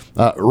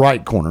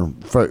 Right corner.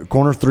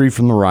 Corner 3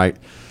 from the right.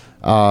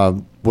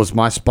 Was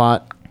my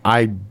spot.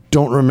 I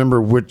don't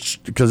remember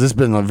which, because it's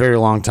been a very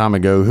long time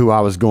ago, who I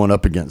was going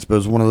up against, but it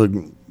was one of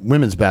the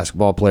women's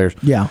basketball players.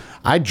 Yeah.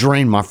 I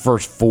drained my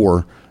first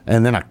 4,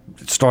 and then I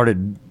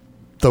started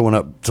throwing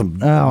up some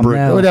bricks.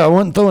 No. I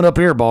wasn't throwing up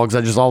air balls.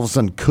 I just all of a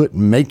sudden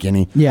couldn't make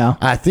any. Yeah.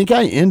 I think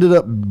I ended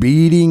up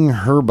beating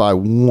her by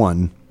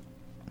 1,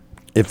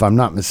 if I'm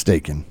not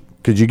mistaken.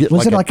 Could you get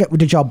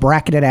did y'all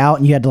bracket it out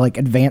and you had to like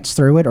advance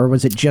through it, or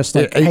was it just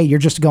like, hey, you're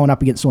just going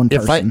up against one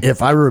person?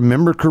 If I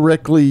remember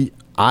correctly,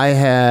 I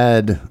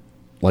had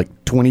like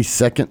 20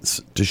 seconds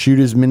to shoot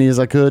as many as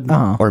I could,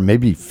 or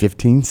maybe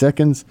 15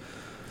 seconds.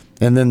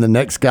 And then the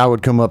next guy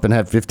would come up and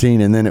have 15,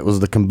 and then it was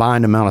the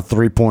combined amount of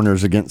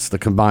 3-pointers against the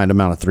combined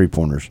amount of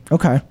 3-pointers.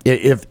 Okay.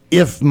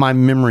 If my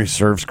memory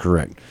serves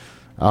correct.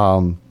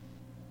 But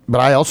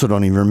I also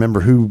don't even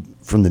remember who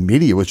from the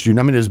media was shooting.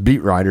 I mean, it was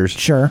beat writers.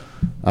 Sure.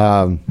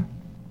 So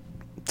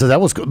that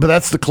was, but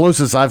that's the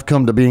closest I've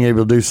come to being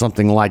able to do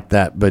something like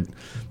that. But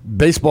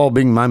baseball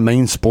being my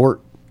main sport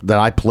that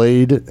I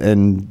played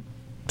and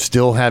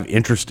still have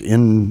interest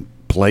in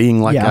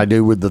playing like I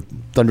do with the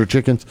Thunder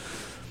Chickens.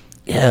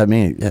 Yeah, I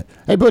mean,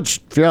 hey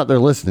Butch, if you're out there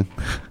listening,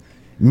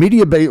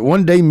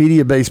 1-day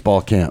media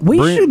baseball camp.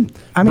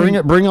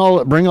 Bring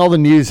all the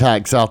news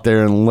hacks out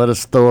there and let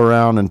us throw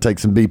around and take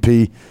some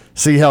BP.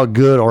 See how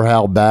good or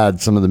how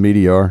bad some of the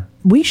media are.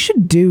 We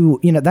should do,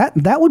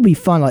 that would be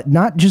fun. Like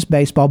not just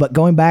baseball, but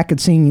going back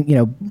and seeing,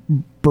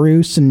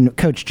 Bruce and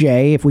Coach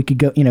Jay. If we could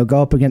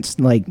go up against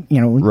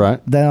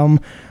them,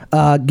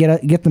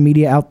 get the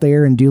media out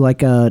there and do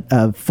like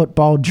a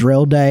football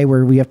drill day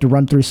where we have to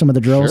run through some of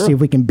the drills, see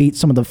if we can beat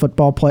some of the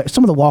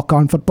some of the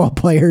walk-on football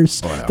players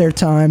their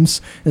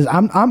times.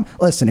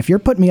 Listen, if you're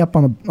putting me up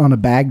on a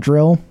bag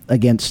drill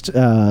against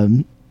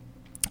Owen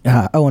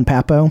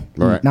Papo,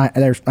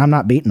 I'm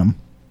not beating them.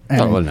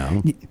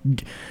 No.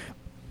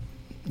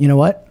 You know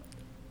what?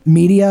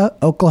 Media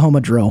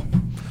Oklahoma drill.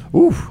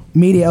 Oof.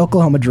 Media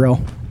Oklahoma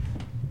drill.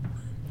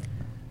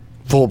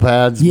 Full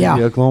pads, Yeah.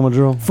 media Oklahoma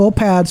drill. Full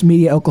pads,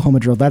 media Oklahoma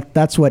drill.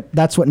 That's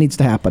what needs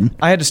to happen.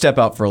 I had to step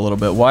out for a little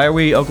bit. Why are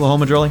we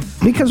Oklahoma drilling?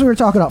 Because we were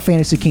talking about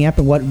fantasy camp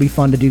and what would be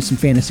fun to do some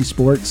fantasy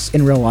sports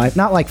in real life.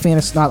 Not like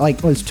as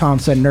Tom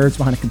said, nerds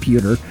behind a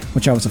computer,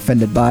 which I was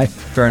offended by.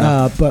 Fair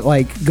enough. But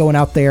like going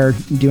out there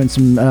doing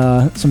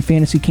some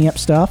fantasy camp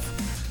stuff.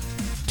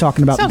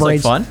 Talking about Sounds the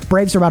like Braves. fun.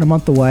 Braves are about a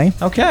month away.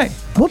 Okay.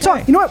 We'll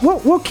talk. You know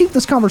what? We'll keep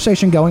this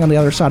conversation going on the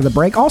other side of the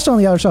break. Also on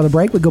the other side of the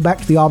break, we go back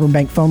to the Auburn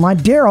Bank phone line.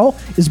 Daryl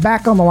is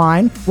back on the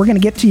line. We're going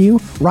to get to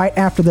you right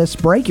after this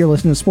break. You're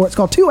listening to Sports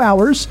Call. 2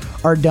 hours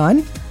are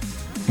done,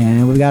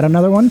 and we've got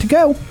another one to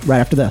go right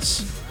after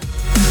this.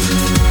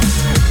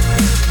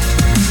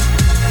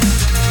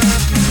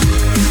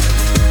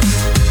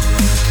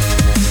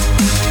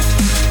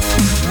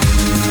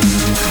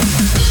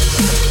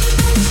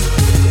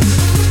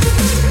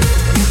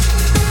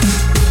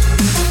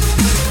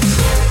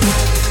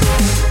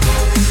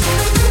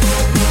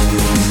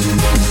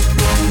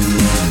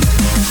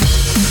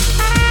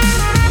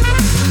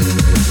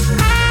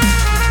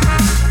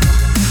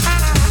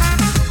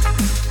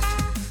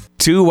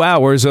 Two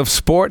hours of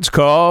Sports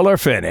Call are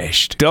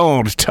finished.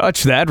 Don't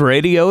touch that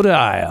radio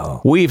dial.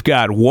 We've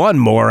got one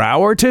more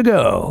hour to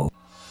go.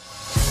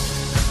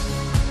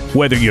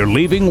 Whether you're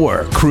leaving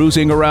work,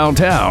 cruising around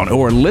town,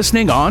 or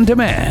listening on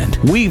demand,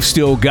 we've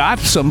still got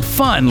some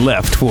fun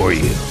left for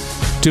you.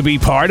 To be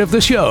part of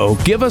the show,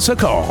 give us a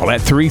call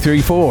at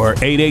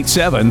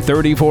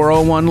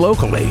 334-887-3401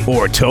 locally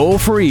or toll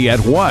free at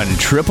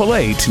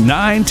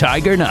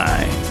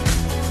 1-888-9-TIGER-9.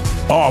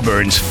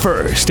 Auburn's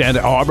first and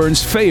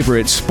Auburn's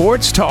favorite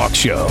sports talk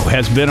show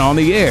has been on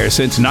the air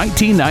since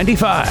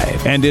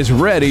 1995 and is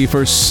ready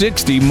for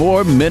 60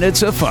 more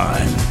minutes of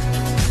fun.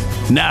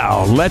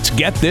 Now, let's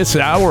get this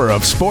hour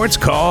of Sports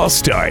Call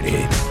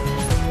started.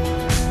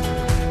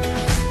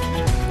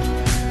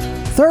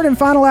 Third and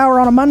final hour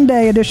on a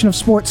Monday edition of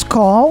Sports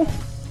Call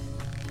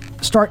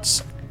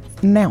starts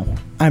now.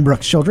 I'm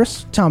Brooks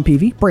Childress. Tom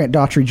Peavy, Brant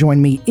Daughtry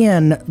join me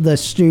in the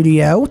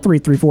studio.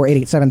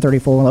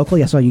 334-887-34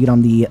 locally. I saw you get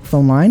on the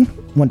phone line.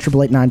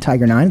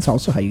 1-888-9-TIGER-9. It's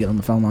also how you get on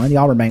the phone line, the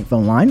Auburn Bank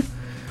phone line.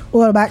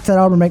 We'll go back to that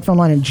Auburn Bank phone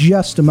line in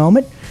just a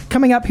moment.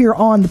 Coming up here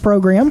on the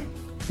program,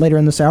 later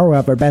in this hour, we'll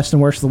have our best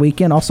and worst of the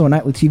weekend. Also a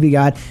nightly TV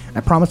guide.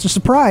 I promised a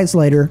surprise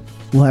later.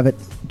 We'll have it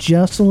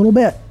just a little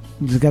bit.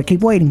 You just got to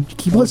keep waiting.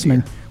 Keep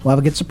listening. Dear. We'll have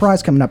a good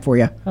surprise coming up for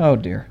you. Oh,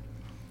 dear.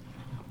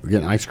 We're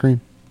getting ice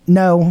cream?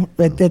 No,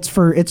 it's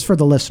for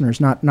the listeners,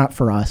 not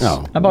for us.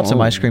 Oh. I bought some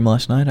ice cream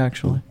last night,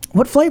 actually.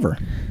 What flavor?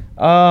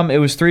 It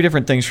was 3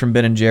 different things from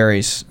Ben and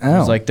Jerry's. It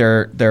was like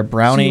their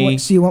brownie.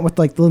 So you went with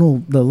like the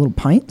little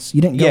pints?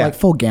 You didn't go like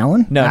full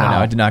gallon? No,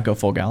 I did not go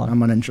full gallon.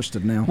 I'm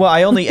uninterested now. Well,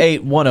 I only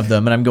ate one of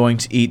them, and I'm going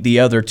to eat the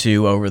other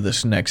 2 over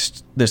this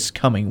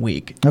coming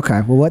week.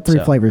 Okay. Well, what 3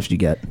 flavors did you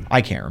get?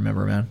 I can't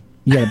remember, man.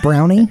 You got a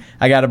brownie?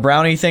 I got a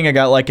brownie thing. I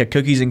got like a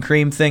cookies and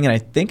cream thing, and I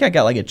think I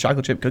got like a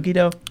chocolate chip cookie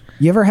dough.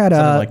 You ever had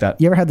something like that?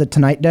 You ever had the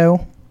Tonight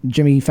Dough,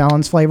 Jimmy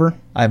Fallon's flavor?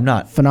 I have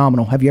not.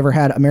 Phenomenal. Have you ever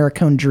had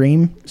Americone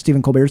Dream,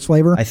 Stephen Colbert's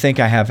flavor? I think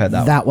I have had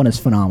that. That one is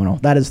phenomenal.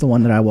 That is the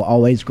one that I will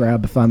always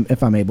grab if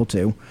I'm able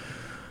to.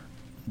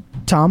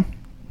 Tom,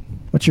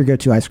 what's your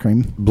go-to ice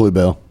cream?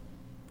 Bluebell.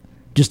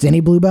 Just any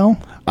Bluebell?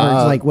 Or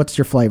like what's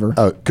your flavor?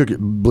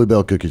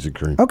 Bluebell cookies and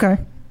cream. Okay.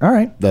 All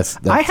right. That's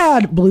I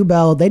had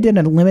Bluebell. They did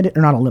a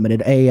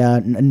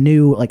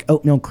new like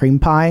oatmeal cream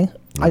pie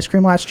ice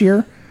cream last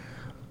year.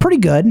 Pretty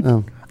good.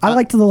 Oh. I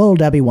liked the Little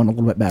Debbie one a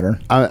little bit better.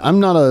 I'm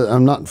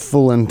not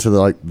full into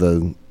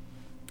the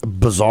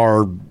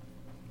bizarre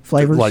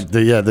flavors.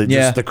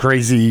 Just the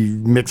crazy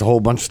mix a whole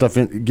bunch of stuff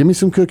in. Give me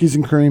some cookies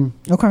and cream.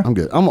 Okay. I'm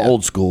good. I'm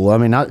old school. I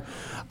mean,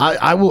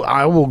 I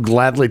will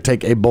gladly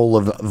take a bowl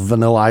of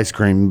vanilla ice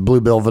cream,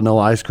 Bluebell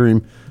vanilla ice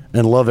cream,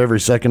 and love every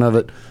second of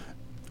it.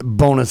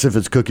 Bonus if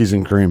it's cookies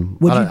and cream.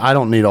 I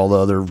don't need all the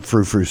other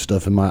frou-frou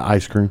stuff in my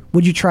ice cream.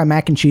 Would you try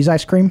mac and cheese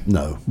ice cream?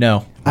 No.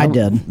 I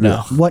did.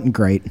 No. Wasn't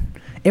great.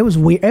 It was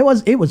weird.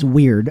 It was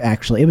weird,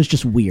 actually. It was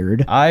just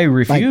weird. I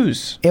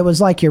refuse. It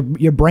was like your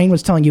brain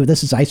was telling you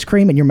this is ice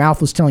cream, and your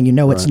mouth was telling you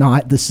no, it's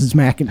not. This is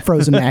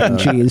frozen mac and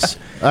cheese.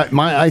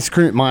 My ice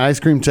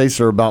cream tastes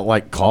are about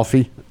like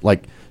coffee.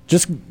 Like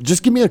just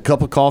give me a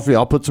cup of coffee.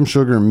 I'll put some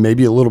sugar and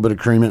maybe a little bit of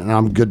cream in it, and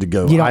I'm good to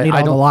go. You don't need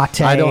the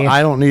latte.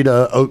 I don't need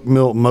a oat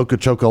milk mocha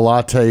choco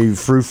latte,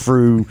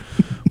 frou-frou,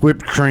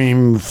 whipped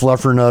cream,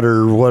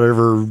 fluffernutter,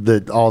 whatever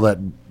all that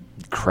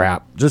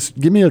crap. Just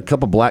give me a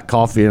cup of black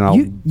coffee and I'll.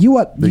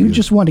 You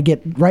just want to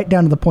get right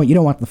down to the point. You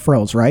don't want the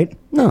frills, right?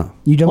 No,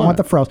 you don't want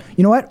the frills.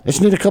 You know what? I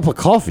just need a cup of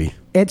coffee.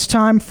 It's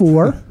time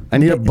for. I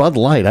need a Bud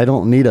Light. I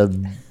don't need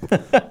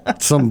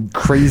some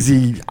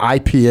crazy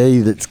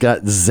IPA that's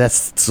got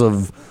zests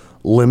of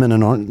lemon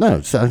and orange.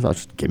 No,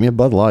 just give me a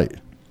Bud Light.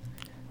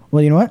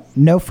 Well, you know what?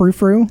 No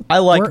frou-frou. I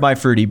like my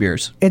fruity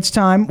beers. It's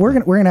time. We're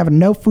gonna have a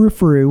no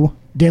frou-frou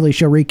Daily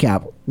Show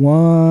recap.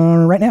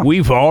 One right now.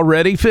 We've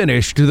already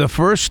finished the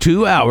first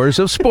 2 hours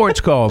of Sports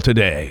Call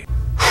today.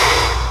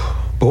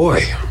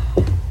 Boy,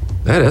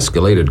 that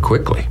escalated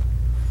quickly.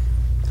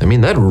 I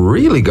mean, that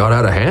really got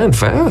out of hand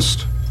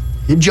fast.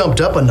 It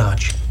jumped up a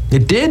notch.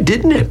 It did,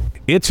 didn't it?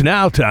 It's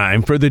now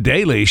time for the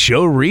Daily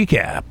Show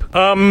recap.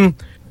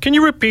 Can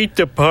you repeat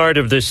the part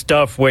of this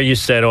stuff where you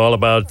said all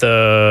about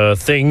the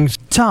things?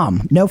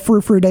 Tom, no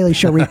frou-frou Daily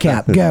Show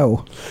recap.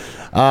 Go.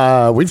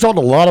 We've talked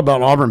a lot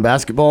about Auburn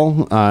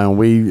basketball.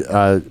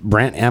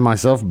 Brant and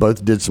myself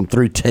both did some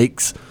 3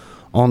 takes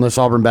on this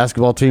Auburn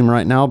basketball team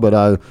right now,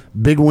 but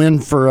big win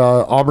for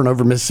Auburn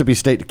over Mississippi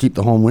State to keep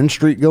the home win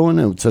streak going.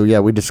 And so, yeah,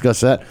 we discussed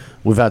that.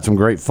 We've had some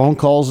great phone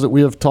calls that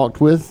we have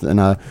talked with,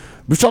 and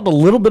we've talked a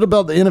little bit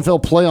about the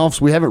NFL playoffs.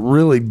 We haven't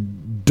really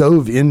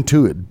dove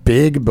into it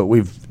big, but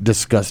we've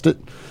discussed it.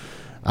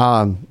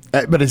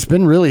 But it's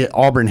been really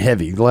Auburn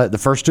heavy. The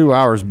first 2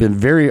 hours have been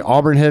very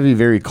Auburn heavy,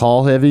 very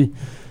call heavy.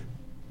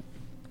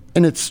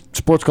 And it's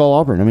Sports Call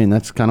Auburn. I mean,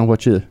 that's kind of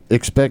what you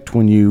expect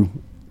when you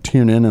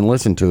tune in and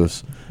listen to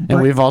us. And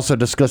we've also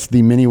discussed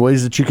the many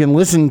ways that you can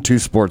listen to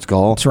Sports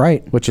Call. That's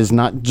right. Which is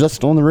not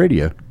just on the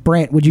radio.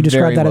 Brant, would you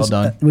describe that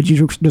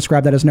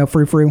as no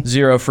frou-frou?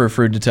 Zero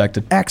frou-frou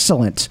detected.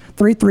 Excellent.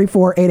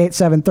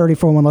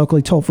 334-887-3401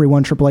 locally, toll free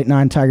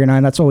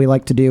 1-888-9-TIGER-9. That's what we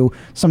like to do.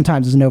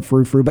 Sometimes is no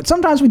frou-frou, but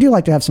sometimes we do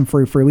like to have some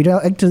frou-frou. We do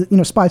like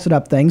to spice it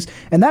up things,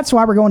 and that's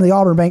why we're going to the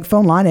Auburn Bank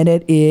phone line, and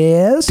it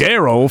is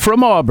Daryl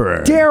from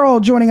Auburn. Daryl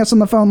joining us on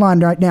the phone line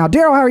right now.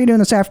 Daryl, how are you doing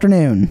this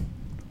afternoon?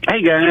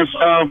 Hey, guys.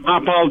 I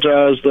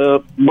apologize.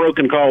 The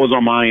broken call was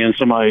on my end.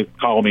 Somebody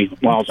called me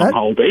while I was on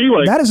hold. But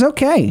anyway. That is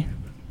okay.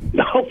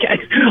 Okay.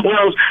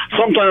 Well,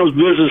 sometimes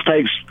business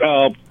takes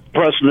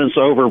precedence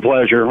over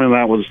pleasure, and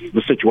that was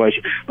the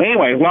situation. But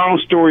anyway, long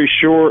story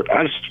short,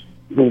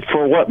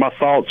 for what my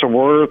thoughts are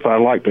worth,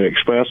 I'd like to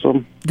express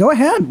them. Go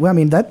ahead. Well, I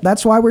mean,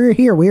 that's why we're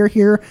here. We're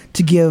here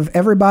to give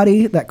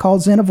everybody that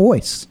calls in a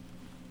voice.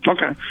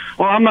 Okay.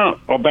 Well, I'm not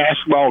a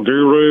basketball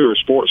guru or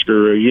sports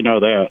guru. You know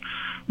that.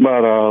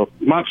 But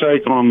my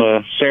take on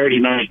the Saturday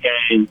night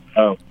game,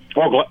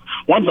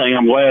 one thing,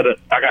 I'm glad that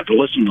I got to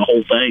listen to the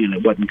whole thing and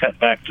it wasn't cut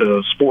back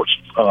to sports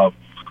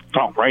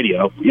talk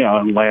radio, in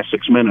the last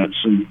 6 minutes.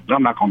 And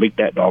I'm not going to beat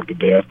that dog to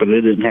death, but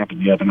it didn't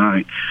happen the other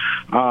night.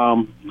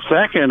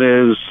 Second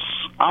is,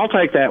 I'll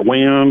take that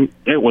win.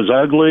 It was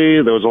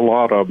ugly. There was a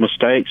lot of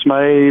mistakes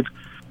made.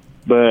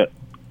 But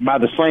by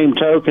the same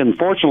token,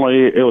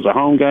 fortunately, it was a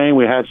home game.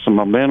 We had some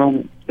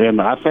momentum.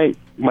 And I think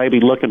maybe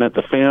looking at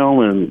the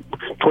film and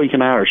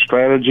tweaking out our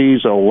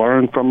strategies, I'll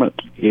learn from it.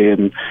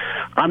 And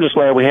I'm just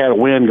glad we had a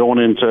win going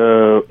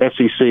into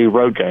SEC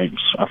road games.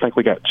 I think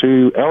we got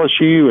 2,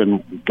 LSU,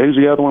 and who's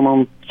the other one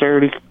on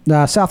Saturday?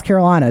 South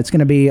Carolina. It's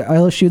going to be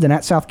LSU, then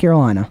at South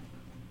Carolina.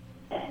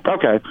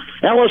 Okay.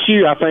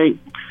 LSU, I think,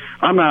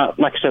 I'm not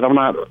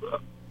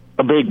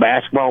a big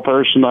basketball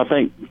person. I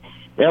think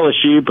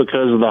LSU,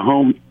 because of the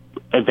home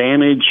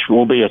advantage,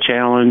 will be a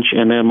challenge.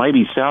 And then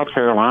maybe South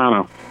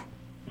Carolina.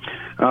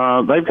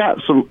 They've got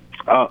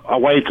a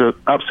way to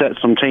upset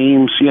some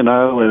teams, and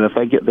if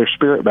they get their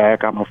spirit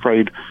back, I'm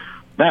afraid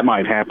that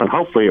might happen.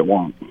 Hopefully it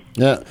won't.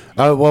 Yeah.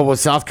 Well, with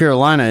South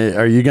Carolina,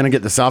 are you going to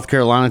get the South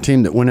Carolina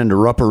team that went into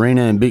Rupp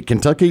Arena and beat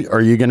Kentucky, or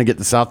are you going to get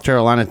the South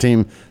Carolina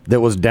team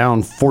that was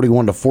down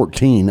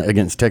 41-14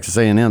 against Texas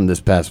A&M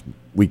this past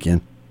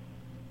weekend?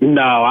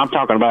 No, I'm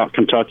talking about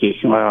Kentucky.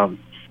 And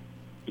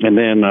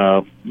then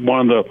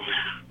one of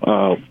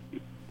the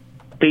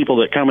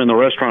people that come in the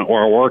restaurant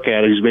where I work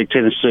at, he's Big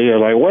Tennessee.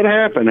 I'm like, what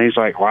happened? And he's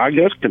like, well, I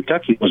guess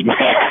Kentucky was mad.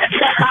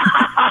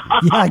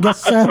 Yeah, I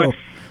guess so.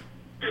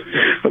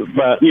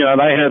 But, they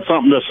had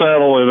something to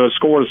settle and a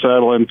score to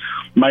settle, and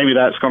maybe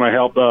that's going to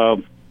help.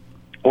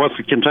 What's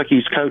the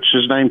Kentucky's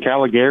coach's name?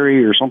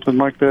 Caligari or something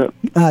like that?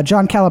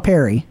 John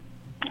Calipari.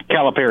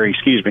 Calipari,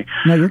 excuse me.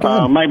 No, you're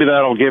good. Maybe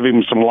that'll give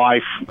him some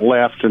life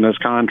left in his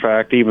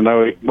contract, even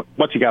though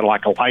what's he got,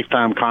 like a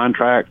lifetime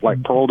contract,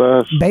 like Pearl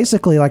does?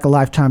 Basically, like a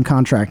lifetime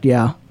contract,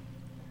 yeah.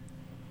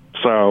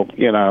 So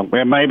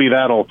and maybe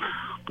that'll,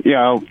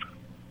 it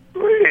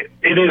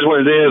is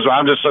what it is.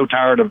 I'm just so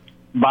tired of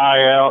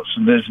buyouts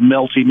and this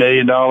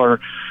multi-million-dollar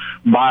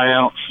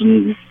buyouts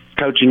and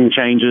coaching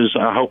changes.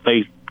 I hope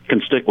they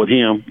can stick with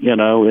him,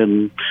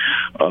 and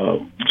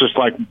just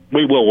like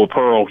we will with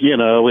Pearl,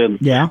 and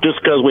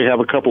just because we have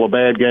a couple of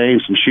bad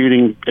games and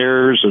shooting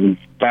errors and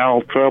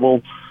foul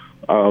trouble,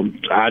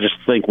 I just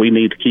think we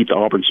need to keep the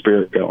Auburn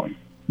spirit going.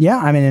 Yeah,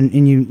 I mean,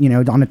 and you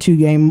on a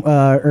 2-game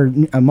or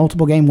a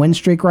multiple-game win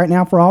streak right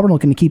now for Auburn,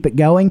 looking to keep it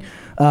going.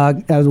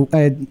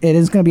 It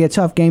is going to be a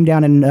tough game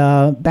down in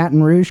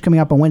Baton Rouge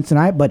coming up on Wednesday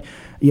night, but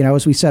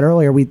as we said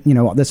earlier,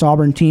 this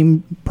Auburn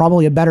team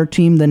probably a better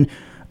team than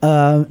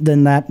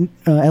that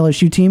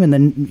LSU team, and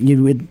then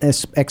you would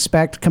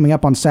expect coming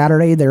up on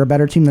Saturday they're a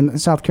better team than the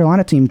South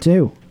Carolina team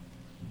too.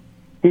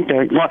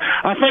 Okay, well,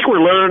 I think we're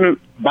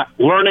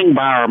learning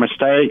by our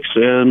mistakes,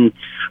 and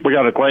we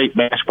got a great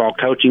basketball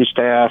coaching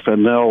staff,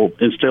 and they'll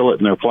instill it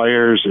in their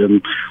players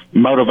and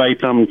motivate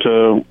them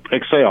to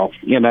excel.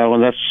 And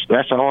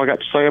that's all I got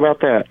to say about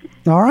that.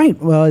 All right,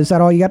 well, is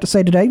that all you got to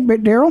say today,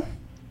 Daryl?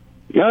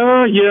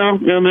 Yeah,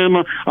 and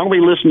then I'll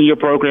be listening to your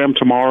program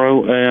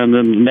tomorrow and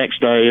then the next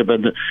day.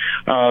 But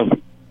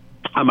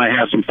I may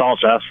have some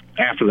thoughts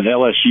after the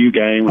LSU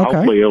game. Okay.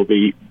 Hopefully it'll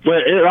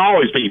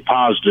always be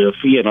positive,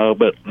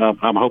 but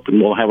I'm hoping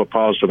we'll have a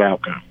positive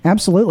outcome.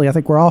 Absolutely. I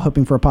think we're all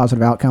hoping for a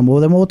positive outcome.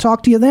 Well, then we'll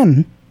talk to you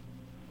then.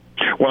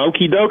 Well,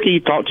 okie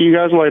dokie. Talk to you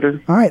guys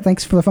later. All right.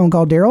 Thanks for the phone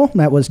call, Daryl.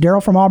 That was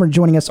Daryl from Auburn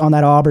joining us on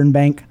that Auburn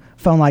Bank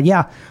phone line.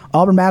 Yeah,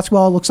 Auburn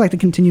basketball looks like they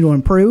continue to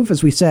improve.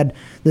 As we said,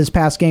 this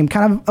past game,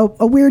 kind of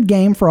a weird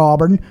game for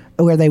Auburn,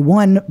 where they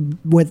won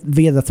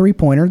via the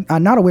three-pointer.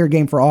 Not a weird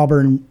game for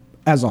Auburn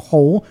as a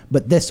whole,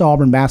 but this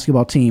Auburn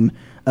basketball team,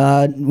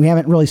 we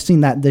haven't really seen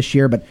that this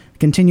year, but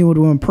continue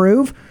to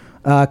improve,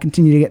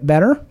 continue to get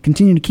better,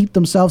 continue to keep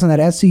themselves in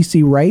that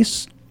SEC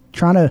race,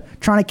 trying to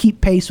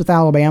keep pace with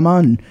Alabama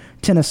and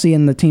Tennessee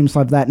and the teams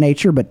of that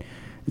nature, but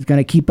it's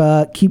going to keep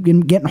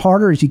getting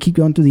harder as you keep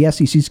going through the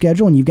SEC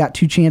schedule, and you've got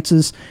 2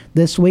 chances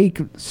this week,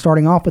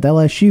 starting off with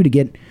LSU, to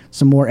get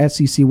some more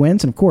SEC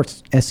wins, and of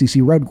course,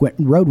 SEC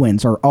road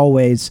wins are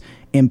always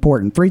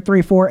important.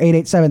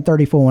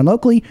 334-887-3401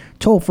 locally,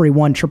 toll-free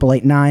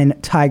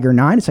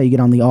 1-888-9-TIGER-9 is how you get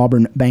on the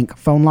Auburn Bank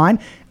phone line.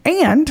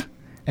 And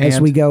as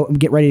we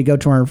get ready to go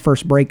to our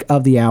first break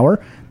of the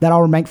hour, that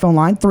Auburn Bank phone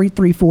line,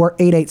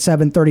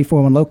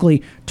 334-887-3401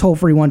 locally,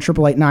 toll-free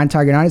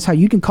 1-888-9-TIGER-9 is how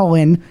you can call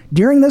in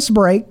during this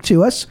break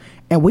to us,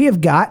 and we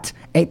have got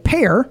a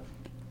pair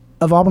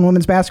of Auburn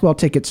women's basketball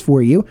tickets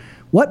for you.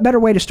 What better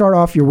way to start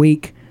off your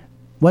week?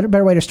 What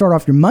better way to start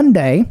off your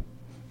Monday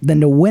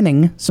than to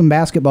winning some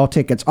basketball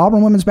tickets?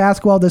 Auburn women's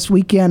basketball this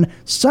weekend,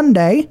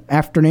 Sunday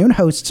afternoon,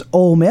 hosts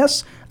Ole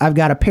Miss. I've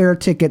got a pair of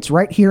tickets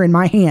right here in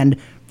my hand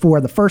for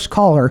the first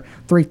caller,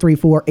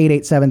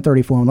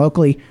 334-887-3401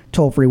 locally,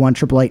 toll-free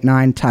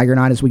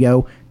 1-888-9-TIGER-9 as we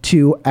go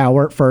to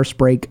our first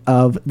break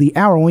of the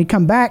hour. When we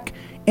come back,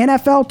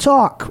 NFL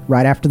talk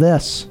right after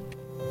this.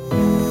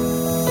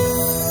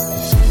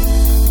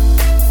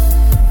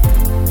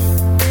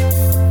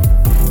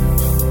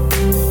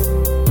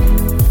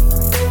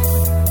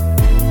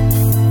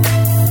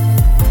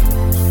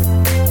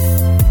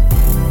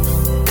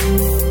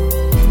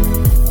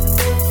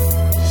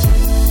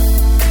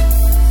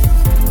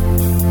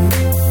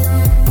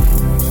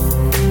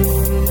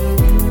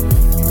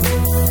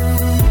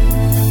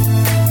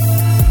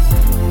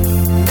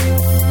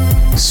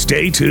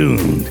 Stay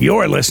tuned.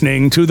 You're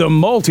listening to the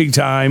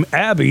multi-time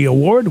Abby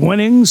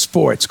Award-winning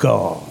Sports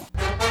Call.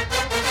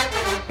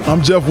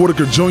 I'm Jeff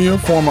Whitaker Jr.,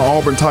 former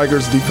Auburn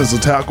Tigers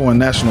defensive tackle and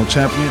national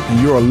champion,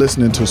 and you are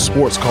listening to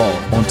Sports Call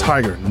on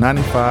Tiger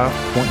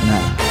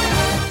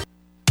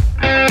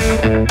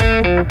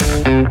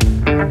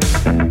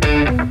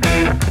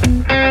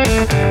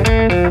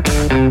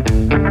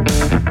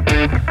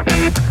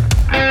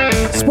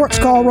Sports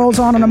Call rolls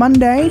on a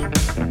Monday.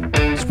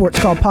 Sports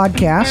Call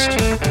podcast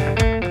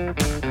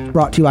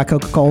brought to you by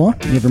Coca-Cola.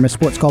 If you ever miss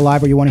Sports Call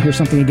Live or you want to hear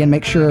something again,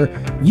 make sure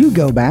you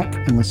go back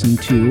and listen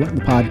to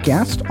the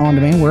podcast on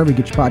demand wherever you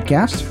get your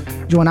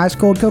podcasts. Join Ice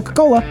Cold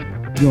Coca-Cola.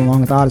 Go along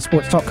with the Odd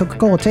Sports Talk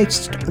Coca-Cola.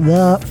 Taste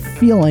the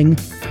feeling.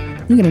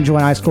 You can enjoy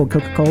Ice Cold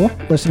Coca-Cola.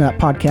 Listen to that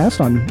podcast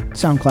on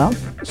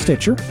SoundCloud,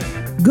 Stitcher,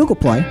 Google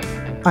Play,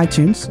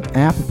 iTunes,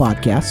 Apple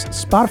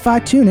Podcasts,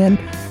 Spotify, TuneIn,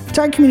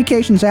 Tiger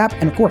Communications app,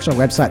 and of course our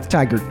website,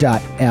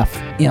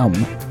 thetiger.fm.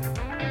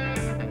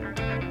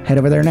 Head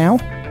over there now.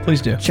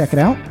 Please do. Check it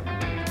out.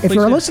 If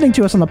you're listening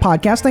to us on the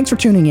podcast, thanks for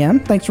tuning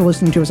in. Thanks for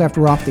listening to us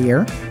after we're off the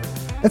air.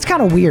 It's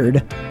kind of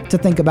weird to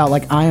think about,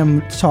 like, I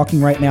am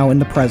talking right now in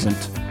the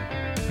present,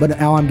 but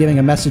now I'm giving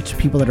a message to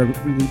people that are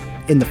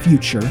in the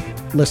future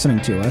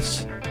listening to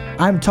us.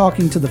 I'm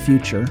talking to the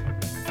future.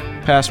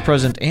 Past,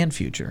 present, and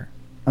future.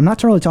 I'm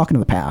not really talking to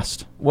the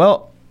past.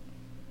 Well,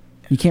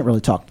 you can't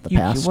really talk to the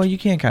past. Well, you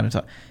can kind of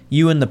talk.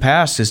 You in the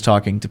past is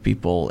talking to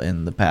people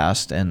in the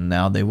past, and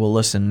now they will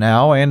listen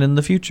now and in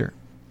the future.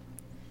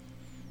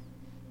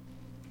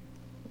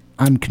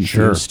 I'm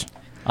confused. Sure.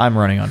 I'm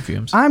running on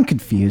fumes. I'm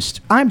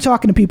confused. I'm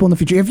talking to people in the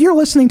future. If you're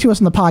listening to us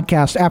on the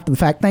podcast after the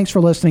fact, thanks for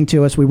listening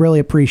to us. We really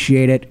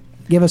appreciate it.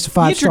 Give us a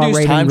 5-star rating. You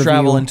introduce time review.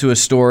 travel into a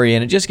story,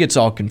 and it just gets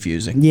all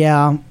confusing.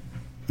 Yeah.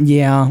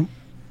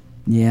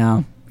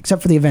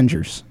 Except for the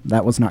Avengers.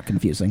 That was not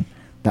confusing.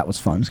 That was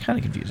fun. It's kind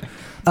of confusing.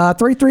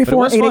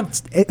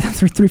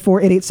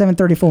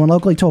 334-887-3401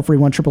 locally, toll free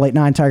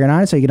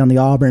 1-888-9-TIGER-9 so you get on the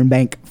Auburn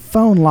Bank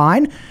phone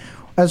line.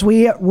 As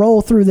we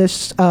roll through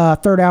this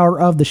third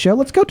hour of the show,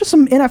 let's go to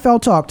some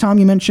NFL talk. Tom,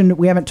 you mentioned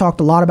we haven't talked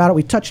a lot about it.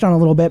 We touched on it a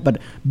little bit, but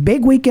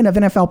big weekend of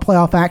NFL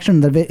playoff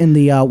action in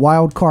the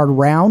wild card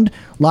round.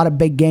 A lot of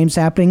big games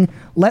happening.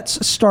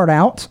 Let's start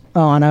out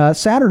on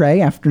Saturday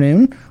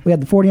afternoon. We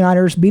had the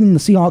 49ers beating the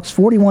Seahawks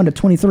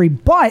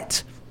 41-23,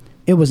 but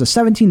it was a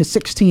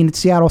 17-16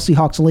 Seattle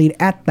Seahawks lead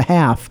at the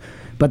half.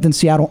 But then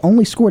Seattle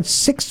only scored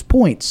 6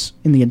 points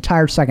in the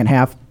entire second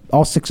half,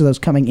 all 6 of those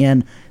coming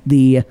in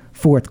the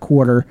fourth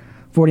quarter.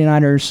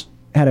 49ers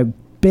had a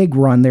big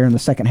run there in the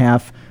second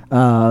half.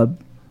 Brock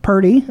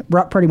Purdy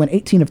went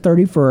 18 of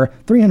 30 for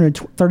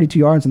 332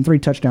 yards and 3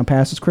 touchdown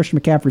passes. Christian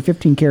McCaffrey,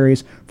 15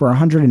 carries for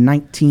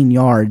 119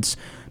 yards.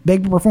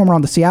 Big performer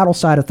on the Seattle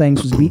side of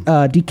things was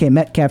DK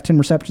Metcalf, 10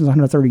 receptions,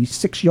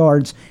 136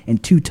 yards,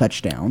 and 2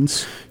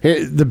 touchdowns.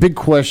 Hey, the big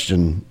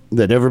question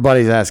that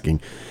everybody's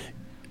asking,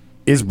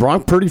 is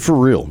Brock Purdy for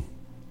real?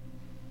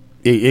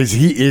 Is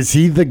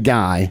he the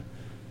guy?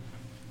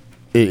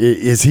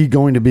 Is he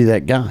going to be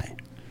that guy?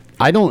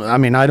 I don't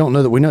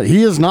know that we know.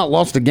 He has not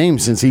lost a game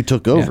since he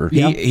took over.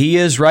 He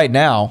is right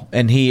now,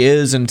 and he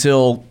is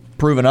until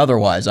proven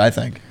otherwise, I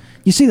think.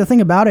 You see, the thing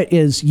about it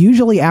is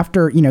usually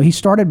after, he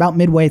started about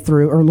midway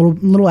through, or a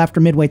little after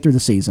midway through the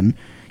season.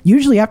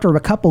 Usually after a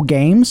couple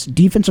games,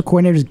 defensive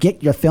coordinators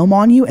get your film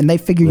on you, and they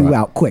figure you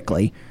out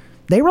quickly.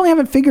 They really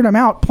haven't figured him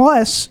out.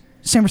 Plus,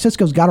 San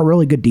Francisco's got a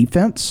really good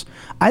defense.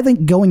 I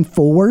think going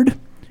forward,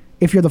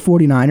 if you're the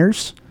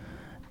 49ers,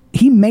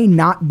 he may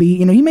not be,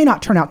 he may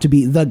not turn out to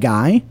be the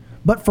guy,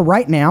 but for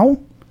right now,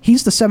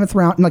 he's the 7th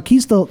round, like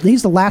he's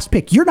the last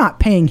pick. You're not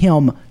paying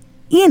him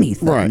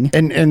anything. Right.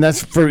 And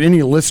that's for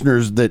any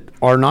listeners that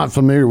are not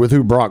familiar with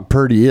who Brock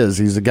Purdy is.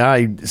 He's a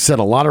guy who set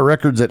a lot of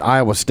records at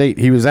Iowa State.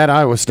 He was at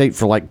Iowa State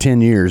for like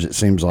 10 years, it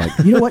seems like.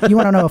 You know what? You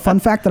want to know a fun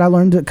fact that I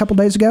learned a couple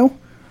days ago?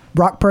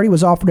 Brock Purdy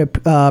was offered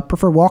a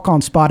preferred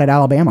walk-on spot at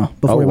Alabama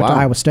before he went to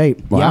Iowa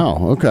State. Wow.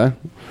 Yeah. Okay.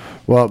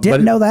 Well,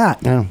 didn't know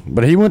that. Yeah,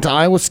 but he went to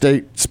Iowa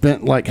State,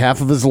 spent like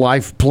half of his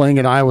life playing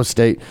at Iowa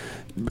State,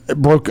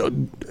 broke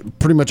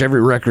pretty much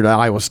every record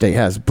Iowa State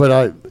has.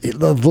 But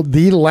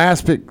the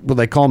last pick, what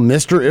they call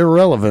Mr.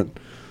 Irrelevant,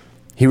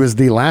 he was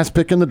the last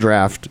pick in the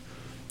draft,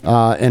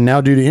 and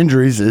now due to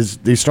injuries is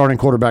the starting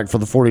quarterback for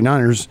the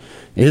 49ers.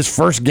 His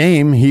first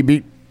game, he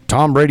beat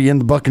Tom Brady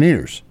and the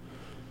Buccaneers.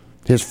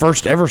 His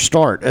first ever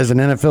start as an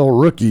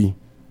NFL rookie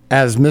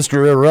as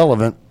Mr.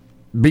 Irrelevant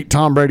beat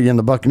Tom Brady and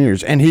the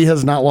Buccaneers, and he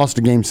has not lost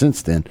a game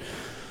since then.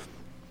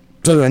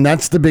 So, and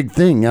that's the big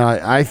thing.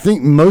 I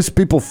think most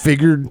people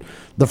figured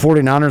the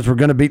 49ers were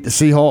going to beat the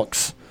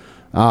Seahawks.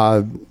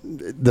 The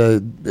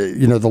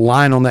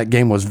line on that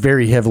game was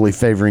very heavily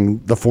favoring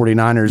the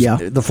 49ers. Yeah.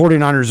 The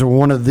 49ers are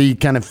one of the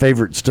kind of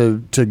favorites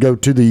to go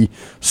to the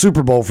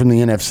Super Bowl from the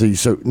NFC.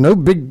 So no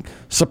big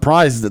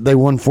surprise that they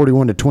won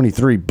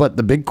 41-23. But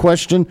the big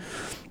question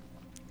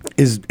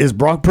is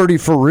Brock Purdy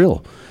for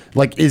real?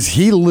 Like, is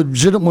he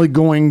legitimately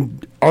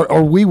going?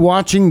 Are we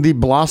watching the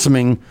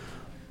blossoming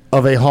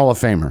of a Hall of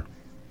Famer?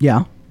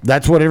 Yeah.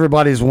 That's what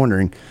everybody's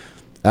wondering.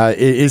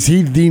 Is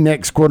he the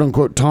next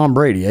quote-unquote Tom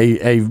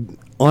Brady, a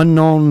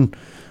unknown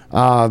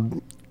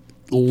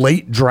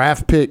late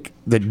draft pick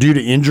that due to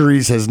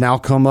injuries has now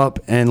come up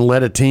and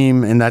led a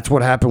team, and that's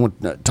what happened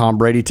with Tom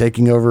Brady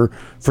taking over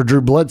for Drew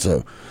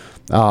Bledsoe.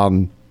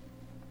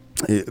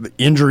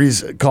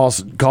 Injuries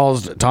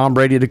caused Tom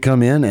Brady to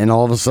come in, and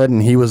all of a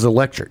sudden he was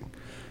electric.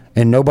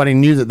 And nobody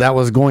knew that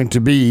was going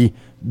to be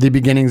the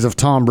beginnings of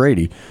Tom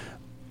Brady.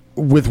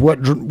 With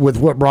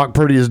what Brock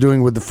Purdy is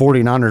doing with the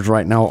 49ers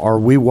right now, are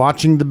we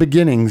watching the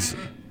beginnings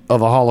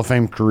of a Hall of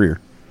Fame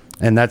career?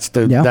 And that's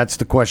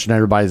the question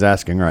everybody's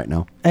asking right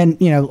now. And,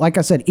 like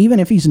I said, even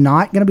if he's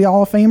not going to be a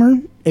Hall of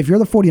Famer, if you're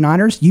the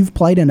 49ers, you've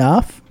played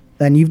enough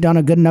and you've done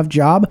a good enough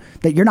job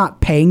that you're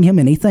not paying him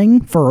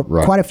anything for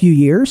quite a few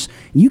years.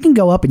 You can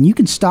go up and you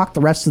can stock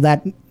the rest of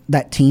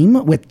that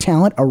team with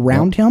talent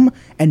around him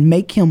and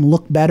make him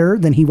look better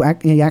than he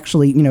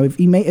actually,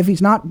 if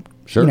he's not,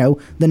 the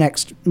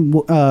next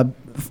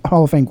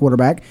Hall of Fame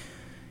quarterback,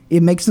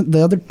 it makes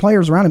the other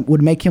players around him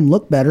would make him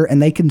look better,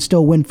 and they can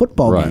still win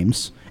football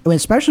games. I mean,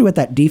 especially with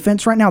that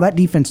defense right now. That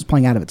defense is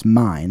playing out of its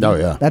mind. Oh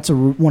yeah, that's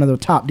one of the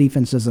top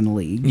defenses in the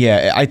league.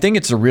 Yeah, I think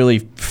it's a really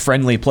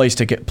friendly place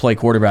to play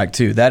quarterback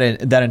too. That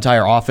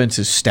entire offense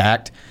is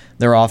stacked.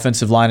 Their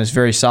offensive line is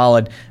very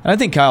solid. And I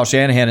think Kyle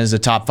Shanahan is a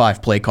top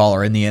 5 play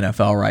caller in the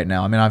NFL right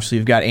now. I mean, obviously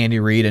you've got Andy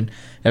Reid, and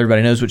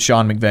everybody knows what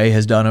Sean McVay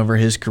has done over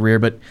his career.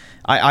 But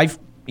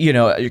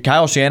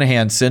Kyle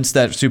Shanahan, since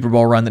that Super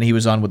Bowl run that he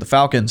was on with the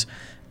Falcons,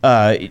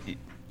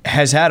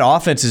 has had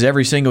offenses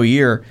every single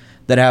year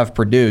that have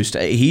produced.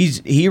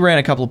 He ran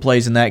a couple of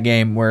plays in that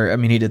game where,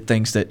 he did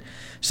things that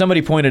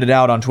somebody pointed it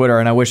out on Twitter,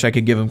 and I wish I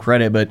could give him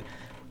credit, but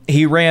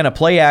he ran a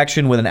play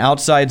action with an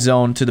outside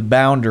zone to the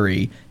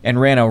boundary and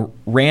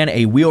ran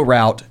a wheel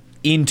route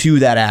into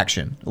that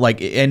action.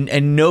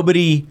 And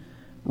nobody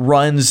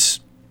runs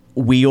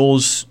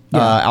wheels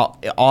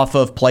off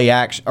of play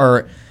action,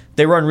 or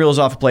they run wheels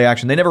off of play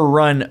action. They never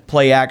run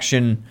play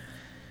action.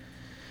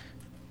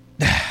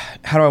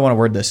 How do I want to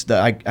word this?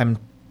 I'm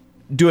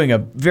doing a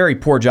very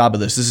poor job of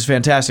this. This is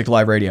fantastic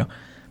live radio.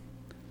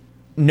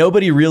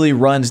 Nobody really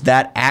runs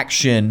that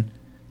action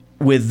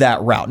with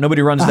that route.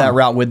 Nobody runs that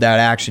route with that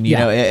action. You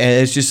know,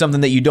 it's just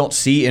something that you don't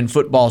see in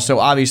football. So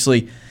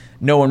obviously,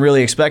 no one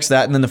really expects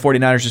that. And then the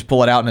 49ers just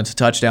pull it out, and it's a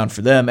touchdown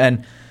for them.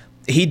 And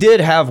he did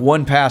have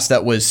one pass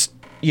that was,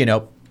 it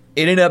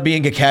ended up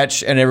being a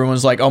catch, and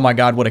everyone's like, "Oh my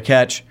God, what a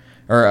catch!"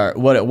 or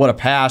 "What a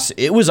pass!"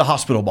 It was a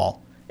hospital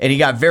ball, and he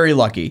got very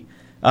lucky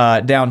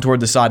down toward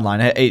the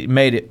sideline.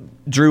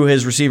 It drew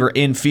his receiver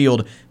in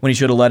field when he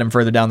should have led him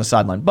further down the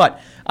sideline.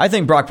 But I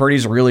think Brock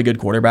Purdy's a really good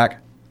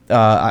quarterback.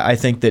 I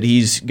think that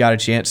he's got a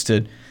chance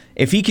to,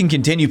 if he can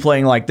continue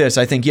playing like this,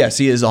 I think, yes,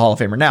 he is a Hall of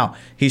Famer. Now,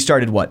 he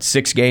started,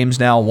 6 games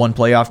now, 1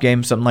 playoff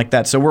game, something like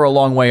that. So we're a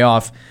long way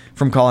off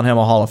from calling him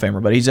a Hall of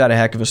Famer, but he's had a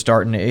heck of a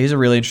start, and he's a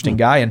really interesting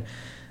guy. And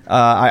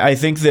I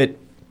think that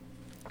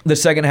the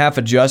second half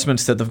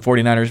adjustments that the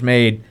 49ers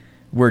made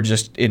were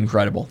just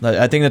incredible.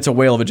 I think that's a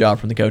whale of a job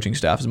from the coaching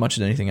staff as much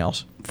as anything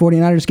else.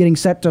 49ers getting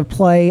set to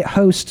play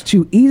host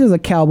to either the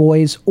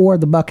Cowboys or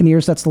the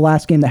Buccaneers. That's the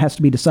last game that has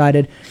to be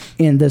decided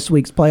in this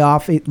week's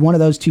playoff. One of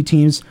those two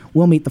teams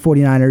will meet the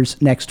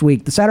 49ers next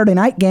week. The Saturday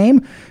night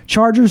game,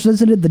 Chargers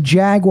visited the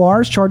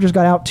Jaguars. Chargers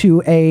got out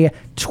to a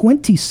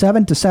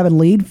 27-7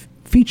 lead,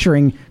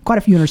 featuring quite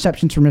a few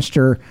interceptions from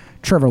Mr.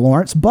 Trevor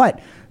Lawrence. But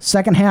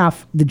second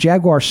half, the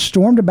Jaguars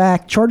stormed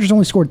back. Chargers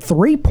only scored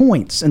 3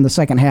 points in the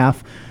second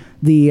half.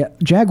 The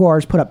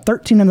Jaguars put up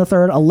 13 in the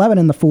third, 11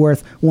 in the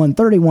fourth, won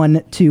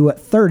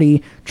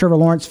 31-30. Trevor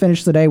Lawrence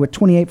finished the day with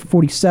 28 for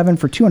 47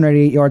 for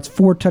 288 yards,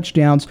 4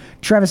 touchdowns.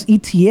 Travis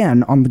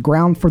Etienne on the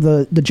ground for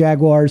the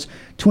Jaguars,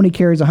 20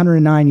 carries,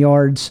 109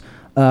 yards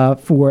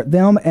for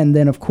them. And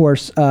then, of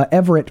course,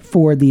 Everett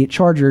for the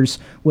Chargers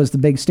was the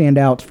big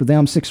standout for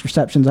them. 6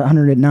 receptions,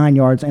 109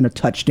 yards, and a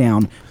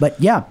touchdown. But,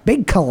 yeah,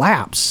 big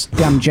collapse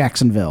down in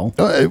Jacksonville.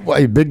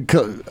 A big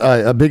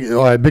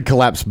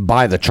collapse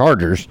by the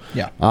Chargers.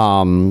 Yeah.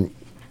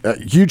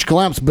 Huge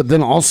collapse, but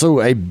then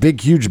also a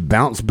big, huge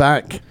bounce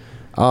back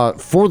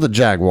for the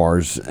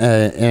Jaguars.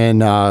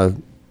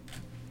 And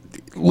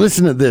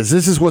listen to this.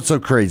 This is what's so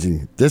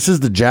crazy. This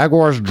is the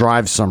Jaguars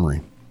drive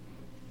summary.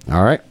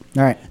 All right?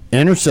 All right.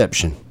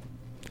 Interception,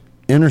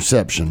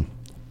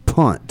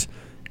 punt,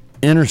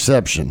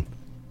 interception,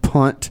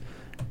 punt,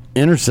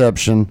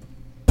 interception,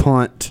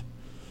 punt.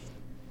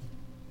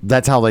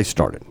 That's how they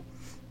started.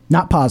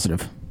 Not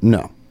positive.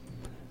 No.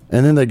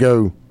 And then they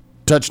go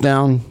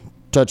touchdown,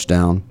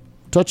 touchdown,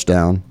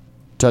 touchdown,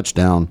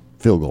 touchdown,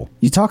 field goal.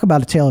 You talk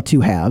about a tale of two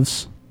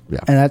halves. Yeah.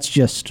 And that's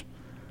just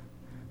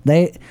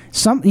you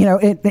look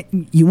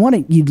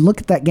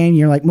at that game and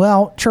you're like,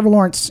 well, Trevor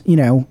Lawrence,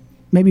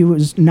 maybe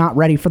was not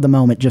ready for the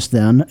moment just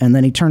then, and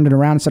then he turned it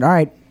around and said, all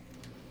right,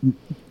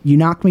 you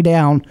knocked me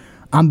down,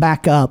 I'm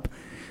back up,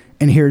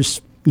 and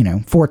here's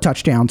 4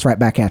 touchdowns right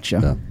back at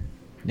you.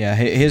 Yeah,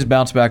 his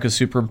bounce back was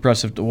super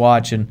impressive to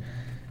watch, and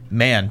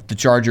man, the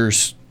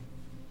Chargers,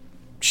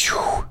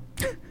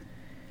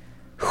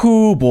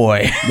 whoo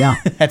boy, yeah,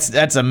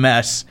 that's a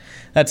mess.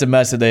 That's a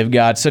mess that they've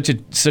got.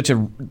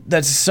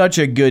 That's such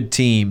a good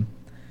team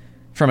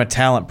from a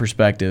talent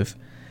perspective,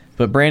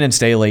 but Brandon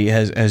Staley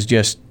has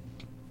just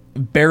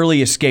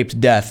barely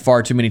escaped death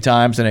far too many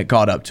times, and it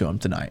caught up to him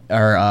tonight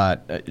or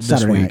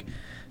Saturday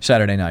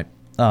night.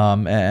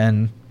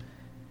 And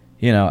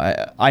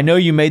I know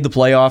you made the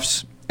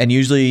playoffs, and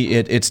usually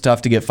it's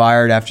tough to get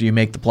fired after you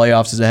make the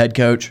playoffs as a head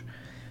coach.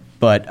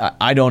 But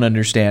I don't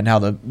understand how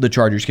the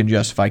Chargers can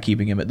justify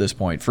keeping him at this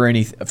point for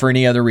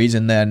any other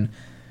reason than,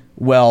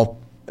 well,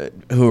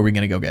 who are we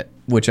going to go get?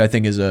 Which I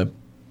think is a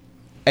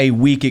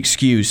weak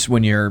excuse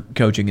when you're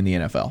coaching in the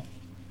NFL.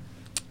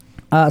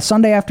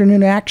 Sunday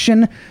afternoon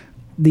action.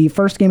 The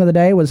first game of the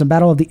day was a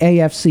battle of the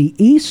AFC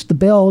East. The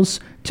Bills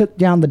took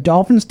down the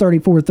Dolphins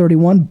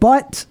 34-31,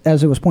 but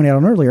as it was pointed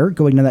out earlier,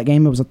 going into that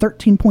game, it was a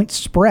 13-point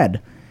spread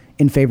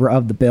in favor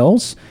of the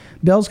Bills.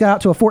 Bills got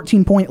out to a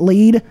 14-point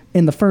lead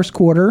in the first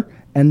quarter,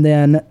 and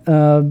then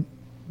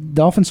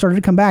Dolphins started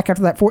to come back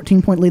after that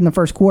 14-point lead in the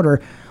first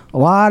quarter. A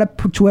lot of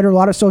Twitter, a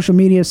lot of social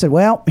media said,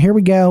 well, here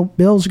we go.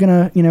 Bills are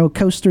going to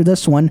coast through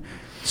this one.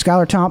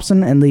 Skylar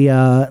Thompson and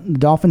the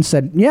Dolphins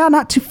said, yeah,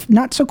 not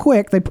so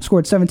quick. They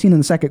scored 17 in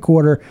the second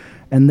quarter,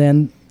 and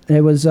then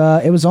it was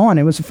on.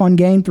 It was a fun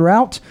game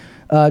throughout.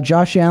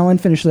 Josh Allen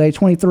finished the day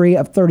 23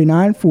 of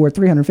 39 for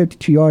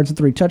 352 yards and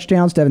 3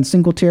 touchdowns. Devin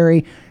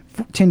Singletary,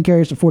 10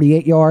 carries for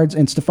 48 yards,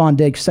 and Stephon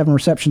Diggs, 7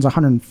 receptions,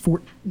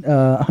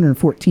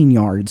 114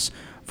 yards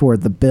for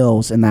the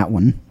Bills in that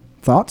one.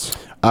 Thoughts?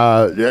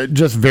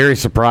 Just very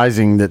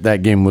surprising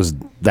that game was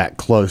that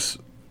close.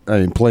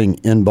 Playing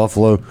in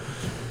Buffalo.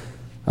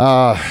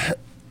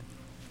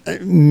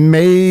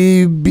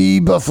 Maybe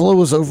Buffalo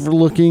was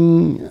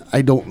overlooking.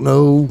 I don't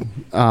know.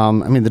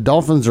 The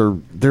Dolphins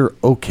they're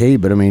okay,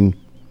 but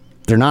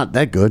they're not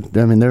that good.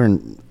 They're in a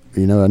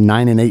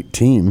 9-8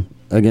 team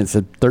against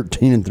a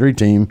 13-3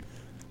 team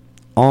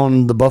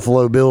on the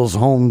Buffalo Bills'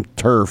 home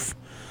turf.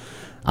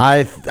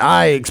 I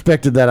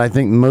expected that. I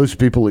think most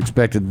people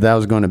expected that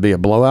was going to be a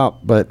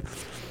blowout, but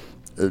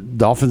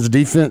Dolphins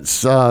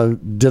defense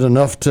did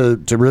enough to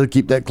really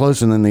keep that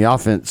close, and then the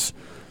offense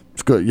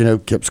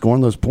kept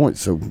scoring those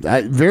points. So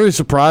very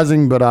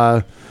surprising, but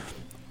I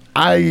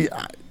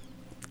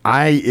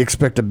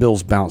expect a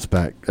Bills bounce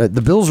back.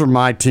 The Bills are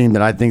my team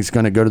that I think is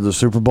going to go to the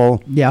Super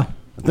Bowl. Yeah.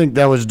 I think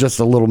that was just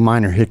a little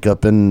minor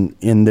hiccup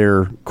in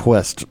their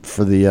quest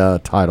for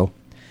the title.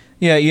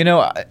 Yeah,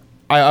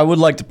 I would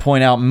like to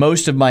point out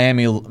most of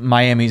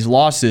Miami's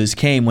losses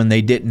came when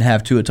they didn't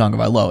have Tua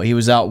Tagovailoa. He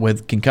was out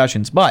with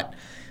concussions, but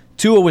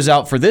Tua was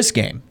out for this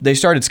game. They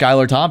started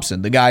Skylar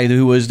Thompson, the guy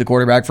who was the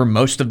quarterback for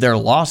most of their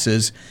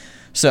losses.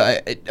 So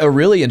a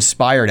really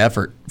inspired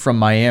effort from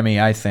Miami,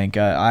 I think.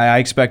 I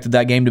expected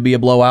that game to be a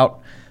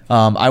blowout.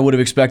 I would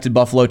have expected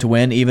Buffalo to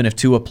win even if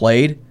Tua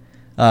played.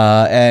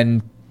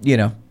 And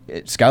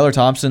Skylar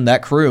Thompson,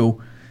 that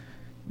crew,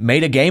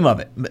 made a game of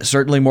it,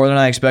 certainly more than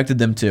I expected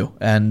them to,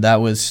 and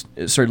that was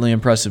certainly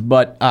impressive.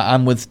 But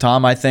I'm with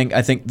Tom. I think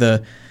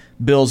the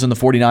Bills and the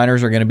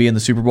 49ers are going to be in the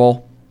Super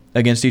Bowl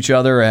against each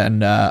other,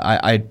 and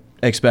I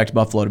expect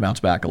Buffalo to bounce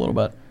back a little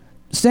bit.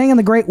 Staying in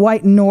the Great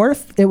White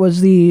North, it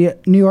was the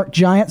New York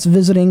Giants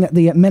visiting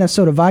the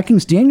Minnesota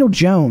Vikings. Daniel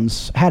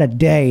Jones had a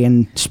day,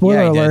 and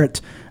spoiler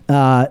alert,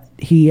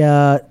 he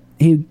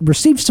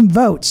received some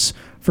votes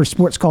for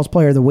Sports Call's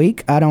Player of the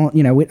Week. I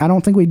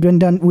don't think we've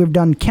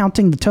done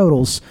counting the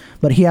totals,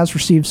 but he has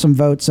received some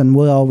votes, and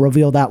we'll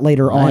reveal that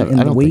later on in the week.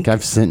 I don't think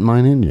I've sent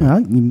mine in yet.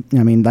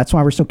 I mean, that's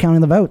why we're still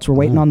counting the votes. We're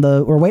waiting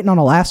on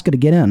Alaska to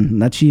get in.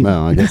 That's you.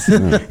 Well, I guess.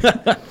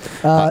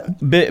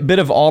 Bit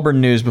of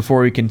Auburn news before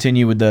we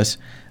continue with this.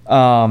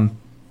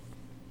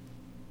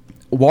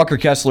 Walker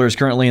Kessler is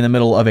currently in the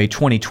middle of a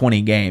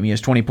 20-20 game. He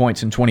has 20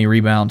 points and 20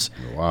 rebounds.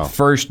 Wow.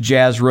 First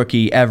Jazz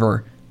rookie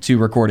ever to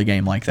record a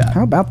game like that.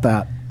 How about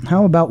that?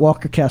 How about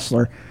Walker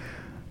Kessler?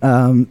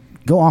 Go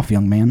off,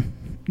 young man.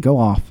 Go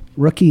off.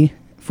 Rookie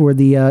for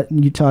the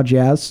Utah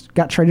Jazz.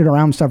 Got traded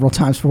around several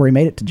times before he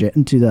made it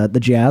into the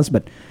Jazz,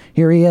 but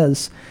here he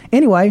is.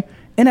 Anyway,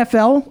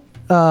 NFL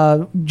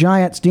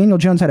Giants. Daniel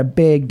Jones had a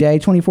big day.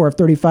 24 of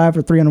 35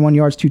 for 301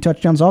 yards, 2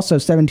 touchdowns. Also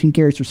 17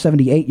 carries for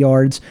 78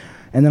 yards.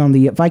 And then on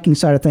the Viking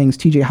side of things,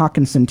 T.J.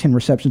 Hawkinson, 10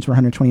 receptions for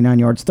 129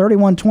 yards.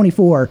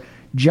 31-24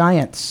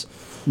 Giants.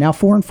 Now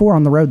 4-4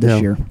 on the road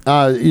this year.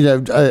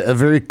 A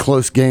very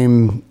close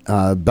game,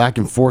 back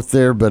and forth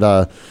there,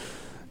 but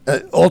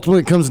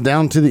ultimately it comes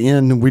down to the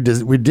end. We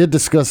did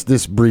discuss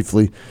this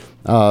briefly.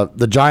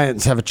 The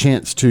Giants have a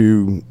chance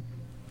to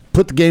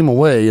put the game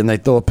away, and they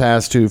throw a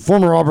pass to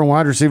former Auburn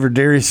wide receiver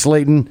Darius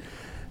Slayton,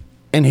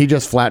 and he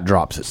just flat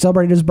drops it.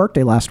 Celebrated his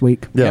birthday last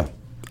week. Yeah.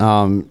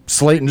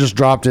 Slayton just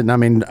dropped it, and I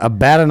mean, a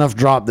bad enough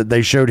drop that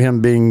they showed him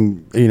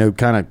being,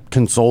 kind of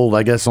consoled,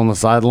 I guess, on the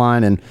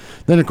sideline. And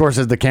then, of course,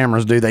 as the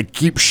cameras do, they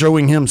keep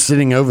showing him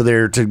sitting over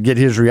there to get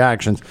his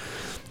reactions.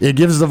 It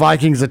gives the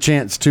Vikings a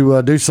chance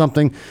to do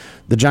something.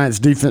 The Giants'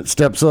 defense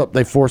steps up.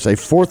 They force a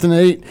 4th and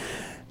 8.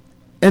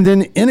 And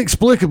then,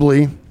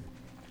 inexplicably,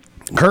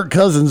 Kirk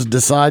Cousins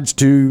decides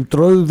to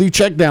throw the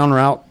check down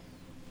route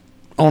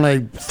on a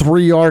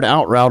 3-yard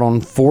out route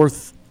on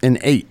 4th and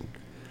 8.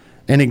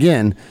 And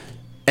again,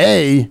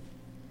 A,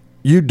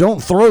 you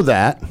don't throw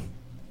that.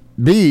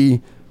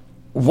 B,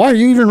 why are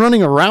you even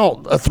running a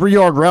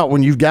 3-yard route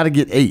when you've got to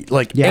get 8?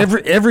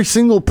 Every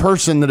single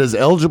person that is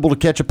eligible to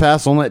catch a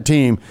pass on that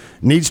team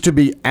needs to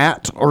be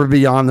at or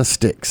beyond the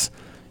sticks.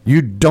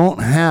 You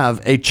don't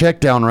have a check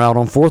down route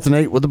on 4th and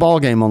 8 with the ball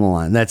game on the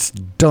line. That's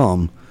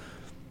dumb.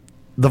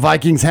 The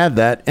Vikings had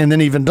that, and then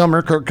even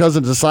dumber, Kirk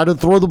Cousins decided to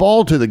throw the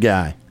ball to the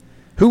guy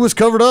who was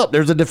covered up.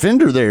 There's a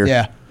defender there.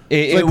 Yeah.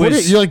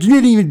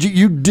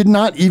 You did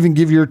not even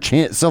give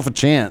yourself a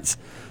chance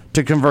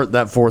to convert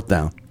that 4th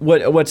down.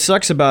 What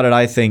sucks about it,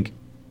 I think,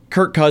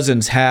 Kirk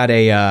Cousins had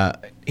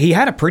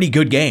a pretty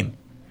good game.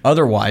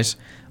 Otherwise,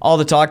 all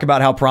the talk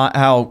about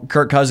how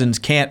Kirk Cousins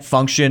can't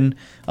function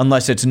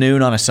unless it's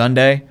noon on a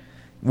Sunday,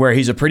 where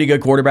he's a pretty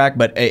good quarterback,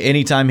 but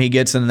anytime he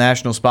gets in the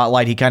national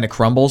spotlight, he kind of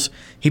crumbles.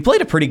 He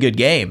played a pretty good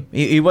game.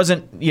 He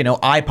wasn't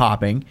eye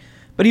popping,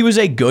 but he was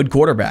a good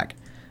quarterback.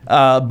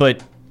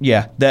 But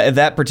yeah,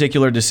 that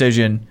particular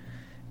decision,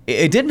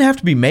 it didn't have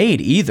to be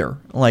made either.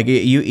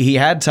 He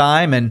had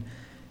time, and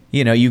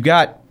you've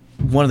got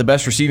one of the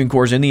best receiving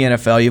corps in the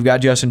NFL. You've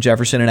got Justin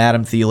Jefferson and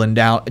Adam Thielen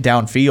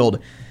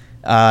downfield,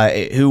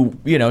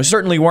 who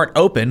certainly weren't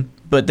open,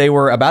 but they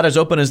were about as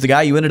open as the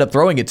guy you ended up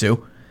throwing it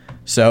to.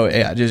 So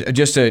yeah,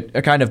 just a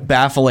kind of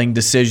baffling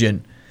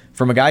decision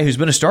from a guy who's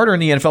been a starter in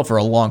the NFL for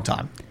a long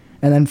time.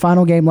 And then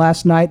final game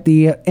last night,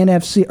 the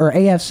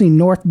AFC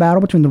North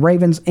battle between the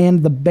Ravens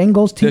and the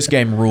Bengals. This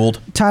game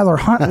ruled. Tyler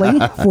Huntley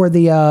for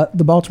the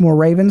Baltimore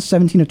Ravens,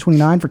 17 of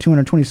 29 for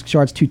 226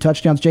 yards, 2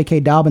 touchdowns.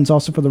 J.K. Dobbins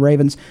also for the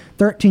Ravens,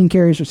 13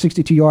 carries for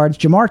 62 yards.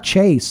 Jamar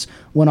Chase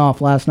went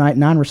off last night,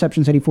 9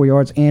 receptions, 84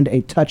 yards, and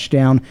a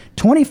touchdown.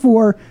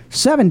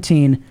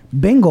 24-17,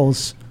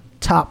 Bengals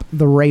top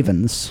the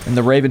Ravens. And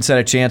the Ravens had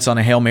a chance on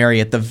a Hail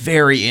Mary at the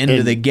very end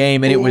of the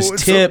game, and it was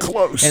tipped,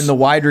 and the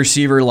wide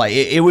receiver,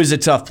 it was a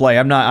tough play.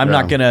 I'm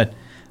not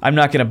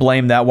gonna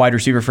blame that wide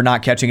receiver for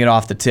not catching it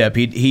off the tip.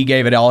 He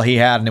gave it all he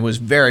had, and it was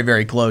very,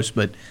 very close.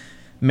 But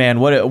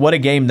man, what a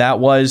game that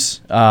was.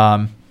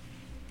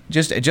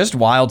 Just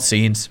wild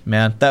scenes,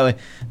 man.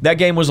 That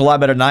game was a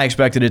lot better than I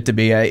expected it to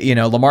be.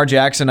 Lamar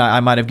Jackson, I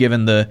might have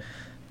given the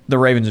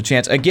Ravens a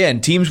chance. Again,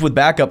 teams with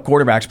backup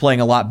quarterbacks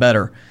playing a lot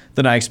better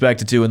than I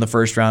expected to in the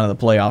first round of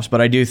the playoffs. But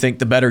I do think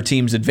the better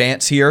teams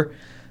advance here.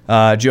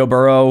 Joe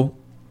Burrow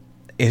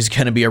is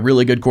going to be a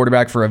really good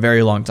quarterback for a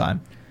very long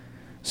time.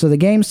 So the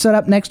game's set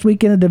up next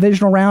week in the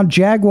divisional round.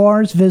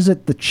 Jaguars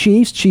visit the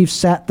Chiefs. Chiefs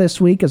sat this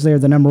week as they're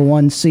the number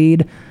 1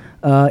 seed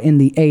in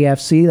the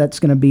AFC. That's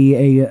going to be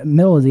a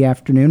middle of the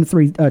afternoon,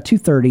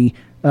 3:30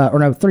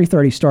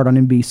 start on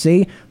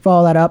NBC.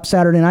 Follow that up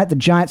Saturday night. The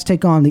Giants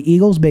take on the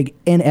Eagles. Big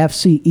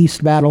NFC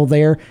East battle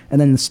there.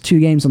 And then there's 2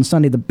 games on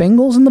Sunday. The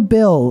Bengals and the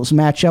Bills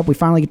match up. We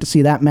finally get to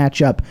see that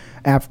matchup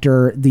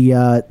after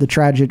the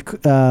tragic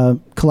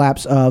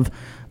collapse of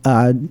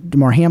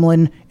DeMar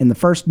Hamlin in the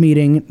first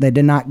meeting, they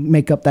did not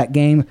make up that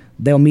game.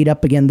 They'll meet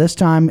up again this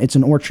time. It's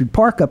in Orchard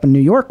Park up in New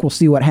York. We'll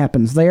see what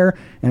happens there.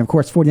 And, of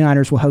course,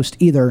 49ers will host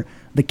either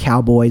the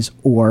Cowboys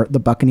or the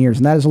Buccaneers.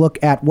 And that is a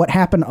look at what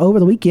happened over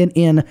the weekend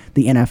in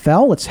the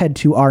NFL. Let's head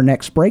to our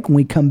next break. When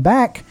we come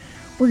back,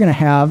 we're going to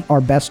have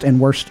our best and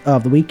worst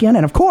of the weekend.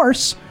 And, of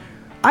course,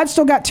 I've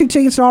still got 2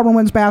 tickets to Auburn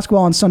women's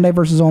basketball on Sunday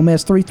versus Ole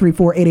Miss.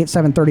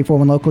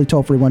 334-887-34 locally,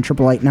 toll-free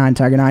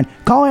 1-888-9-TIGER-9.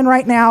 Call in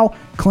right now.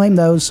 Claim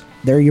those.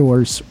 They're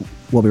yours.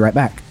 We'll be right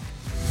back.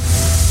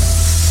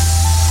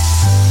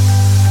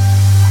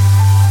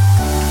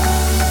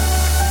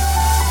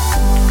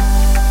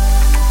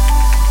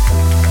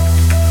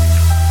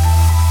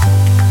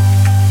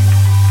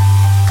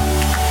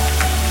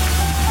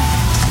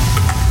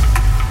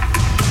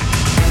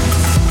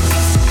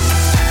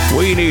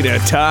 We need a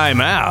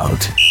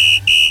timeout.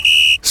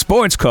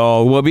 Sports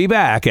Call will be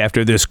back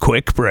after this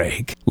quick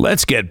break.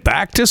 Let's get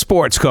back to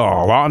Sports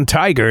Call on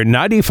Tiger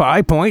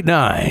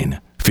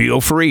 95.9.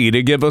 Feel free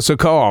to give us a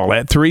call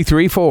at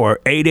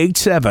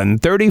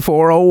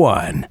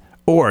 334-887-3401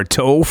 or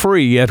toll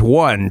free at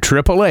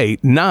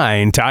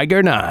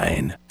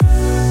 1-888-9-TIGER-9.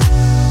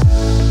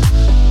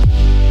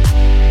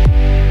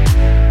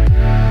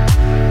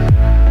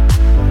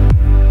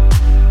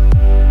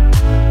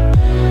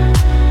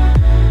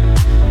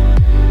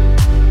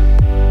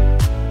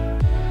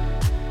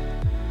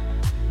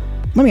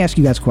 Let me ask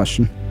you guys a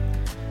question.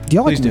 Do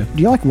y'all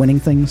like winning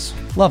things?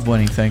 Love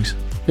winning things.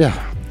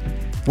 Yeah.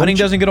 Winning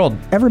doesn't get old.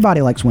 Everybody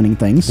likes winning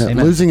things. Yeah,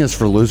 losing is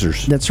for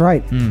losers. That's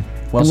right. Well and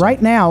said.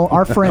 right now,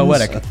 our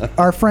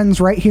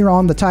friends right here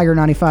on the Tiger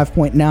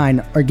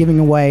 95.9 are giving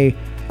away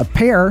a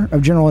pair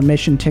of general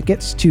admission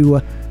tickets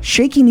to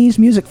Shaky Knees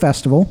Music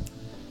Festival.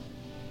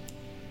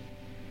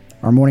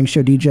 Our morning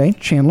show DJ,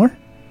 Chandler.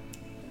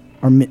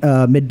 Our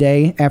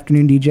midday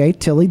afternoon DJ,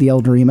 Tilly, the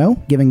El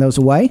Dorimo, giving those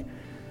away.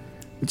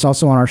 It's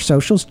also on our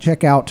socials.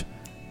 Check out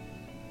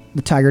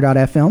the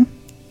Tiger.fm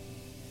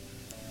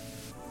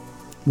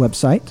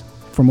website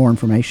for more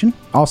information.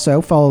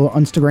 Also, follow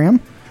Instagram.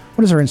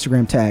 What is our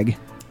Instagram tag?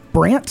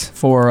 Brant?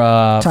 For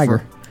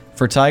Tiger.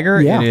 For Tiger,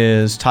 Yeah. it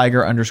is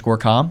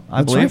Tiger_com,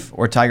 I That's believe. right.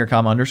 Or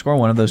Tiger_,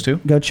 one of those two.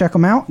 Go check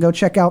them out. Go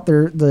check out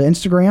the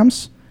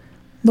Instagrams,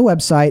 the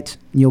website.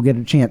 You'll have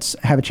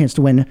a chance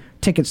to win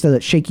tickets to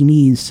the Shaky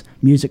Knees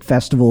Music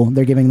Festival.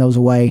 They're giving those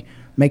away.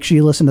 Make sure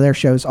you listen to their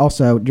shows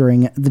also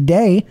during the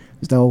day,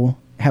 because they'll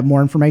have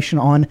more information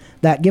on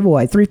that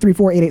giveaway.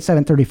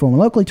 334-887-34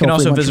 locally. You can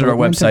also visit our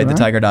website,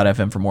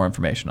 thetiger.fm, for more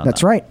information on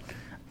That's that.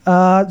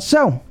 right.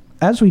 So,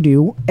 as we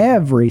do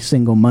every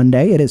single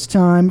Monday, it is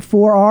time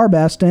for our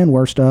best and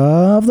worst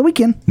of the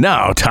weekend.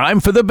 Now,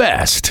 time for the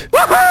best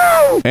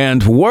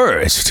and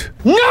worst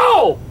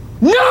No!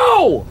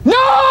 No!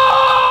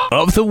 No!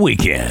 of the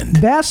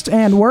weekend. Best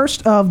and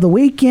worst of the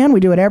weekend. We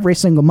do it every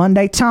single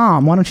Monday.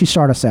 Tom, why don't you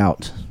start us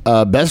out?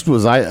 Best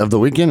of the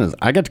weekend is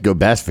I got to go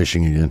bass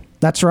fishing again.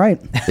 That's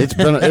right.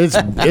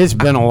 It's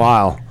been a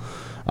while.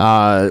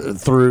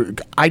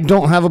 I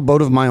don't have a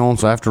boat of my own,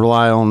 so I have to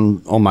rely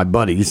on my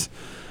buddies.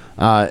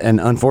 And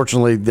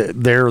unfortunately,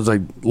 there was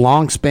a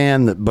long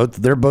span that both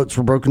their boats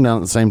were broken down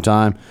at the same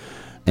time.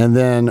 And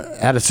then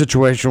had a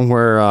situation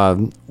where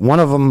one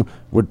of them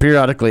would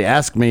periodically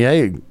ask me,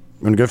 "Hey, I'm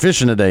going to go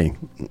fishing today,"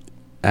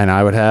 and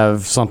I would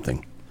have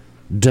something,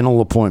 dental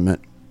appointment,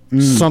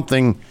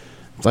 something.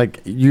 It's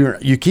like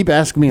you keep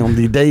asking me on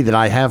the day that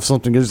I have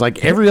something. It's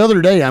like every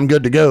other day I'm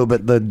good to go,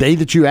 but the day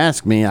that you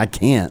ask me, I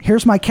can't.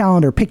 Here's my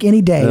calendar. Pick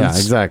any days. Yeah,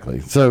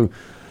 exactly. So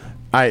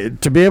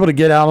to be able to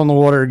get out on the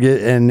water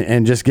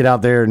and just get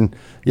out there and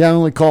I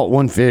only caught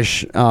one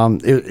fish.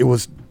 It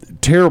was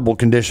terrible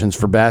conditions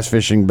for bass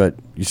fishing, but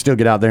you still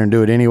get out there and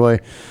do it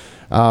anyway.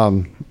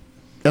 It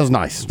was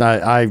nice.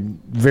 I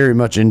very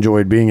much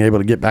enjoyed being able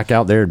to get back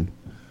out there and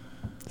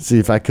see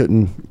if I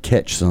couldn't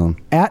catch some.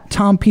 At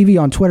Tom Peavy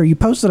on Twitter, you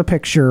posted a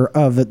picture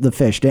of the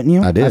fish, didn't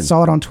you? I did. I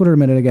saw it on Twitter a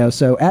minute ago.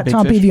 So at Big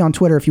Tom fish. Peavy on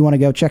Twitter, if you want to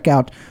go check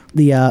out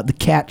the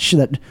catch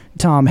that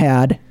Tom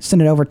had,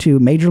 send it over to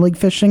Major League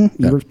Fishing.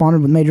 You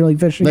responded with Major League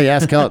Fishing. They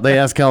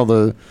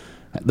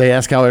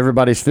ask how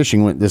everybody's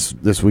fishing went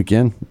this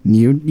weekend.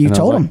 You And I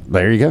told was them. like,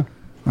 there you go.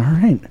 All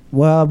right.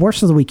 Well,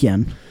 worst of the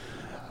weekend.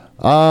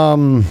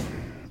 Man,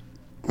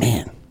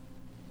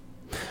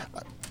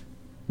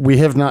 we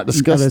have not I was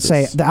discussed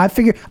gonna this. say, I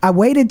figured I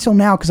waited till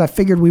now because I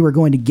figured we were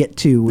going to get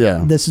to.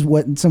 Yeah. This is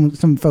what some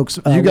folks.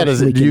 You got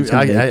his. worst of the weekend is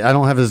gonna be. I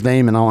don't have his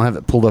name and I don't have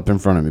it pulled up in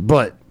front of me.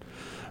 But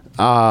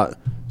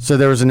so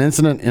there was an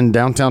incident in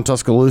downtown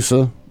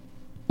Tuscaloosa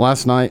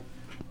last night.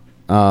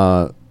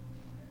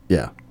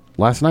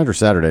 Last night or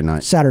Saturday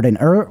night? Saturday.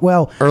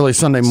 Early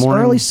Sunday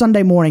morning. Early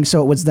Sunday morning.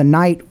 So it was the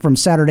night from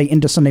Saturday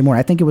into Sunday morning.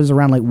 I think it was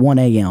around like 1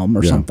 a.m.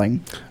 or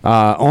something.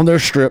 On their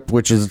strip,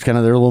 which is kind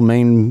of their little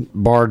main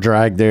bar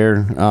drag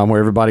there, where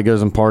everybody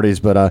goes and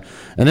parties. But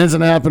an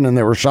incident happened, and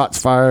there were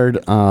shots fired,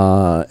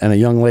 and a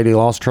young lady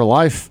lost her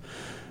life.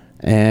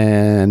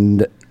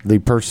 And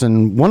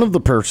one of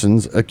the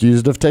persons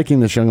accused of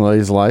taking this young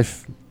lady's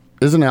life,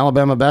 is an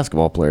Alabama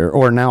basketball player,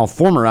 or now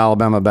former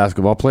Alabama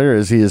basketball player,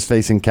 as he is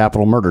facing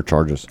capital murder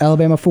charges.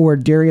 Alabama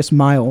forward Darius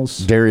Miles.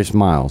 He's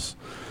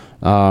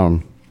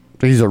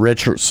a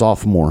redshirt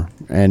sophomore,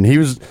 and he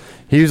was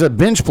a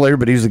bench player,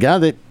 but he was a guy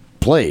that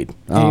played.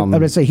 I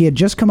would say he had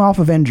just come off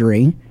of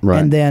injury, Right.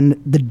 and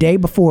then the day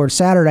before,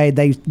 Saturday,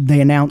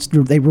 they announced,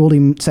 they ruled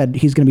him, said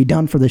he's going to be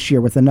done for this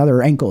year with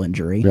another ankle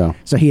injury. Yeah.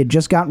 So he had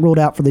just gotten ruled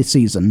out for the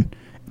season,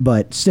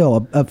 but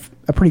still a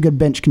pretty good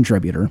bench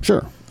contributor.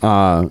 Sure.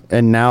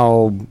 And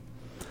now,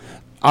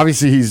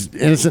 obviously, he's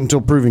innocent until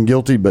proven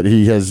guilty, but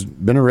he has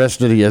been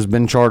arrested. He has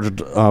been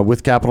charged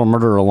with capital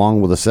murder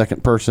along with a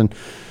second person.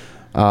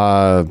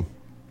 I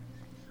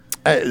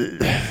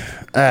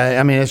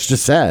mean, it's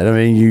just sad. I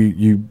mean,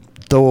 you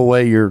throw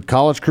away your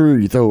college career,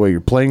 you throw away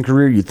your playing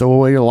career, you throw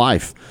away your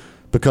life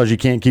because you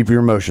can't keep your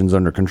emotions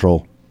under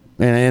control.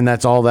 And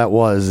that's all that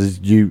was, is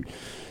you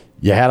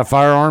had a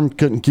firearm,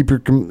 couldn't keep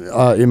your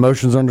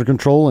emotions under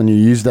control, and you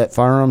used that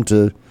firearm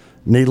to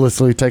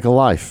needlessly take a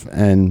life.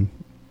 And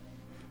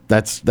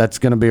that's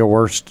going to be a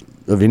worst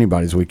of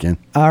anybody's weekend.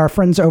 Our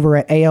friends over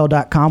at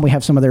AL.com, we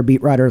have some of their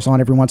beat writers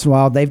on every once in a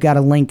while. They've got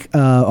a link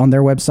on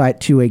their website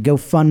to a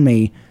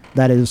GoFundMe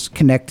that is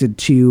connected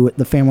to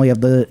the family of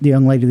the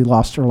young lady who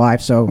lost her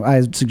life. So I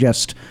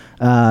suggest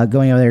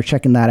going over there,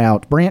 checking that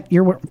out. Brant,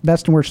 your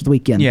best and worst of the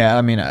weekend. Yeah,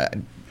 I mean, I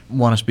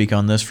want to speak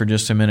on this for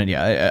just a minute.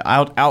 Yeah,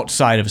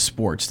 outside of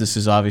sports, this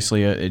is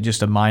obviously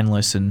just a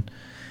mindless and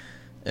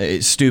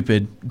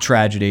stupid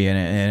tragedy,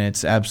 and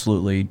it's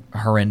absolutely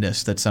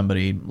horrendous that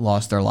somebody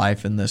lost their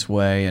life in this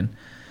way.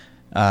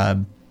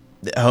 And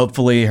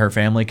hopefully her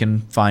family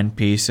can find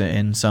peace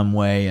in some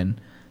way.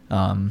 And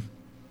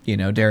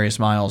Darius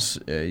Miles,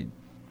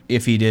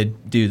 if he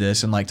did do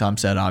this, and like Tom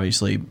said,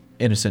 obviously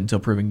innocent until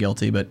proven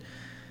guilty, but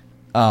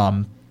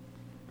I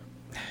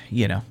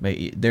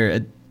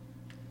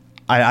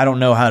don't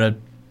know how to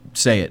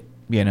say it.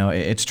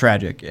 It's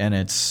tragic and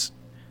it's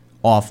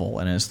awful,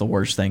 and it's the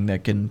worst thing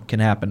that can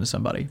happen to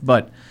somebody.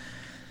 But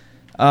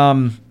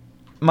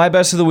my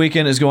best of the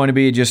weekend is going to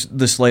be just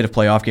the slate of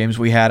playoff games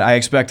we had. I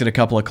expected a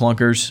couple of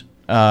clunkers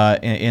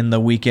in the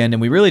weekend,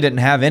 and we really didn't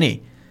have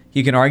any.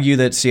 You can argue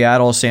that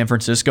Seattle, San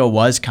Francisco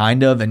was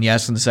kind of, and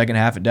yes, in the second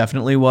half it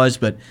definitely was,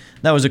 but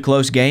that was a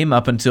close game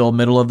up until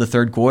middle of the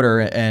third quarter,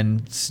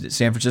 and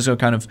San Francisco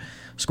kind of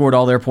scored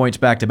all their points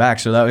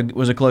back-to-back, so that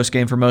was a close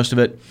game for most of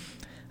it.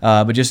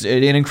 But just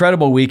an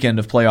incredible weekend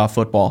of playoff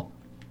football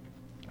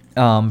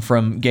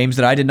from games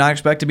that I did not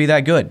expect to be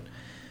that good.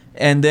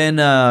 And then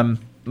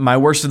my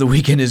worst of the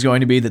weekend is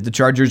going to be that the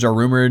Chargers are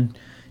rumored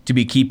to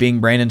be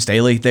keeping Brandon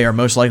Staley. They are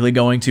most likely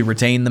going to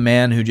retain the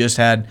man who just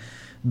had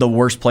the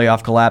worst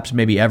playoff collapse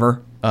maybe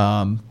ever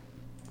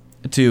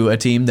to a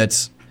team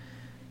that's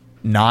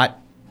not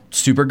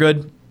super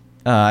good.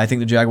 I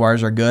think the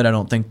Jaguars are good. I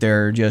don't think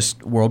they're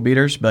just world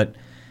beaters, but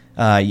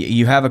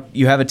you have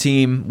a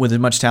team with as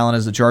much talent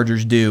as the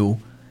Chargers do,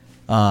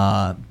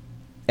 and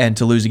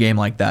to lose a game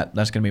like that,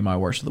 that's going to be my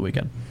worst of the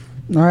weekend.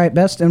 All right,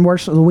 best and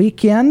worst of the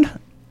weekend.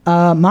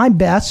 My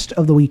best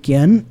of the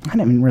weekend, I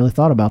haven't even really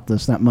thought about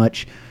this that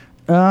much.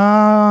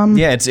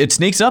 It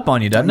sneaks up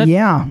on you, doesn't it?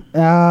 Yeah.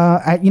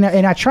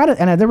 And I tried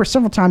to, and there were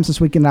several times this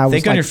weekend that I was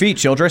think on your feet,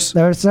 Childress.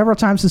 There were several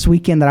times this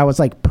weekend that I was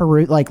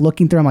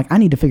looking through. I'm like, I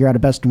need to figure out a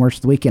best and worst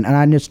of the weekend, and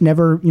I just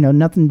never,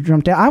 nothing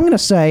jumped out. I'm going to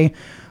say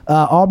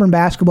Auburn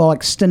basketball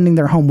extending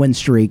their home win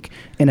streak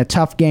in a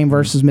tough game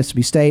versus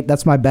Mississippi State.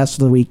 That's my best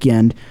of the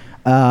weekend.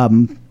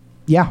 Then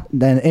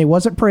it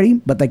wasn't pretty,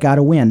 but they got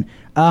a win.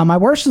 My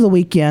worst of the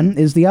weekend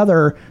is the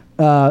other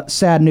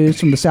sad news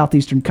from the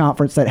Southeastern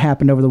Conference that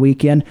happened over the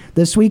weekend.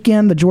 This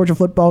weekend, the Georgia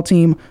football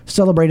team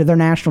celebrated their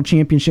national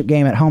championship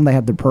game at home. They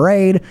had the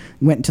parade,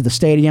 went to the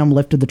stadium,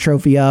 lifted the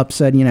trophy up,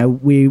 said,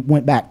 we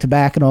went back to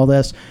back and all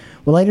this.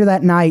 Well, later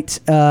that night,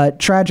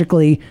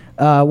 tragically,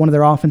 one of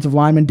their offensive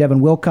linemen, Devin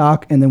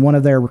Wilcock, and then one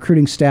of their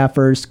recruiting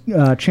staffers,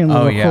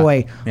 Chandler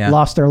McCoy,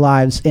 lost their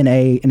lives in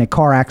a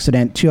car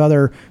accident. Two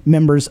other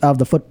members of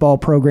the football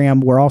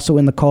program were also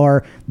in the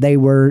car. They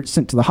were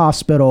sent to the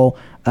hospital.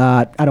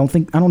 I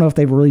don't know if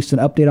they've released an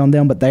update on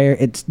them, but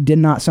it did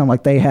not sound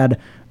like they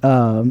had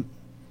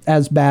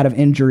as bad of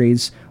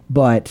injuries.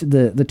 But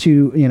the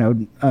two,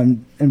 and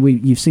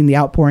you've seen the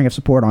outpouring of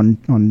support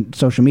on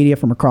social media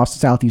from across the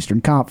Southeastern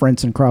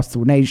Conference and across the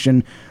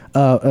nation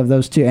of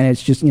those two, and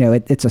it's just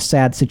it's a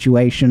sad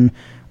situation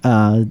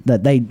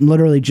that they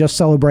literally just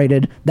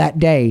celebrated that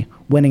day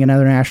winning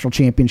another national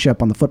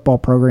championship on the football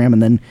program,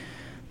 and then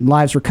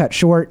lives were cut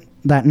short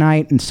that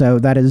night, and so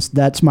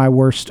that's my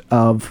worst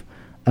of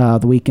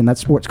the weekend.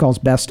 That's Sports Call's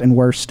best and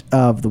worst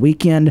of the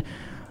weekend,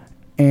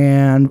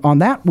 and on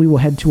that we will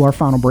head to our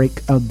final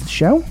break of the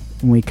show.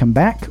 When we come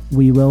back,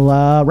 we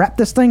will wrap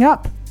this thing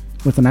up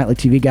with the Nightly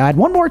TV Guide.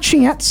 One more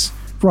chance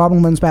for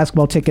Auburn women's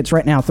basketball tickets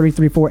right now,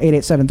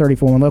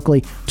 334-887-34. And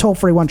locally,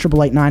 toll-free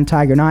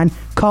 1-888-9-TIGER-9.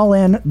 Call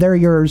in. They're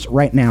yours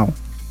right now.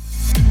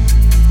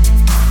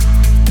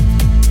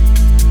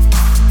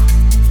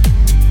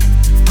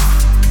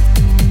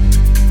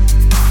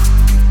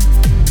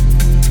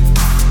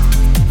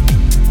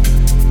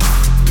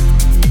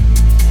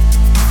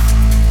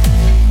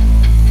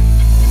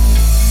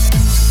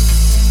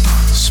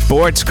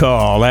 Sports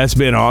Call has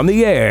been on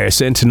the air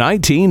since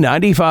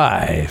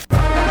 1995.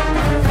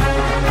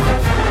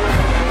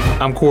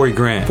 I'm Corey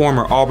Grant,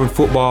 former Auburn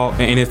football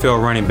and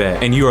NFL running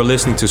back, and you are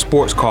listening to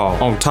Sports Call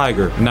on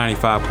Tiger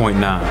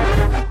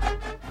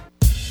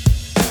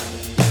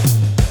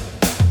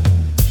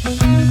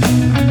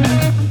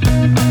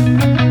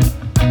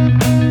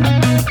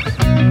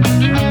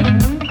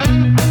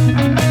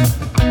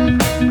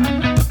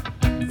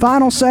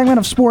Final segment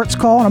of Sports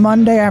Call on a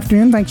Monday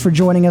afternoon. Thanks for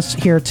joining us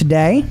here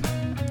today.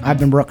 I've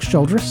been Brooks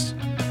Childress.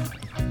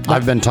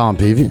 I've been Tom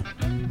Peavy.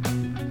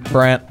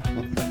 Brant.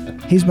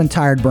 He's been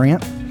Tired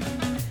Brant.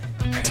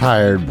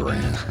 Tired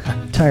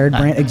Brant. Tired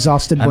Brant.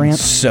 Exhausted Brant. I'm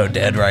so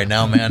dead right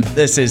now, man.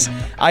 This is.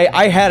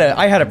 I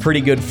had a pretty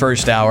good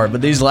first hour,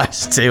 but these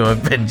last two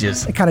have been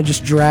just. It kind of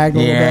just dragged a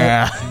little bit.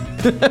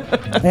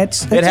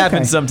 Yeah. It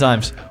happens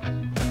sometimes.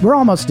 We're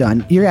almost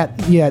done. You got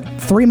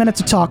 3 minutes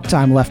of talk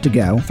time left to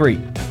go. 3,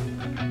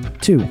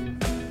 2,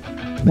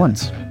 1.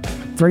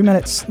 3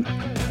 minutes of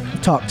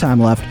talk time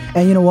left.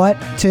 And you know what,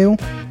 too?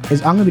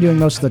 Is I'm going to be doing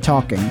most of the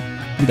talking.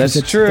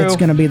 That's true. It's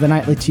going to be the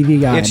Nightly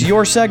TV Guide. It's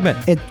your segment.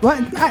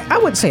 I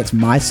wouldn't say it's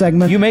my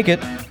segment. You make it.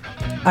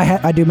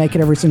 I do make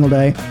it every single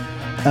day.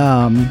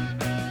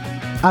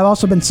 I've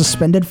also been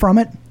suspended from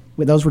it.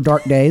 Those were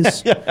dark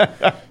days.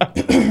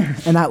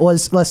 And that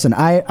was, listen,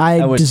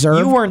 I deserve.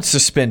 You weren't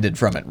suspended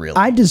from it, really.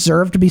 I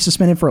deserve to be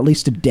suspended for at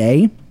least a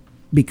day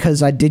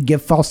because I did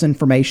give false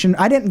information.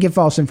 I didn't give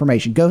false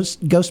information.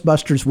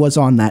 Ghostbusters was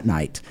on that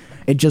night.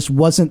 It just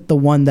wasn't the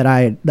one that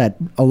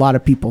a lot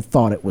of people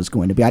thought it was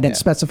going to be. I didn't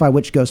specify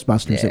which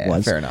Ghostbusters it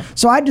was. Fair enough.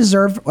 So I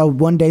deserve a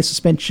 1-day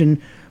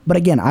suspension. But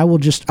again, I will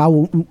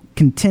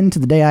contend to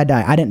the day I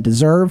die. I didn't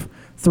deserve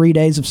 3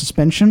 days of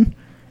suspension,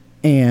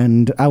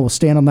 and I will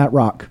stand on that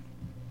rock.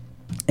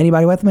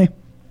 Anybody with me?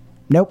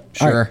 Nope.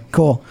 Sure. All right,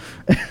 cool.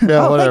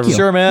 Yeah, whatever. Thank you.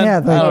 Sure, man. Yeah,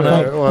 I don't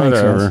know.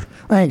 Whatever.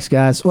 Thanks,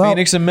 guys. Well,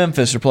 Phoenix and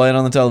Memphis are playing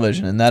on the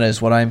television, and that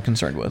is what I am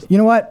concerned with. You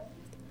know what?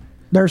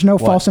 There's no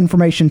false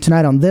information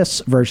tonight on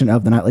this version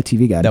of the Nightly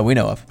TV Guide. That we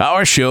know of.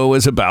 Our show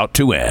is about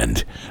to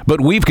end,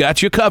 but we've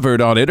got you covered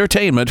on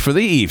entertainment for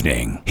the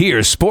evening.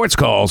 Here's Sports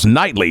Call's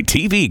Nightly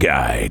TV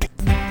Guide.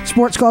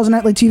 Sports Call's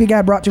Nightly TV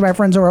Guide brought to you by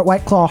friends over at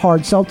White Claw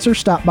Hard Seltzer.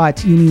 Stop by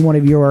any one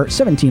of your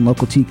 17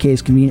 local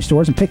TK's convenience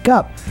stores and pick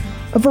up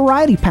a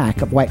variety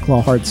pack of White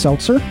Claw Hard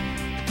Seltzer.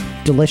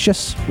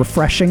 Delicious,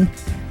 refreshing,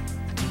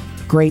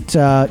 great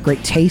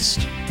taste.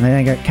 I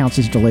think that counts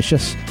as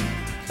delicious.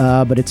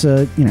 But it's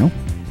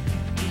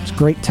it's a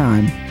great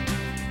time.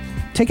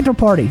 Take it to a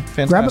party.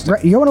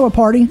 Fantastic. You going to a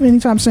party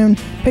anytime soon?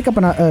 Pick up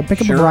a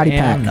variety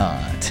pack.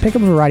 Not. Pick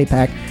up a variety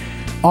pack.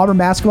 Auburn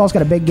basketball's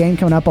got a big game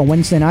coming up on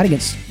Wednesday night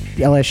against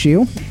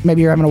LSU.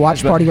 Maybe you're having a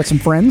watch party with some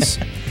friends.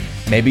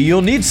 Maybe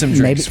you'll need some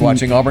drinks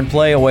watching Auburn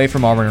play away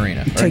from Auburn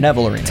Arena or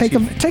Neville Arena. Take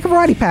a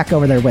variety pack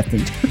over there with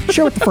them.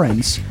 Share with the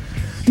friends.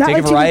 Take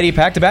a variety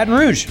pack to Baton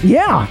Rouge.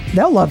 Yeah,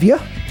 they'll love you.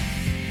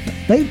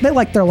 They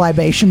like their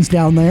libations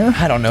down there.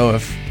 I don't know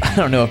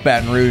if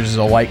Baton Rouge is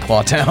a White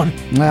Claw town.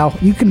 Well,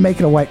 you can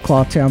make it a White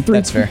Claw town.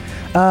 That's fair.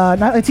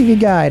 Nightly TV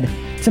Guide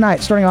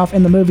tonight, starting off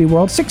in the movie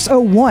world.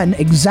 6:01,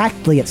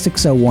 exactly at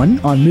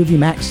 6:01 on Movie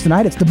Max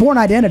tonight. It's The Bourne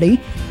Identity.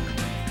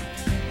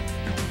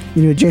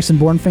 You a Jason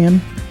Bourne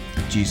fan?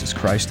 Jesus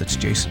Christ, that's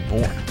Jason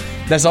Bourne.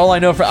 That's all I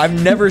know.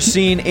 I've never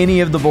seen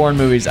any of the Bourne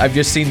movies. I've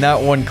just seen that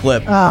one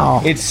clip.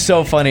 Oh. It's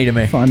so funny to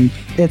me. Fun.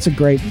 It's a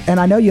great, and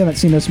I know you haven't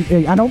seen this.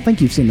 I don't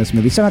think you've seen this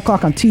movie. 7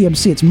 o'clock on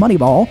TMC. It's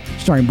Moneyball,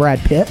 starring Brad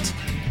Pitt.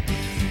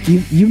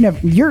 You've never.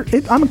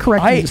 I'm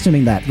correct in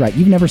assuming that, right?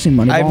 You've never seen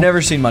Moneyball. I've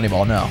never seen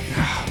Moneyball. No.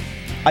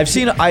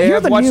 I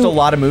have watched a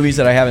lot of movies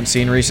that I haven't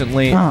seen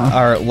recently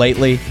or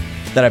lately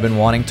that I've been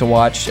wanting to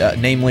watch.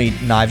 Namely,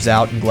 Knives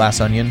Out and Glass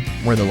Onion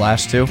were the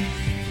last two.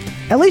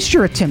 At least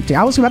you're attempting.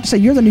 I was about to say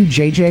you're the new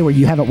JJ where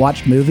you haven't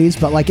watched movies,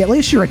 but at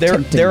least you're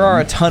attempting. There are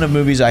a ton of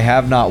movies I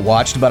have not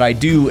watched, but I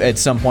do at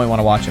some point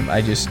want to watch them.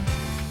 I just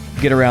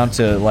get around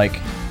to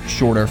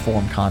shorter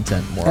form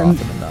content more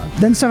often than not.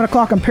 Then 7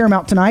 o'clock on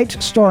Paramount tonight,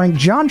 starring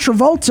John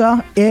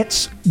Travolta.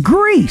 It's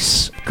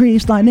Grease.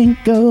 Grease Lightning,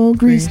 go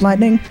Grease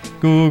Lightning.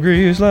 Go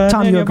Grease Lightning.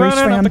 Tom, you a Grease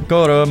fan?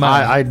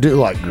 I do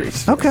like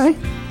Grease. Okay.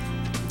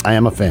 I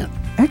am a fan.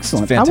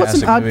 Excellent.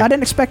 I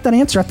didn't expect that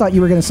answer. I thought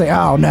you were going to say,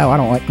 "Oh no, I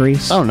don't like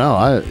Grease." Oh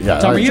no,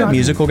 Tom, are you a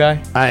musical guy?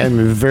 I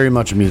am very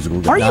much a musical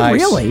guy. Are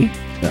you really?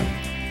 Yeah.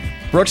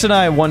 Brooks and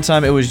I, one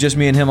time, it was just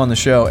me and him on the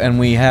show, and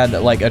we had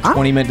a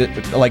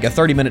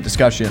 30-minute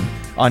discussion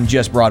on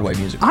just Broadway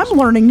musicals. I'm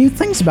learning new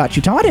things about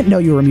you, Tom. I didn't know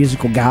you were a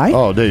musical guy.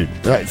 Oh, dude.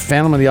 Right.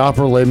 Phantom of the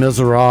Opera, Les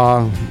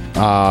Miserables,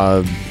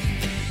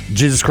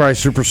 Jesus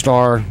Christ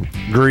Superstar,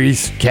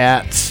 Grease,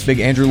 Cats.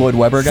 Big Andrew Lloyd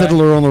Webber guy.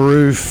 Fiddler on the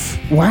Roof.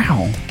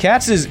 Wow.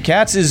 Cats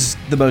is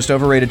the most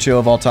overrated show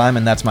of all time,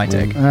 and that's my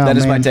take. That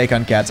is my take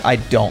on Cats. I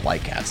don't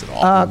like Cats at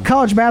all.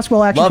 College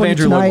basketball action Love for you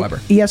Andrew tonight. Lloyd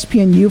Webber.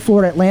 ESPNU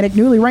Florida Atlantic.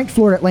 Newly ranked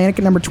Florida Atlantic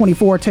at number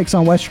 24 takes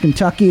on Western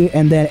Kentucky,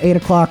 and then 8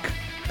 o'clock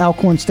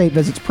Alcorn State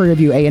visits Prairie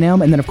View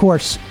A&M. And then, of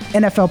course,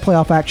 NFL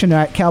playoff action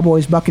tonight.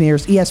 Cowboys,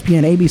 Buccaneers,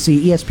 ESPN,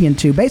 ABC,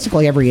 ESPN2,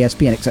 basically every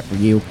ESPN except for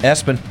you.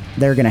 ESPN.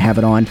 They're going to have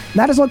it on.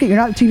 That is Look at You're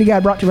Not the TV Guy,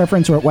 brought to you by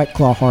friends who are at White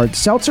Claw Hard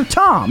Seltzer.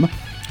 Tom,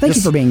 thank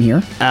you for being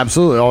here.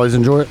 Absolutely. Always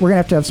enjoy it. We're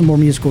going to have some more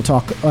musical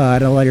talk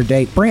at a later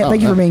date. Brant,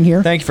 thank you for being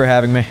here. Thank you for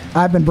having me.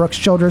 I've been Brooks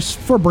Childress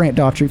for Brant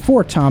Daughtry,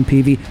 for Tom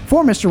Peavy,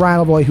 for Mr.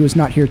 Ryan LeBoy, who is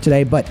not here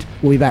today, but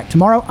we'll be back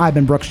tomorrow. I've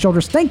been Brooks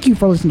Childress. Thank you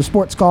for listening to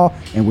Sports Call,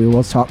 and we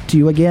will talk to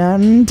you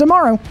again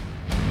tomorrow.